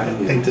 Okay, I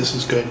think this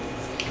is good.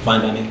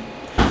 fine by me.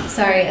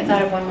 Sorry, I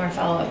thought of one more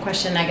follow-up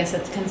question. I guess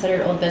it's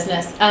considered old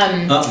business. Oh,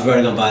 we've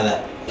already gone by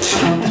that.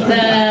 Sorry.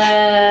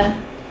 The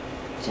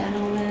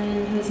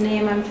gentleman whose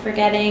name I'm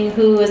forgetting,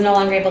 who is no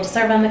longer able to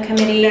serve on the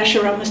committee.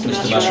 Mr. Mr.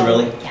 Mascherelli.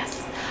 Mascherelli?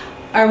 Yes.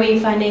 Are we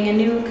finding a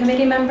new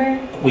committee member?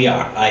 We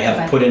are. I have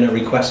Okay. put in a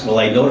request, well,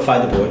 I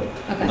notified the board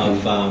Okay.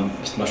 of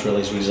Mr.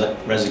 Mascherelli's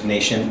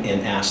resignation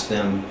and asked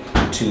them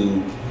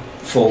to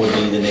forward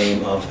me the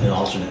name of an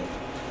alternate.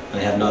 I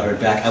have not heard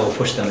back. I will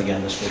push them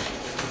again this week.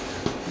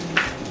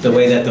 The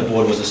way that the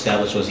board was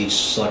established was each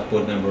select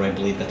board member, I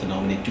believe, got to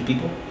nominate 2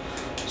 people.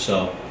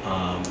 So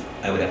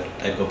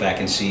I'd go back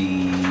and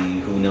see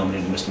who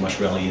nominated Mr.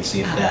 Mascherelli and see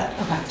if that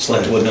Okay.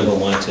 select board member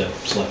wanted to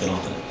select an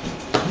alternate.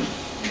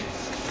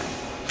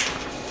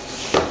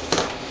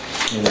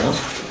 Anything else?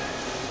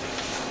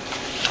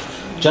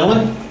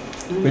 Gentlemen,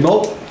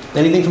 remote,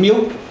 anything from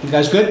you? You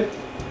guys good?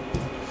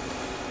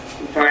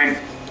 Fine.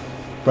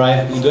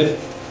 Brian, you good?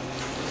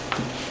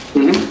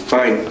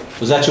 Fine.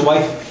 Was that your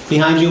wife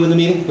behind you in the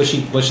meeting? Was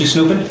she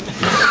snooping?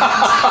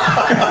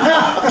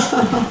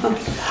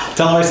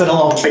 Tell her I said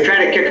hello. I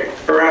tried to kick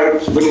her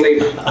out, wouldn't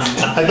leave.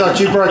 I thought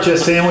you brought you a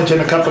sandwich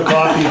and a cup of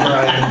coffee,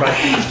 Brian, but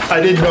I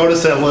didn't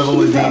notice that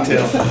level of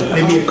detail.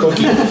 Maybe a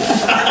cookie.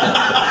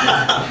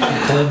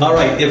 All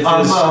right, if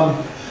there's...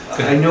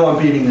 I know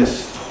I'm beating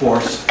this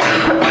horse.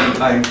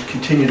 I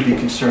continue to be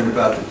concerned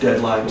about the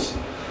deadlines.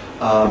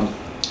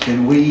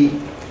 Can we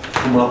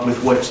come up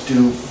with what's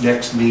due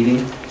next meeting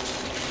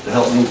to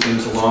help move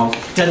things along?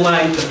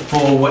 Deadline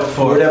for what, For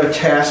for? whatever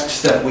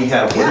tasks that we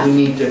have, what do we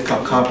need to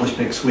accomplish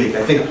next week?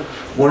 I think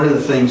one of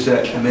the things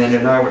that Amanda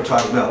and I were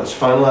talking about was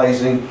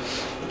finalizing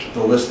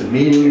the list of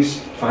meetings,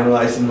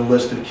 finalizing the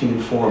list of key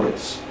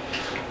informants.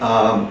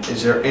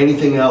 Is there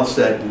anything else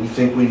that we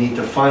think we need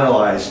to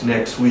finalize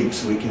next week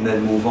so we can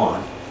then move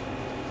on?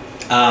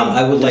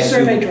 I would like to...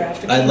 Survey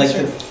draft, the I'd like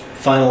to survey.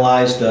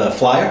 finalize the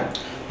flyer,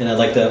 and I'd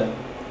like to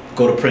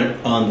go to print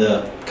on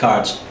the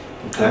cards,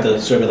 Okay. with the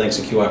survey links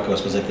and QR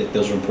codes, because I think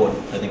those are important,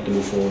 I think, to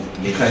move forward with the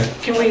meeting. Okay.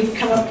 Can we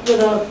come up with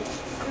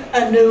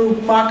a new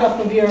mock-up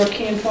of your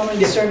key informant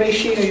Yeah. survey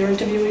sheet or your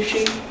interviewee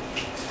sheet?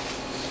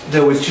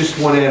 There was just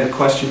one added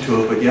question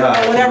to it, but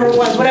yeah. Or whatever it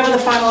was, whatever the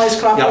finalized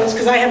copy Yeah. is,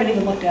 because I haven't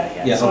even looked at it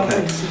Yeah, yet, so I'd okay.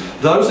 like to see.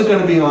 Those are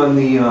gonna be on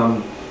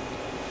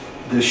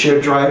the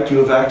shared drive. Do you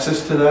have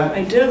access to that?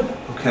 I do.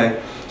 Okay,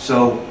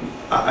 so,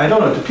 I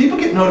don't know, do people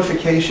get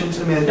notifications,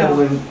 Amanda, No.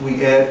 when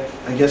we add,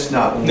 I guess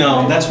not. when we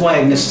No, add- that's why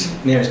I missed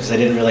Mary's, because I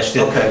didn't realize she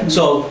did. Okay.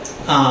 So,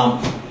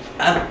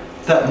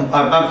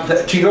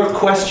 To your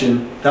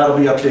question, that'll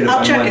be updated I'll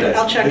by check it, Monday.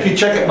 I'll check If it. you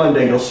check it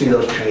Monday, you'll see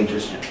those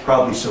changes,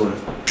 probably sooner.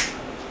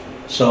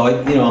 so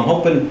I'm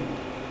hoping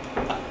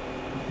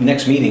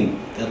next meeting,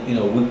 that,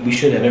 we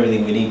should have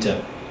everything we need to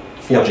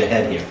forge Yeah.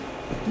 ahead here.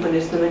 When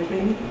is the next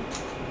meeting?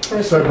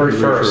 February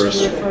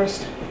 1st, February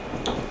 1st.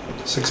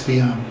 6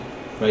 PM.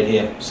 Right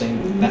here, same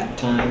bat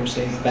time,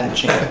 same bat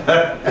channel.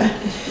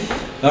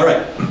 All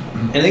right.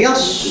 Anything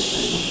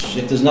else?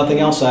 If there's nothing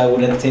else, I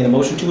would entertain a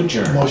motion to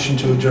adjourn. Motion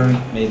to adjourn.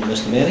 Made by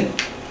Mr. Manning.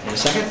 And a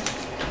second?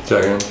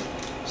 Second.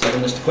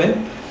 Second, Mr.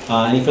 Quinn.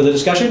 Any further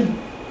discussion?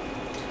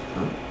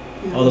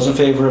 All those in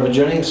favor of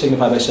adjourning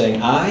signify by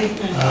saying aye.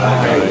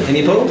 Aye.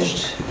 Any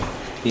opposed?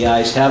 The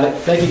ayes have it.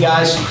 Thank you,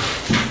 guys.